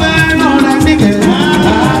fẹ́ náà rẹ̀ níkẹ́.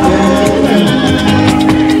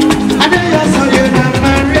 Adéyọ̀sọ̀ yẹn nà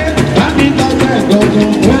mẹ́rẹ́. Bá mi tọ́jú ẹ̀ gbọ̀ngàn.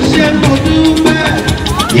 Ó ṣe mo dúpẹ́.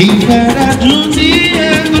 Ìfẹ̀rẹ̀ dùn tí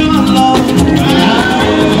ẹ̀gbọ́n lọ.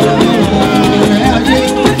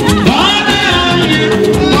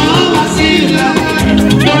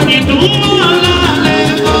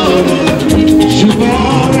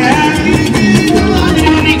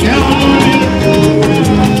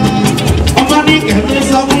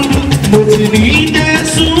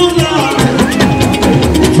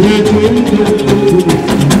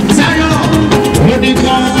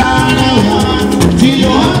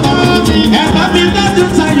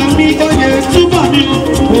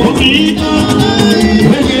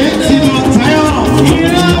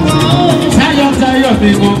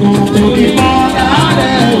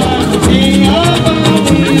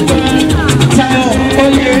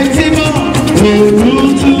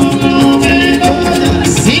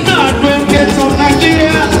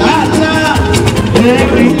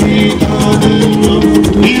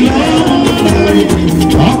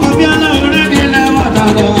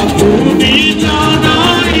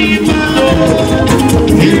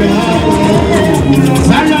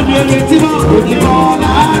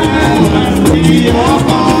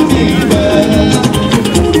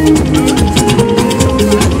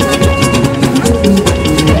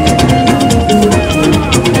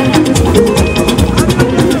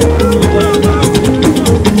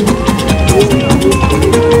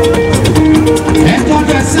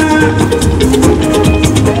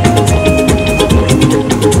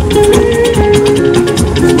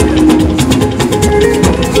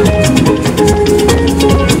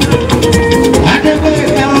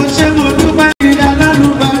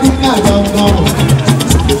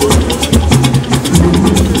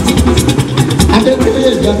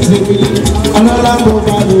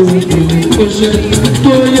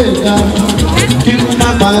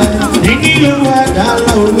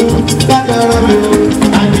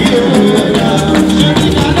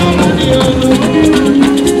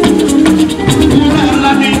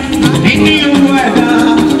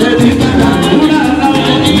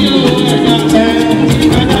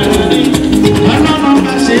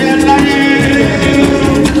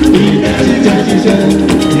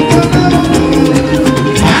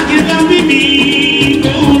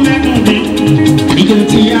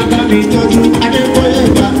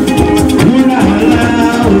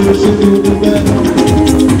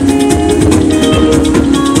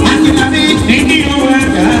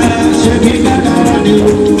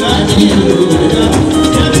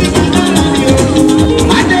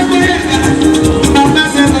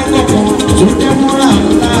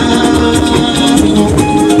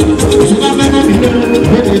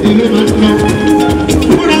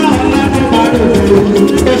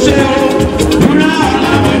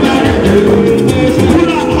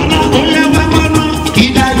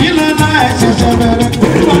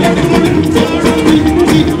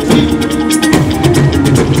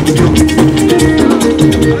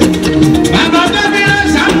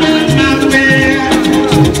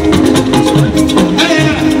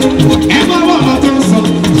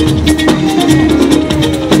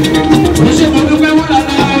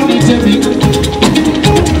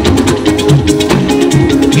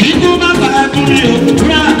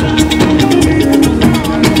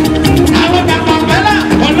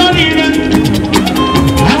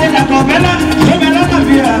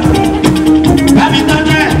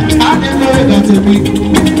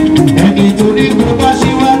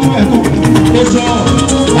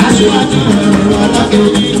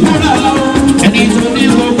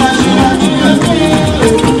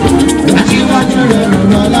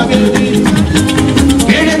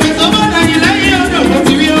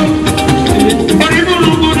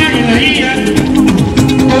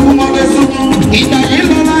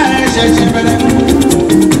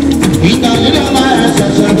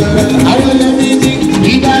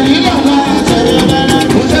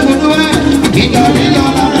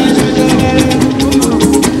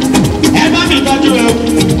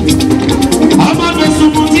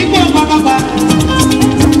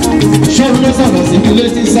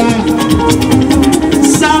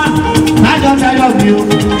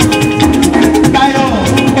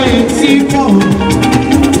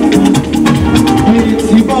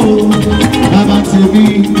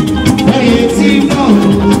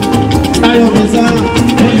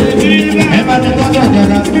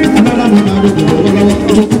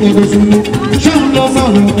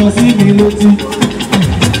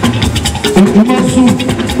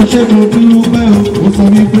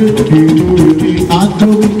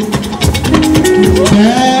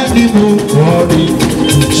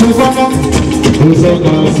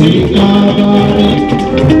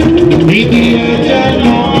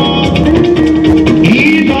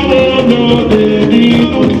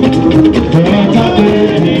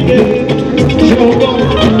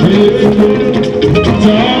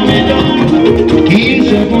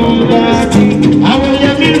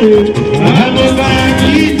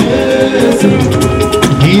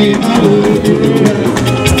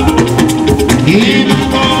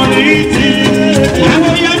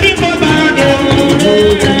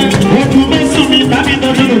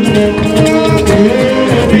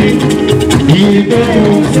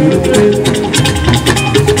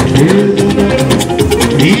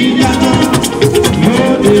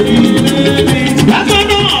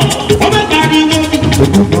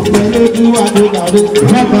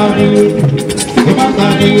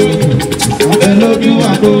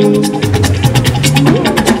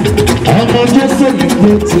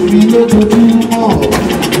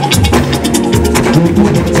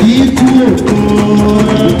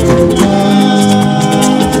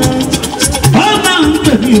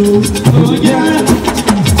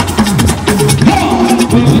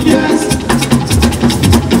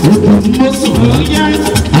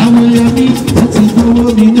 Àwọn èèyàn mi, ó ti gbó. owó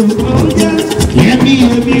mi lò. Yẹmi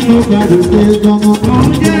ló gbàdúrà pé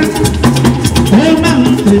gbọ́ngàn. Ó máa ń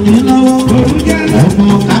pè mí lọ́wọ́. Ọmọ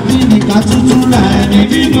kábínìkà tuntun là ẹni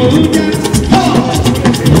nínú.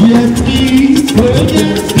 Yẹmi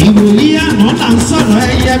ìwòyí àná là ń sọ̀rọ̀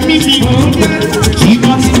ẹyẹ mímí.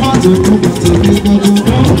 Tímọ́tímọ́ tó kún bàtò ní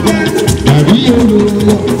gbọ́ngàn. Àbí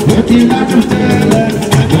olóòlò ó ti ládùn tẹ́lẹ̀.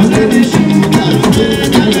 Àgbọ̀lẹ́ ní ṣùgbọ́n àgbẹ̀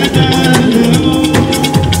dáadáa.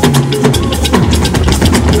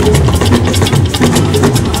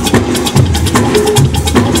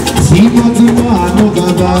 Tímọ́tímọ́ àánú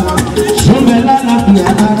bàbá ṣọ́bẹ̀ lálàáfíà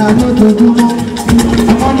lára lójoojúmọ́.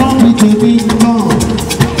 Ọlọ́run fi tèmi náà.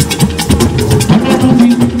 Ọlọ́run fi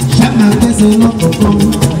ṣàmà gbèsè lọ́kọ̀ọ̀kan.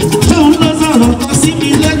 Ṣóun ló sọ̀rọ̀ kan sí mi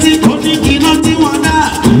létí kò ní kí iná tí wọ́n dá.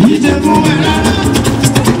 Èyí jẹ́ fún ẹ rárá.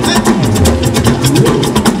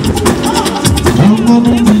 Ọmọ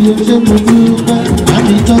mi ni o ṣe mo dúpẹ́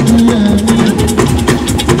láti tọ́jú ẹ̀mí.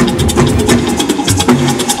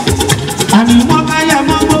 Àní wọ́n bá yẹ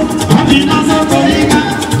mọ́gbó, wọ́n fi iná sọ́kọ̀ yíká.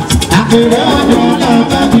 Àpèrè ọjọ́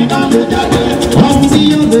ọlọ́ọ̀fẹ́ fi iná lè jáde. Ohun tí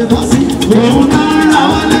yóò lè bọ́ sí, òun náà ń ra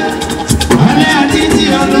wọlé. Wọlé àti tí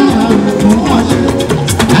ọlọ́wọ́ òkun wọ́n ṣe.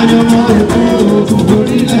 Àyọ̀mọ́ òkun òkun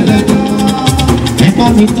orí lẹ́lẹ́jọ́. Ẹ̀kọ́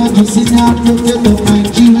mi tọ́jú senior advocate of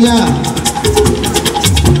Nigeria.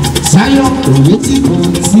 Sáyọ̀ òye tí kò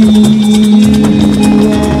tí.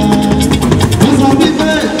 Ó sọ wípé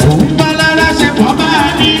òun bá lára ṣe pọ̀ bá a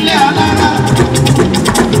nílé alára.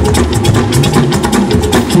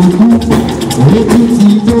 Ṣùgbọ́n ojú ti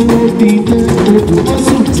lówó bí dé odò ó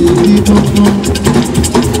sùn ti rí gbọ́ngàn.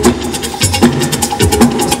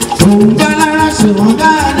 Òun bá lára ṣe wọ́n bá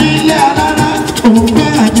a nílé alára. Òun bá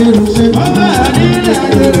àjẹrò ṣe wọ́n bá a nílé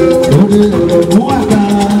àjẹrò. Òde ọ̀rọ̀ mú àgbà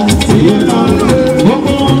tí ó lọ.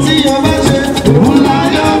 Gbogbo ohun tí o bá ṣe, òun la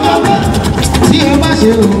yọ bàbá. Tí o bá ṣe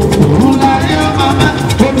òun la yọ bàbá.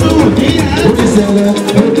 Ojú òní oníṣẹ̀lẹ̀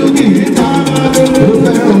ojú kì í tán. Ó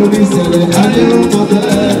fẹ́ oníṣẹ̀lẹ̀ ayé ó mọ̀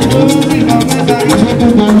bẹ́ẹ̀.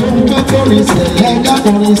 Ṣùgbọ́n màá ló ń kọ́kọ́ oníṣẹ̀lẹ̀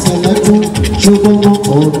dákọ̀ oníṣẹ̀lẹ̀ fún. Ṣùgbọ́n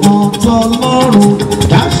ọ̀nà tọ́lọ́run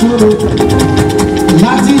dáṣòro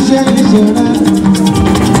láti ṣe ìṣẹ̀lẹ̀.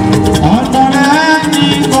 Ọ̀nà rẹ̀ ní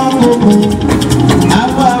kọ́kọ́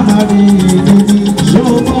àwọn àmàlí ìdíbi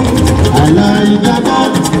ṣùgbọ́n àìláìdábọ̀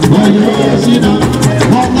wọ̀nyẹ̀ ṣìnà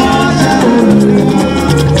wọ́n náà ṣe olùwà.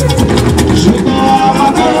 Ṣùgbọ́n àwọn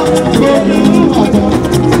tó gbóòlù ọ̀tọ̀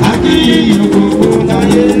àkíyàn gbogbo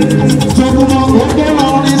láyé. Ṣùgbọ́n gbogbo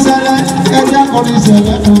orin ṣẹlẹ̀ ẹjẹ́ kọrin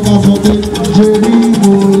ṣẹlẹ̀ fún káfọ́dé. Jerry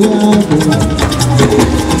Moyano,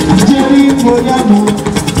 Jerry Moyano,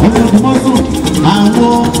 ọmọdémọ́sùn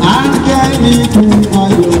àwọn áńgẹ́lì fún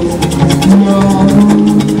ayọ̀ lọ́rùn.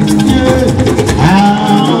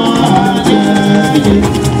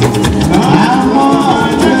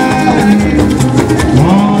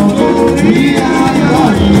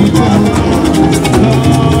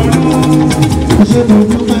 Ṣé mo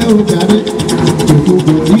dúpẹ́ òjàre,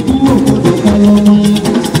 òkòkò ikú òkòkò kan lọ́mọ yẹn.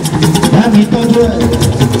 Láti tọ́jú ẹ̀,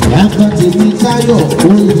 yàtọ̀ tèmi Táyọ̀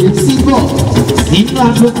oyè síbọ̀. Nínú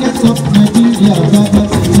advocate of Nigeria bàbá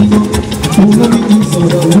tèmi náà. Òun ló ní kí n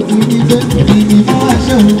sọ̀rọ̀ lórí nígbẹ́. Èmi ni mo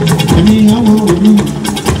ẹṣẹ́ o, èmi àwọn òní.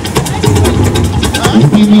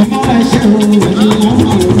 Èmi ni mo ẹṣẹ́ o, èmi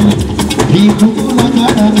àwọn òní. Ìkókó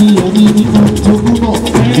lágbára mi ọ̀ní ní mo tó púpọ̀.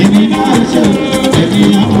 Èmi mo ẹṣẹ́ o, èmi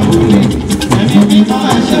àwọn òní. Èmi ni mo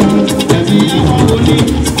ẹṣẹ́ o, èmi àwọn òní.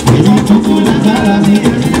 Èmi kókó lágbára mi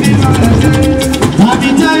ọ̀ní mo ẹṣẹ́ o. Tàbí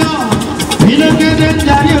Táyọ̀, ilé kéde ń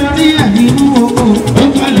darí orí ẹ̀ nínú oko. Ó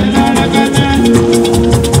kalẹ̀ lára kẹ́tẹ́.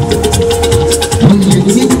 Oyè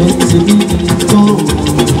tí kò tèmi nìkan.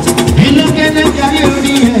 Ilé kéde ń darí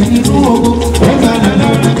orí ẹ̀ nínú oko. Ó kalẹ̀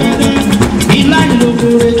lára kẹ́tẹ́. Ilá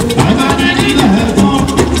ìlòkòrè, bàbá ní nílẹ̀ ẹ̀gbọ́n.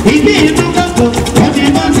 Ìdí inú kọ̀kọ̀, ọtí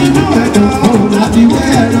bá ti mú ẹ̀kọ́. Òun láti wé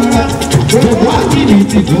ẹ̀rọ ra. Gbogbo àkìní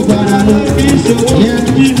ti tó gbára lọ. Yẹn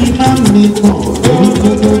kí ni máa ń mi kàn. Òun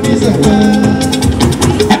gbogbo ní sẹ̀fẹ̀.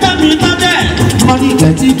 Mọ́nì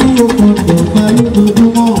kẹ́tí dúró gbọdọ̀ gba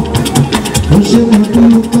lójoojúmọ́. Ó ṣe wọ́n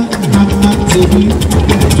dúró pẹ́ màmá tèmi.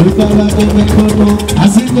 Tó bá wá gbẹgbẹ gbọdọ̀,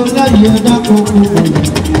 àsìkò láyé ẹ̀dá kan kò mọ̀.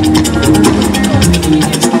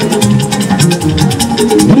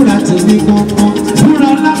 Múra tèmi gbọ̀ngàn,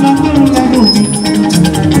 múra lábàbọ̀rù lẹ́nu mi.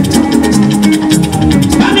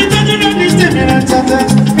 Bámi tọ́jú ló ní tèmi rẹ̀ tẹ́tẹ́.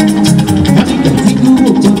 Mọ́nì kẹ́tí dúró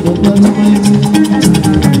gbọdọ̀ gba lọ́wọ́ ẹ̀mí.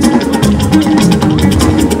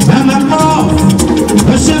 Mama kọ́.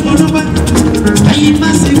 Ṣé mo dúpẹ́? Ẹyin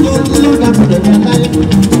máa ṣe kó ló dàbọ̀dọ̀ ní aláyé.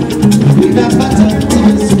 Ìgbà bàtà tí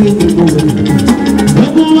mo sì gbé gbogbo rẹ̀.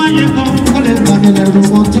 Gbogbo wáyé kan kọ́lẹ̀ tàbí lẹ́rù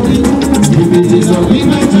wọn torí. Ibi tí sọ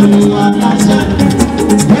wípé tó ní aláṣẹ.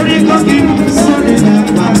 Orí kọ́kí sórí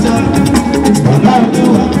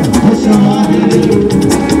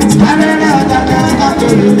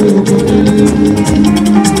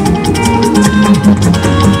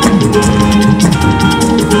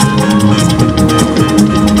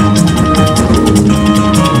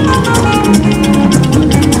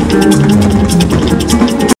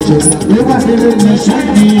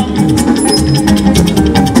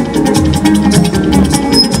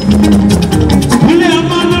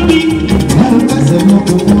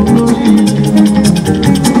lórí.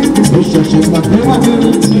 Ó ṣẹ̀ṣẹ̀ gbàgbé wà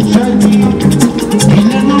bẹ̀rẹ̀ iṣẹ́ mi.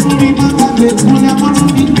 Ilé ló mú mi má gbàgbé kúnlẹ̀ mọ́nú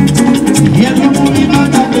mi. Ìyẹn ló mú mi má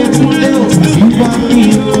gbàgbé kúnlẹ̀ òbí bá mi.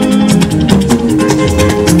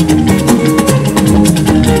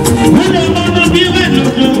 Wọ́n lè mọ́nú bí wẹ̀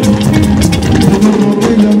lòdò. Gbogbo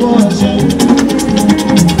ọ̀gbẹ́ lọ́wọ́ ọ̀ṣẹ́.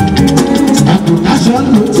 Àkùnkáṣọ́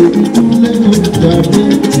ló ti kúnlẹ̀ ló dàbí.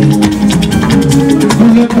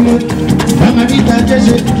 Kúnlẹ̀ kúnlẹ̀, bàmá níta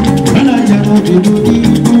jẹ́sẹ̀, bàlá ìyàwó ìlú.